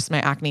around, first my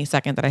acne,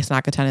 second that I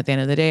snack a ton at the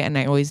end of the day. And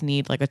I always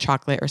need like a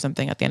chocolate or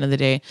something at the end of the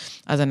day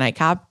as a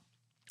nightcap.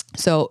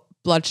 So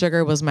blood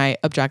sugar was my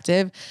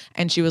objective.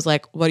 And she was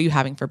like, what are you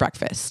having for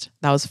breakfast?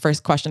 That was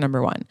first question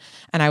number one.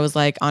 And I was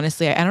like,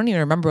 honestly, I don't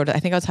even remember I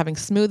think I was having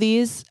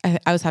smoothies.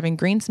 I was having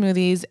green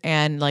smoothies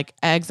and like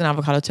eggs and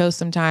avocado toast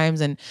sometimes.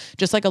 And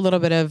just like a little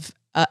bit of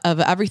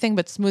everything,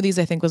 but smoothies,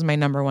 I think was my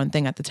number one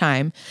thing at the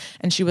time.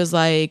 And she was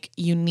like,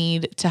 you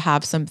need to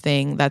have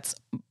something that's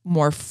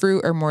more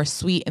fruit or more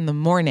sweet in the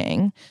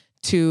morning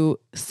to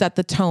set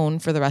the tone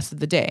for the rest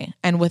of the day.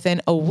 And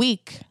within a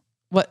week,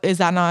 what is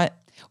that not?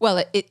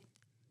 Well,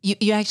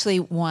 you actually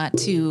want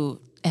to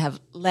have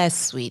less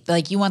sweet.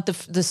 Like you want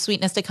the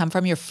sweetness to come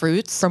from your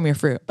fruits. From your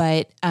fruit.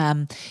 But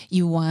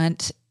you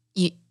want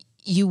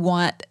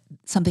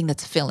something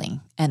that's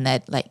filling and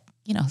that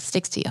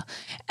sticks to you.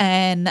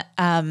 And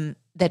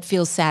that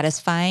feels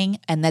satisfying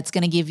and that's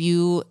going to give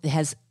you, it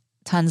has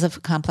tons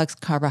of complex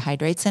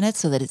carbohydrates in it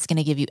so that it's going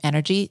to give you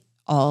energy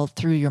all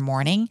through your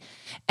morning.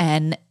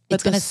 And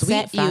it's going to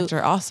set you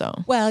factor also.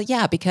 Well,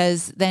 yeah,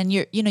 because then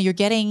you're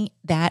getting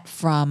that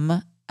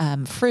from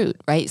fruit,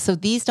 right? So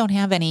these don't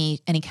have any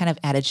kind of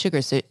added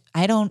sugar. So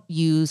I don't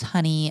use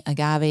honey,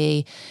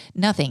 agave,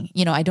 nothing.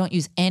 I don't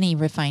use any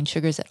refined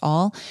sugars at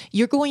all.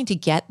 You're going to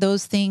get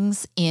those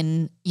things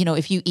in,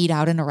 if you eat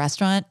out in a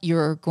restaurant,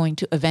 you're going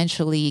to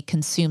eventually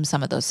consume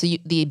some of those. So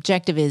the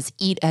objective is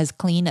eat as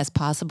clean as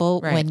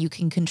possible. Right. When you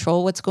can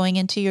control what's going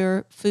into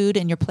your food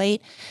and your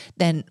plate,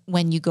 then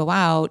when you go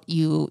out,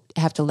 you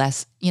have to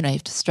you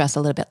have to stress a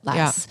little bit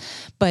less,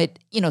 but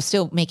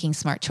still making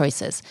smart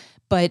choices.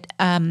 But,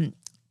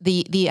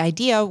 the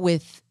idea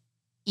with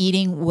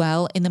eating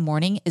well in the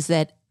morning is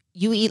that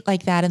you eat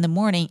like that in the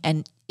morning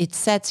and it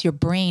sets your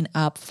brain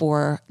up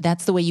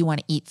that's the way you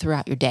want to eat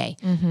throughout your day,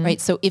 right?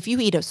 So if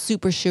you eat a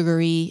super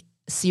sugary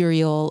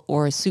cereal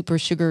or a super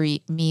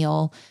sugary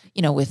meal,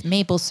 with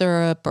maple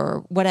syrup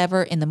or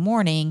whatever in the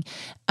morning,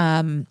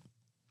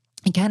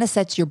 it kind of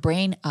sets your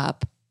brain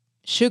up.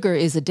 Sugar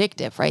is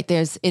addictive, right?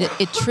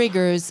 It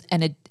triggers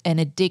an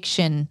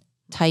addiction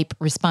type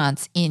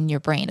response in your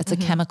brain. It's a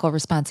chemical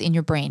response in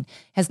your brain.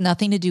 It has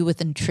nothing to do with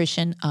the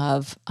nutrition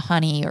of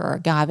honey or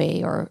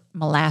agave or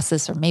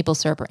molasses or maple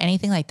syrup or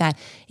anything like that.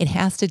 It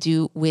has to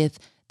do with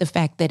the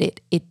fact that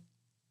it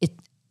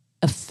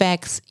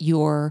affects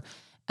your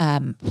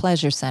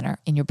pleasure center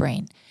in your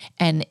brain.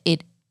 And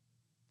it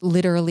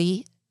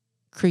literally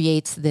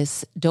creates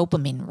this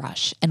dopamine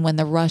rush. And when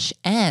the rush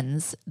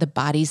ends, the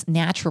body's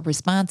natural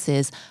response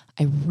is,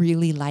 I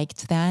really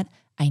liked that.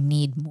 I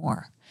need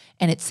more.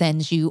 And it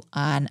sends you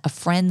on a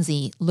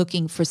frenzy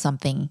looking for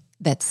something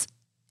that's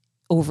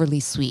overly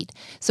sweet.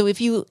 So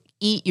if you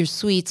eat your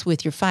sweets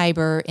with your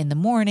fiber in the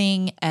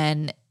morning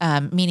and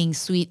meaning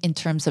sweet in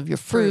terms of your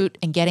fruit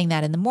and getting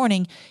that in the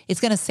morning,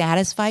 it's going to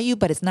satisfy you,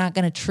 but it's not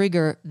going to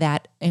trigger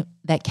that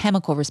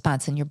chemical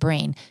response in your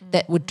brain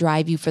that would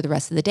drive you for the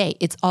rest of the day.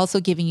 It's also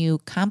giving you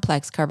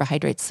complex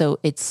carbohydrates. So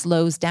it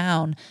slows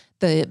down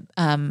the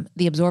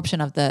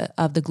absorption of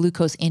the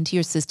glucose into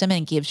your system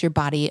and gives your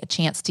body a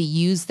chance to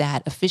use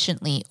that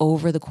efficiently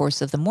over the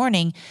course of the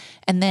morning.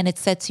 And then it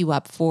sets you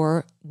up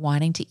for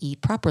wanting to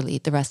eat properly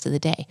the rest of the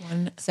day.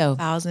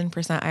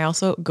 1,000%. I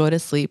also go to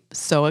sleep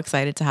so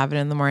excited to have it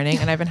in the morning.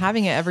 And I've been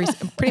having it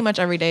pretty much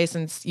every day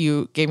since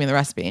you gave me the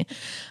recipe.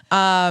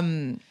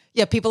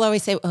 Yeah. People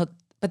always say, oh,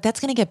 but that's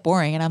going to get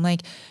boring. And I'm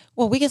like,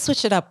 well, we can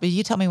switch it up, but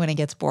you tell me when it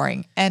gets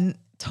boring. And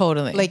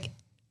Totally. like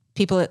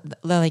people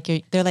they're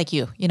like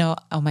you know,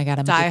 oh my God,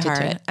 I'm Die addicted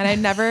hard. to it. And I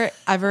never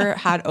ever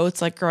had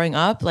oats like growing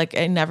up. Like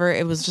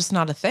it was just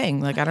not a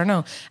thing. Like, I don't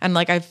know. And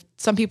like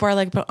some people are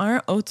like, but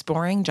aren't oats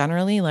boring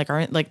generally? Like,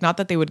 aren't like, not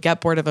that they would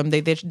get bored of them.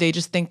 They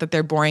just think that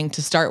they're boring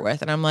to start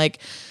with. And I'm like,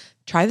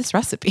 try this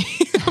recipe.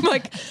 I'm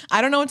like,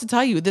 I don't know what to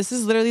tell you. This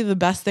is literally the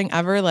best thing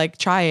ever. Like,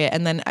 try it.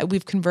 And then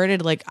we've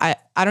converted, like, I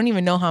don't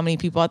even know how many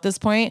people at this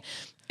point.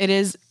 It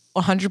is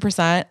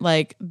 100%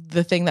 like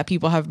the thing that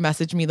people have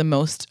messaged me the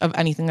most of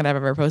anything that I've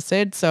ever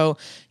posted. So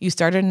you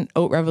started an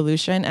oat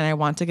revolution, and I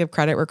want to give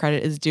credit where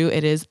credit is due.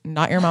 It is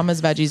not your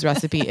mama's veggies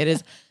recipe. It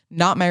is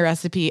not my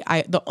recipe.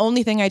 The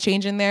only thing I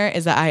change in there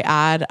is that I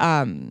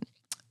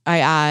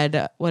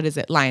add what is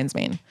it? Lion's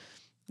mane.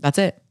 That's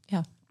it.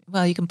 Yeah.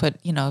 Well, you can put,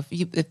 you know,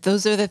 if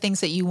those are the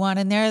things that you want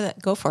in there,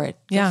 go for it.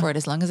 Go for it.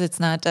 As long as it's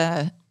not,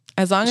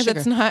 as long as sugar.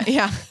 it's not,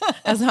 yeah.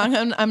 As long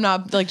as I'm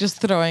not like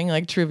just throwing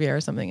like Truvia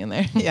or something in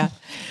there. Yeah.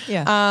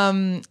 Yeah.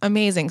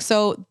 Amazing.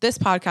 So this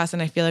podcast,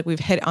 and I feel like we've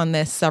hit on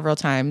this several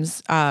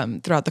times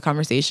throughout the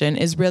conversation,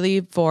 is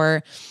really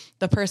for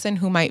the person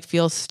who might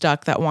feel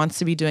stuck that wants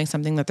to be doing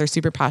something that they're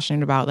super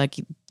passionate about, like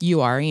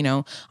you are. You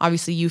know,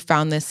 obviously you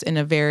found this in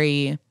a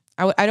very,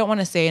 I don't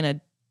want to say in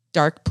a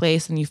dark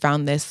place, and you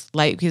found this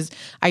light, because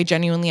I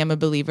genuinely am a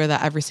believer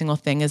that every single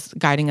thing is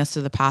guiding us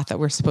to the path that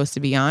we're supposed to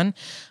be on.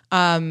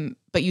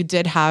 But you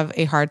did have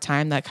a hard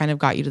time that kind of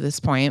got you to this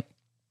point.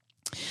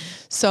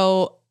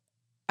 So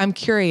I'm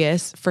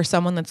curious, for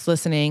someone that's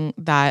listening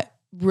that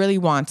really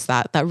wants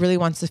that really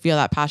wants to feel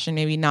that passion,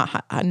 maybe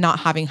not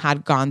having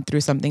had gone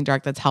through something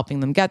dark that's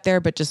helping them get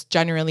there, but just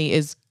generally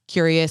is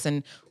curious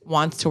and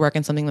wants to work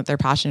in something that they're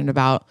passionate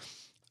about.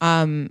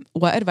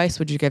 What advice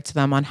would you give to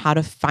them on how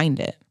to find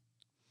it?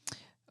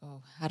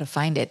 Oh, how to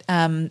find it.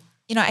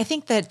 You know, I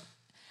think that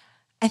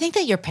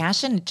your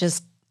passion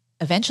just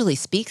eventually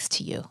speaks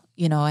to you.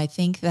 You know, I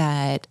think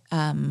that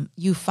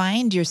you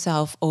find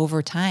yourself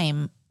over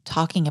time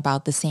talking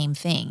about the same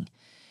thing,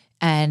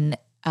 and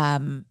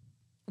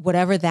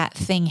whatever that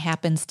thing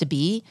happens to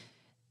be,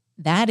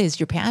 that is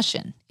your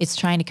passion. It's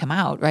trying to come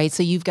out, right?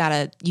 So you've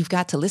got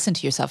to listen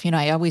to yourself. You know,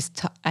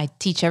 I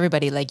teach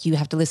everybody, like, you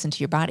have to listen to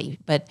your body,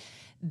 but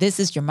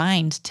this is your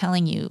mind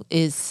telling you,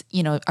 is,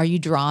 you know, are you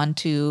drawn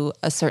to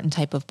a certain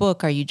type of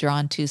book? Are you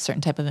drawn to a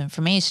certain type of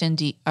information?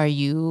 Are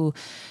you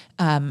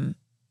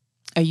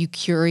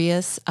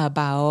curious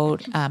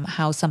about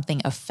how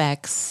something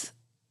affects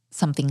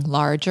something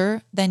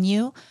larger than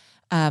you?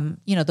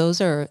 You know,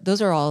 those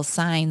are all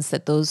signs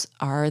that those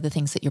are the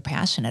things that you're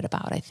passionate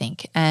about, I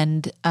think.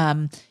 And,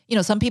 you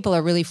know, some people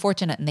are really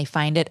fortunate and they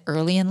find it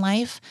early in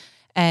life,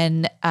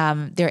 and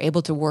they're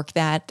able to work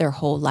that their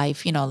whole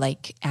life, you know,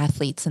 like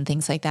athletes and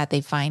things like that. They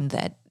find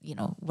that, you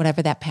know,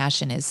 whatever that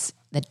passion is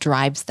that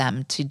drives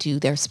them to do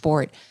their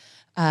sport.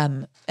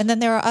 And then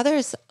there are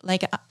others,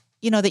 like,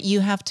 you know, that you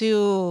have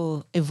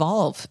to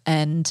evolve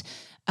and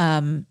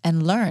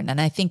learn. And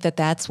I think that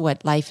that's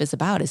what life is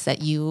about, is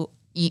that you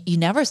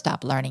never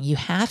stop learning. You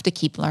have to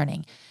keep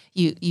learning.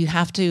 You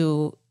have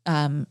to,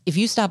 if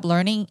you stop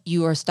learning,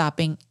 you are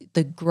stopping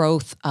the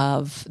growth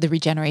of the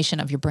regeneration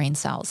of your brain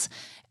cells,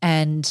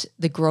 and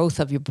the growth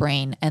of your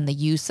brain, and the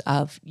use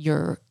of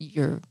your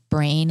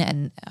brain.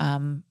 And,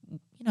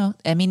 you know,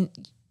 I mean,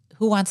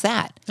 who wants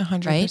that?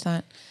 100%.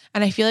 Right?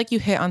 And I feel like you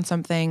hit on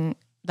something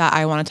that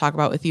I want to talk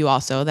about with you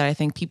also, that I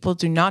think people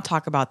do not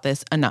talk about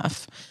this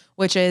enough,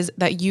 which is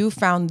that you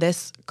found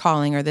this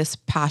calling or this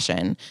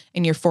passion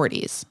in your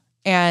 40s.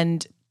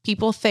 And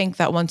people think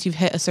that once you've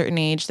hit a certain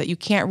age that you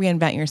can't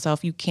reinvent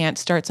yourself, you can't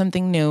start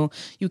something new,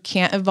 you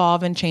can't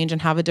evolve and change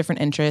and have a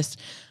different interest.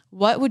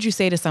 What would you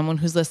say to someone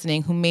who's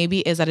listening who maybe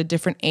is at a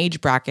different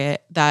age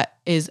bracket, that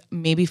is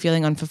maybe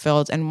feeling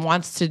unfulfilled and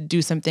wants to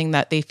do something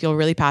that they feel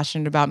really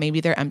passionate about?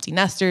 Maybe they're empty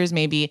nesters,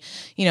 maybe,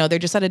 you know, they're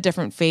just at a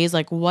different phase.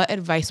 Like, what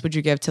advice would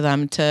you give to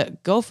them to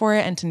go for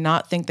it and to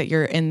not think that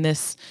you're in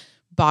this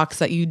box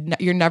that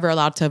you're never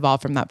allowed to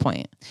evolve from that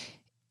point?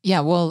 Yeah.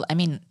 Well, I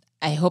mean,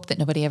 I hope that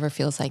nobody ever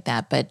feels like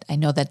that, but I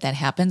know that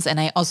happens. And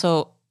I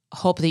also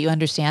hope that you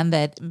understand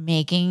that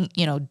making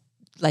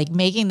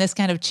this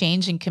kind of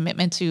change and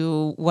commitment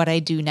to what I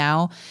do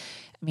now,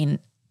 I mean,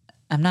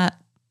 I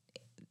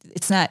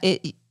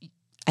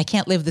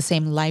can't live the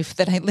same life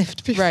that I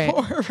lived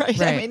before, right?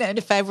 I mean, and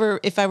if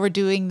I were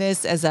doing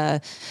this as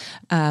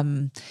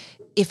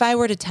if I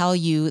were to tell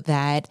you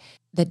that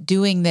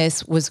doing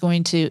this was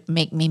going to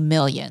make me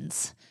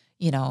millions,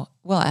 you know,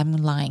 well, I'm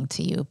lying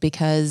to you,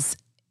 because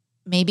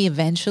maybe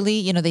eventually,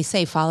 you know, they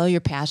say follow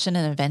your passion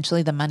and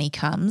eventually the money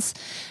comes.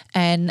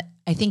 And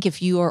I think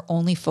if you are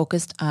only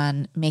focused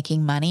on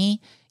making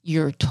money,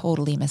 you're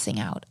totally missing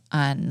out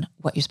on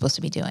what you're supposed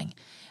to be doing.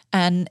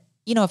 And,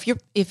 you know,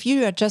 if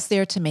you are just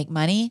there to make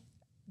money,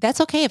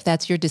 that's okay if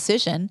that's your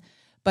decision.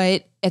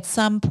 But at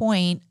some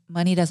point,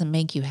 money doesn't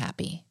make you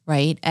happy,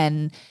 right?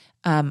 And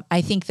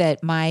I think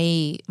that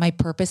my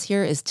purpose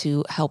here is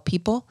to help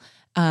people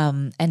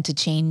and to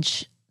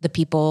change the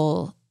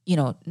people,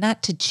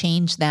 not to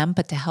change them,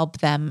 but to help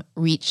them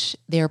reach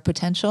their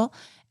potential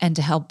and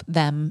to help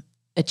them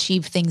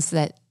achieve things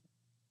that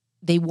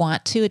they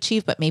want to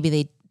achieve, but maybe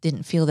they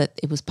didn't feel that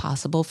it was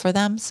possible for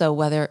them. So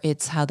whether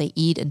it's how they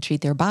eat and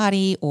treat their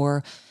body,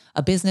 or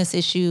a business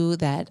issue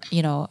that,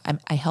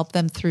 I help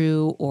them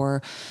through,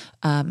 or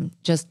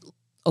just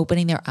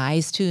opening their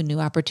eyes to a new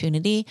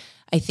opportunity,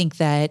 I think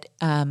that,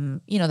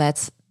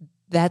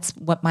 that's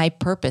what my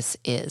purpose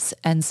is.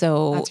 And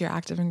so that's your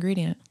active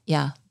ingredient.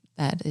 Yeah,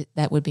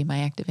 that would be my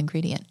active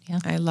ingredient. Yeah.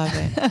 I love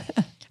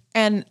it.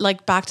 And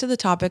like back to the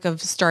topic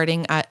of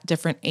starting at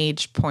different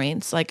age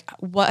points, like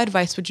what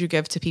advice would you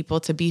give to people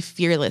to be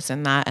fearless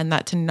in that, and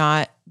that to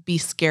not be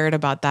scared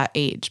about that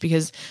age?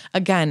 Because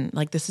again,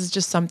 like this is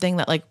just something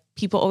that like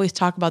people always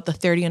talk about, the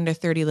 30 under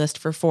 30 list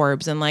for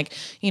Forbes, and like,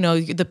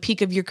 the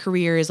peak of your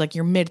career is like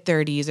your mid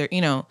 30s,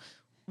 or,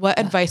 what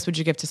advice would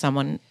you give to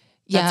someone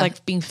that's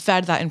like being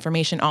fed that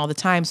information all the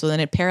time? So then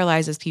it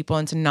paralyzes people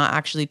into not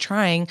actually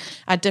trying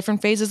at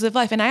different phases of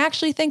life. And I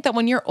actually think that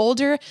when you're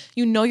older,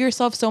 you know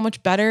yourself so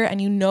much better, and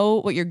you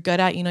know what you're good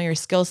at, your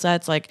skill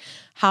sets. Like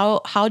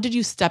how did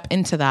you step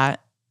into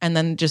that? And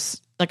then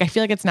just like, I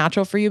feel like it's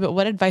natural for you, but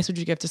what advice would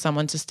you give to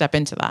someone to step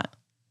into that?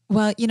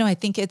 Well, I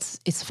think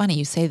it's funny.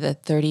 You say the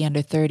 30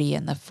 under 30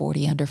 and the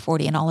 40 under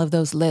 40 and all of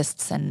those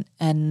lists.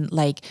 And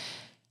like,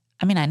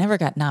 I never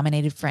got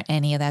nominated for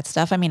any of that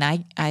stuff.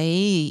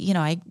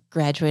 I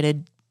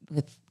graduated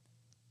with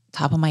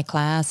top of my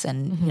class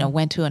and,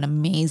 went to an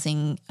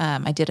amazing,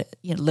 I did a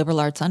liberal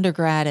arts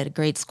undergrad at a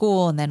great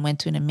school, and then went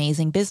to an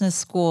amazing business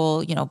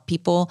school.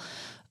 People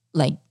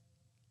like,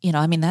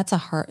 Michigan, that's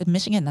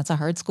a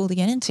hard school to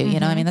get into,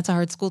 that's a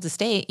hard school to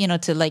stay,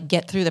 to like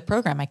get through the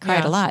program. I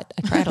cried a lot.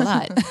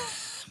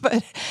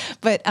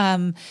 But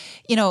I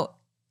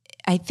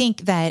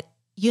think that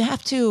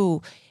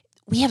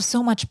we have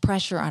so much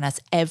pressure on us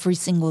every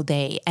single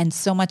day, and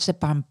so much that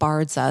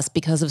bombards us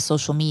because of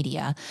social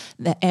media,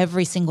 that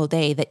every single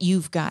day that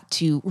you've got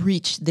to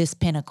reach this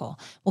pinnacle.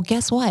 Well,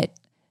 guess what?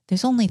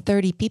 There's only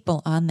 30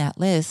 people on that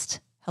list.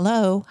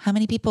 Hello, how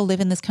many people live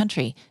in this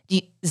country?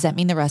 Does that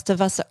mean the rest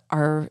of us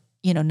are,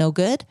 no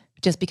good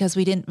just because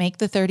we didn't make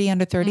the 30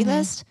 under 30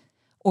 list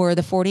or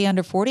the 40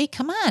 under 40?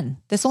 Come on,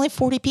 there's only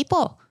 40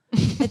 people.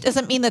 It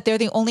doesn't mean that they're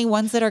the only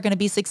ones that are going to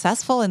be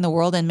successful in the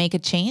world and make a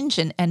change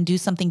and do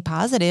something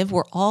positive.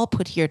 We're all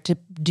put here to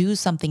do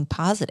something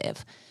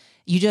positive.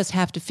 You just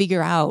have to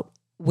figure out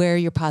where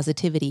your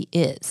positivity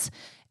is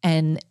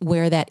and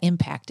where that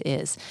impact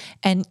is.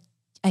 And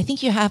I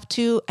think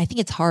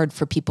it's hard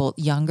for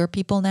younger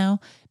people now,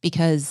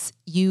 because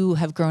you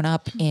have grown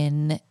up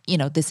in,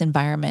 this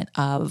environment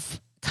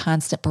of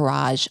constant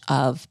barrage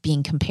of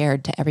being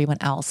compared to everyone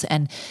else.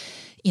 And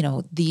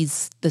the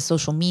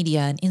social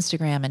media and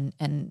Instagram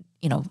and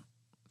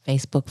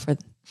Facebook for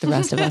the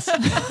rest of us.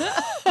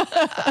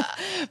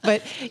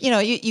 But,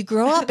 you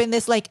grow up in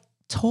this like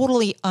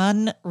totally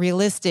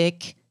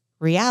unrealistic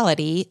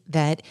reality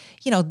that,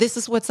 this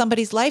is what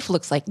somebody's life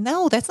looks like.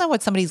 No, that's not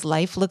what somebody's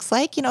life looks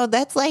like.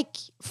 That's like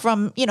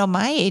from,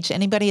 my age,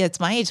 anybody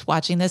that's my age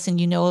watching this and,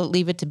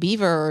 Leave It to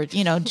Beaver or,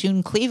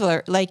 June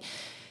Cleaver. Like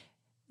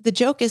the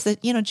joke is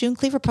that, June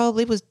Cleaver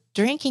probably was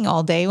drinking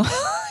all day.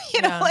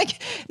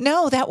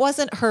 No, that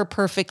wasn't her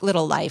perfect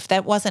little life.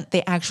 That wasn't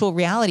the actual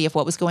reality of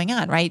what was going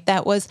on, right?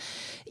 That was,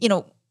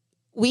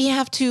 we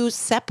have to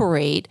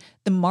separate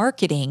the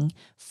marketing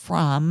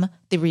from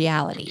the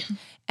reality,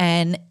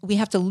 and we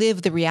have to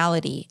live the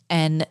reality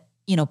and,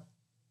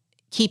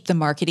 keep the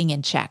marketing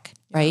in check,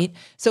 right?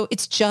 So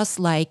it's just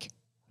like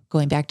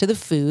going back to the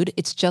food.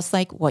 It's just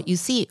like what you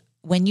see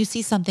when you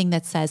see something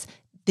that says,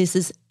 this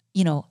is,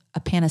 a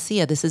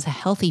panacea. This is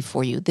healthy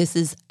for you. This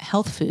is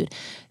health food.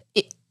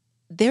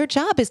 Their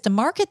job is to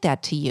market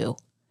that to you.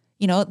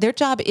 Their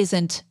job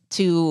isn't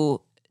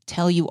to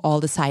tell you all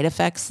the side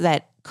effects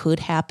that could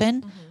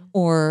happen,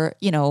 or,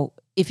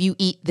 if you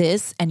eat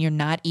this and you're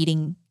not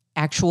eating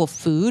actual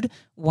food,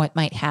 what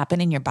might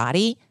happen in your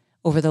body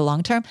over the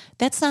long term.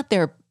 That's not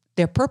their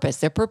purpose.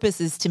 Their purpose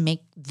is to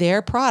make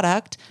their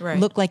product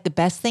look like the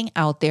best thing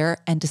out there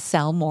and to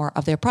sell more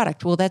of their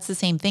product. Well, that's the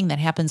same thing that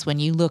happens when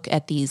you look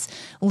at these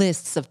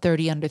lists of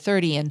 30 under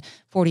 30 and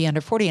 40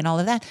 under 40 and all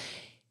of that.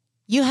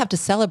 You have to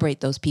celebrate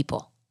those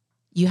people.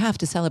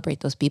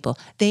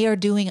 They are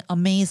doing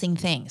amazing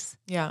things.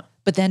 Yeah.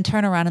 But then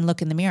turn around and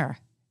look in the mirror.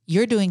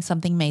 You're doing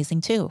something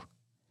amazing too.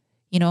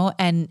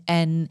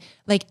 And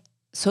like,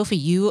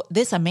 Sophie,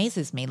 this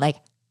amazes me. Like,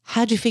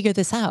 how'd you figure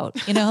this out?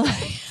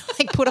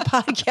 Like put a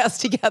podcast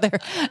together.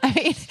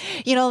 I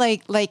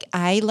mean, like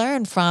I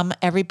learn from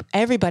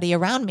everybody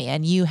around me,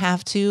 and you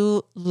have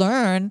to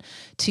learn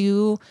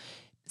to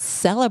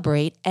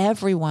celebrate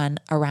everyone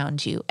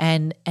around you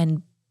and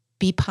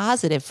be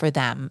positive for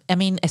them. I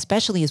mean,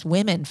 especially as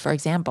women, for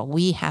example,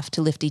 we have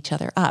to lift each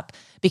other up,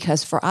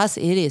 because for us,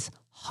 it is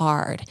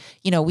hard.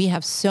 We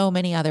have so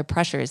many other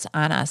pressures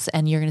on us,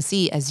 and you're going to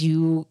see as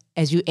you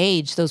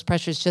age, those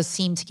pressures just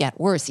seem to get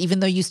worse. Even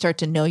though you start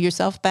to know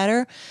yourself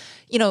better,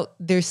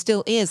 there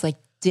still is like,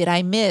 did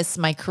I miss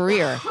my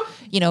career,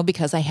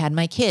 because I had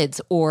my kids,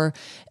 or,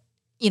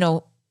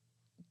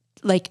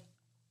 like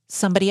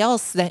somebody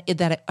else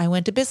that I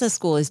went to business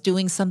school is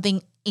doing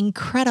something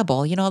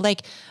incredible.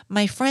 Like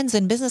my friends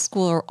in business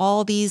school are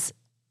all these,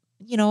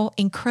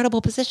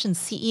 incredible positions,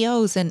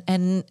 CEOs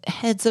and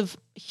heads of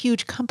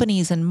huge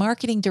companies and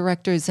marketing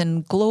directors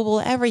and global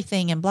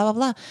everything and blah, blah,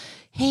 blah.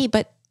 Hey,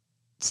 but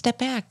step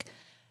back.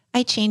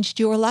 I changed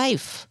your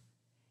life.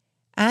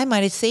 I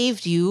might have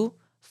saved you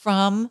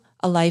from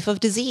a life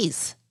of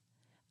disease.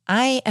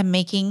 I am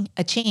making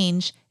a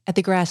change at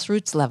the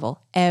grassroots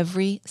level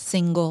every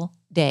single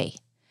day.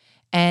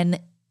 And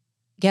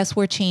guess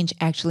where change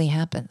actually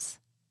happens?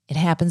 It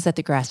happens at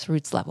the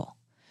grassroots level.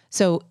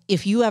 So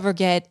if you ever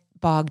get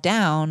bogged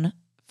down,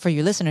 for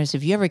your listeners,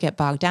 if you ever get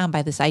bogged down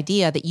by this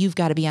idea that you've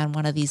got to be on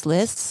one of these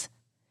lists,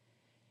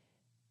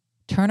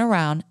 turn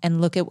around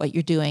and look at what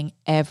you're doing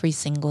every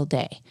single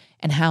day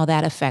and how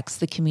that affects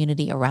the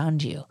community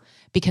around you,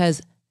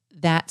 because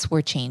that's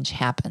where change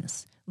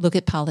happens. Look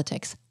at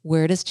politics.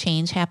 Where does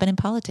change happen in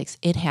politics?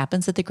 It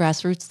happens at the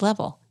grassroots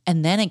level,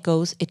 and then it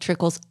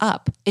trickles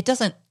up. It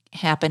doesn't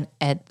happen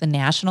at the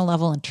national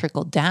level and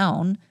trickle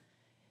down.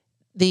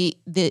 The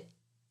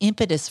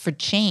impetus for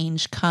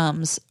change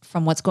comes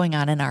from what's going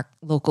on in our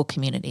local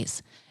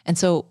communities. And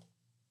so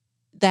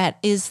that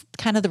is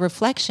kind of the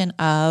reflection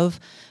of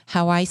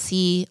how I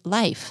see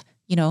life.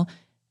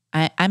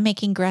 I'm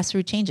making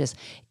grassroots changes.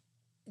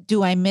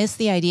 Do I miss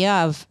the idea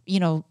of,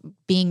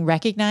 being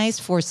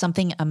recognized for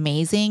something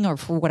amazing or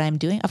for what I'm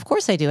doing? Of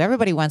course I do.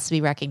 Everybody wants to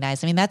be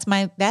recognized. I mean, that's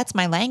my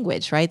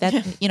language, right? That,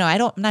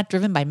 I'm not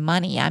driven by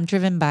money. I'm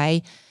driven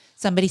by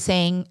somebody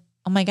saying,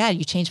 oh my God,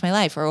 you changed my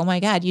life, or, oh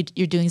my God,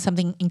 you're doing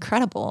something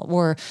incredible,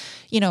 or,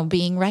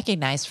 being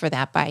recognized for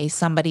that by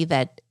somebody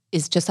that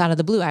is just out of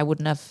the blue I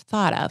wouldn't have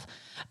thought of,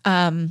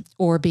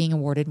 or being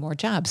awarded more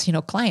jobs,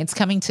 clients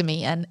coming to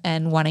me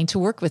and wanting to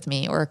work with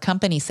me, or a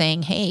company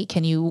saying, hey,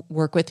 can you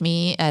work with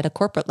me at a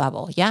corporate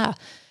level? Yeah,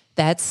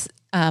 that's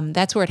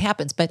where it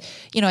happens. But,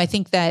 I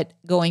think that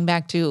going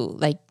back to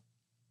like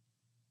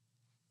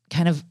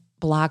kind of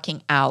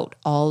blocking out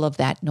all of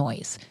that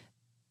noise,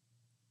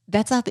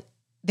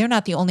 they're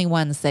not the only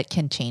ones that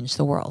can change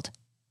the world.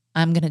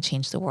 I'm going to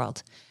change the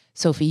world.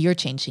 Sophie, you're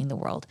changing the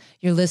world.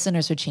 Your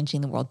listeners are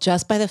changing the world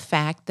just by the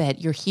fact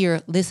that you're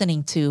here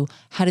listening to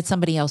how did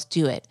somebody else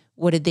do it?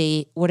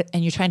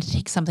 And you're trying to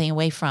take something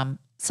away from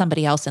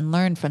somebody else and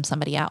learn from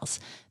somebody else.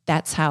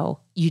 That's how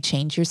you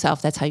change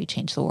yourself. That's how you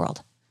change the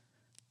world.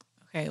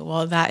 Okay,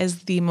 well, that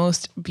is the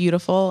most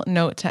beautiful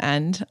note to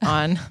end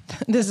on.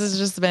 This has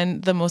just been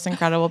the most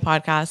incredible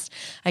podcast.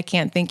 I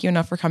can't thank you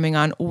enough for coming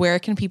on. Where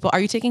can are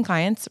you taking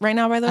clients right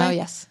now, by the way? Oh,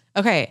 yes.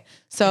 Okay.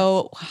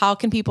 So how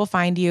can people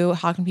find you?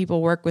 How can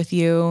people work with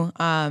you?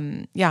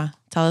 Tell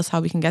us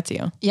how we can get to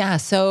you. Yeah.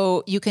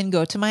 So you can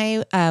go to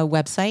my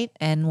website,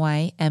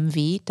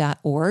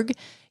 nymv.org.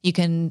 You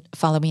can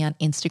follow me on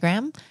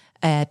Instagram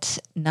at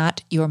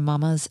Not Your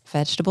Mama's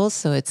Vegetables.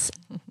 So it's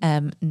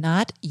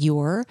not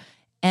your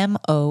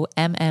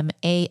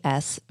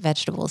MOMMAS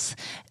Vegetables.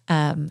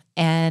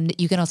 And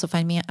you can also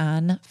find me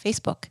on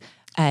Facebook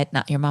at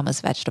Not Your Mama's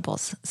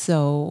Vegetables.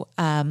 So,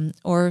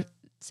 or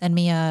send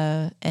me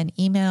an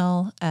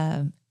email,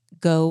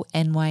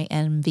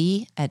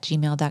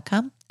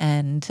 gonymv@gmail.com,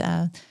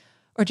 and,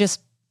 or just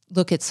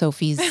look at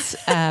Sophie's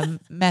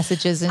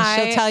messages and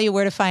she'll tell you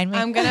where to find me.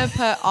 I'm going to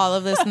put all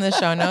of this in the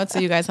show notes so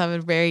you guys have a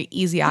very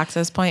easy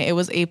access point. It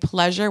was a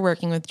pleasure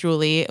working with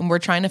Julie, and we're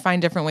trying to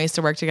find different ways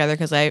to work together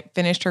because I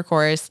finished her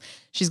course.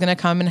 She's going to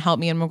come and help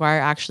me and McGuire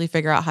actually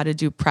figure out how to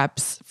do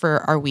preps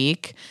for our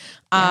week.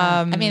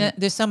 Yeah. I mean,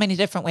 there's so many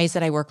different ways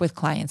that I work with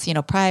clients,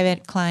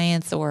 private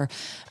clients or,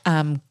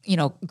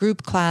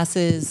 group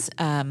classes.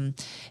 And,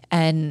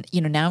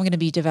 now I'm going to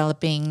be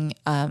developing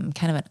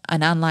kind of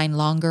an online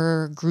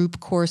longer group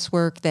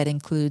coursework that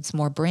includes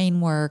more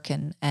brain work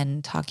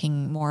and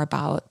talking more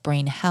about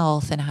brain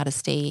health and how to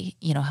stay,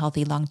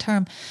 healthy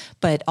long-term.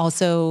 But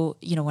also,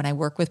 when I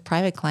work with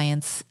private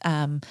clients,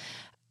 I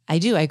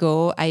do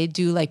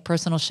like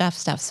personal chef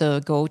stuff. So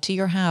go to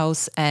your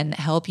house and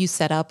help you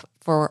set up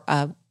for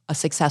a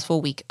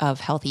successful week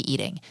of healthy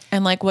eating.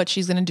 And like what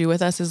she's going to do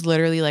with us is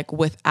literally like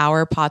with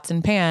our pots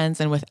and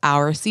pans and with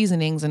our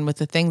seasonings and with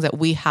the things that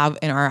we have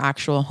in our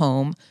actual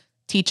home,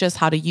 teach us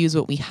how to use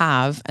what we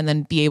have and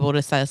then be able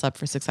to set us up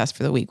for success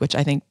for the week, which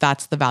I think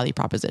that's the value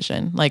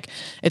proposition. Like,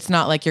 it's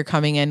not like you're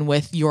coming in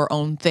with your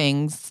own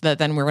things that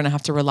then we're going to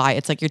have to rely.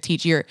 It's like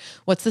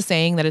what's the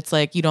saying that it's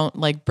like, you don't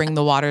like bring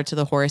the water to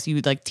the horse.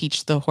 You like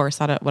teach the horse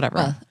how to, whatever.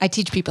 Well, I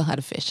teach people how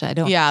to fish. I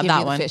don't. Yeah, give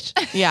that you one. The fish.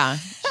 Yeah.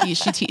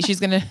 She's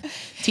going to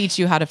teach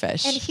you how to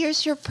fish. And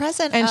here's your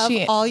present of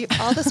all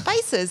the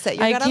spices that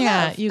you're going to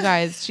love. You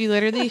guys, she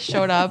literally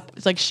showed up.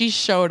 It's like she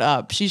showed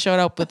up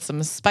with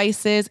some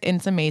spices in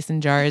some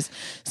mason jars,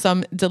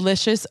 some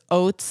delicious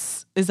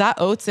oats. Is that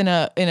oats in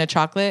a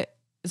chocolate?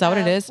 Is that what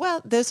it is?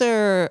 Well, those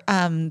are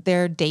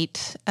they're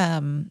date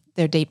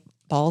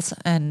balls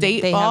and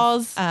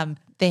balls.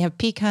 They have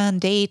pecan,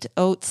 date,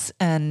 oats,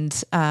 and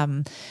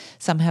some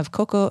have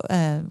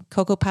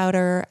cocoa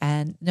powder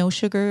and no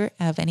sugar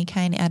of any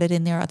kind added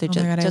in there. Other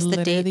just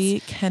the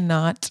dates.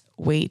 Cannot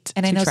wait.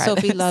 And I to know try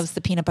Sophie this. loves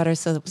the peanut butter,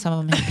 so some of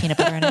them have peanut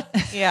butter in it.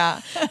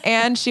 Yeah.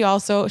 And she's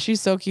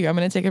so cute. I'm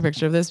going to take a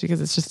picture of this because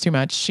it's just too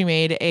much. She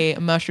made a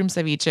mushroom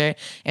ceviche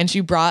and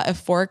she brought a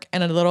fork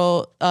and a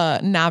little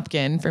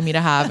napkin for me to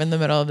have in the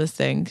middle of this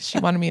thing. She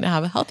wanted me to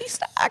have a healthy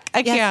snack.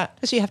 I can't.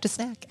 Because you have to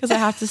snack. Because I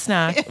have to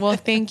snack. Well,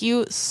 thank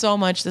you so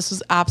much. This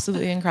was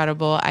absolutely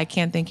incredible. I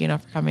can't thank you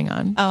enough for coming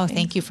on. Oh,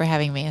 thank you for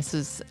having me. This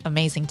was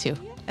amazing too.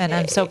 And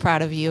I'm so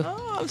proud of you.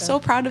 Oh, I'm so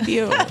proud of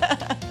you.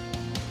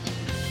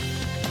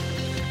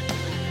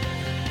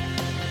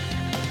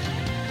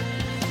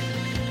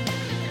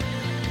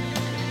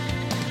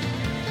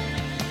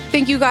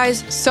 Thank you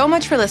guys so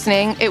much for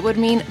listening. It would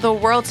mean the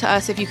world to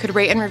us if you could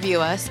rate and review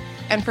us.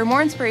 And for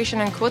more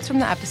inspiration and quotes from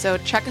the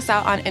episode, check us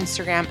out on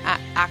Instagram at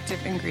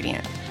Active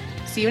Ingredient.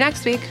 See you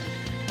next week.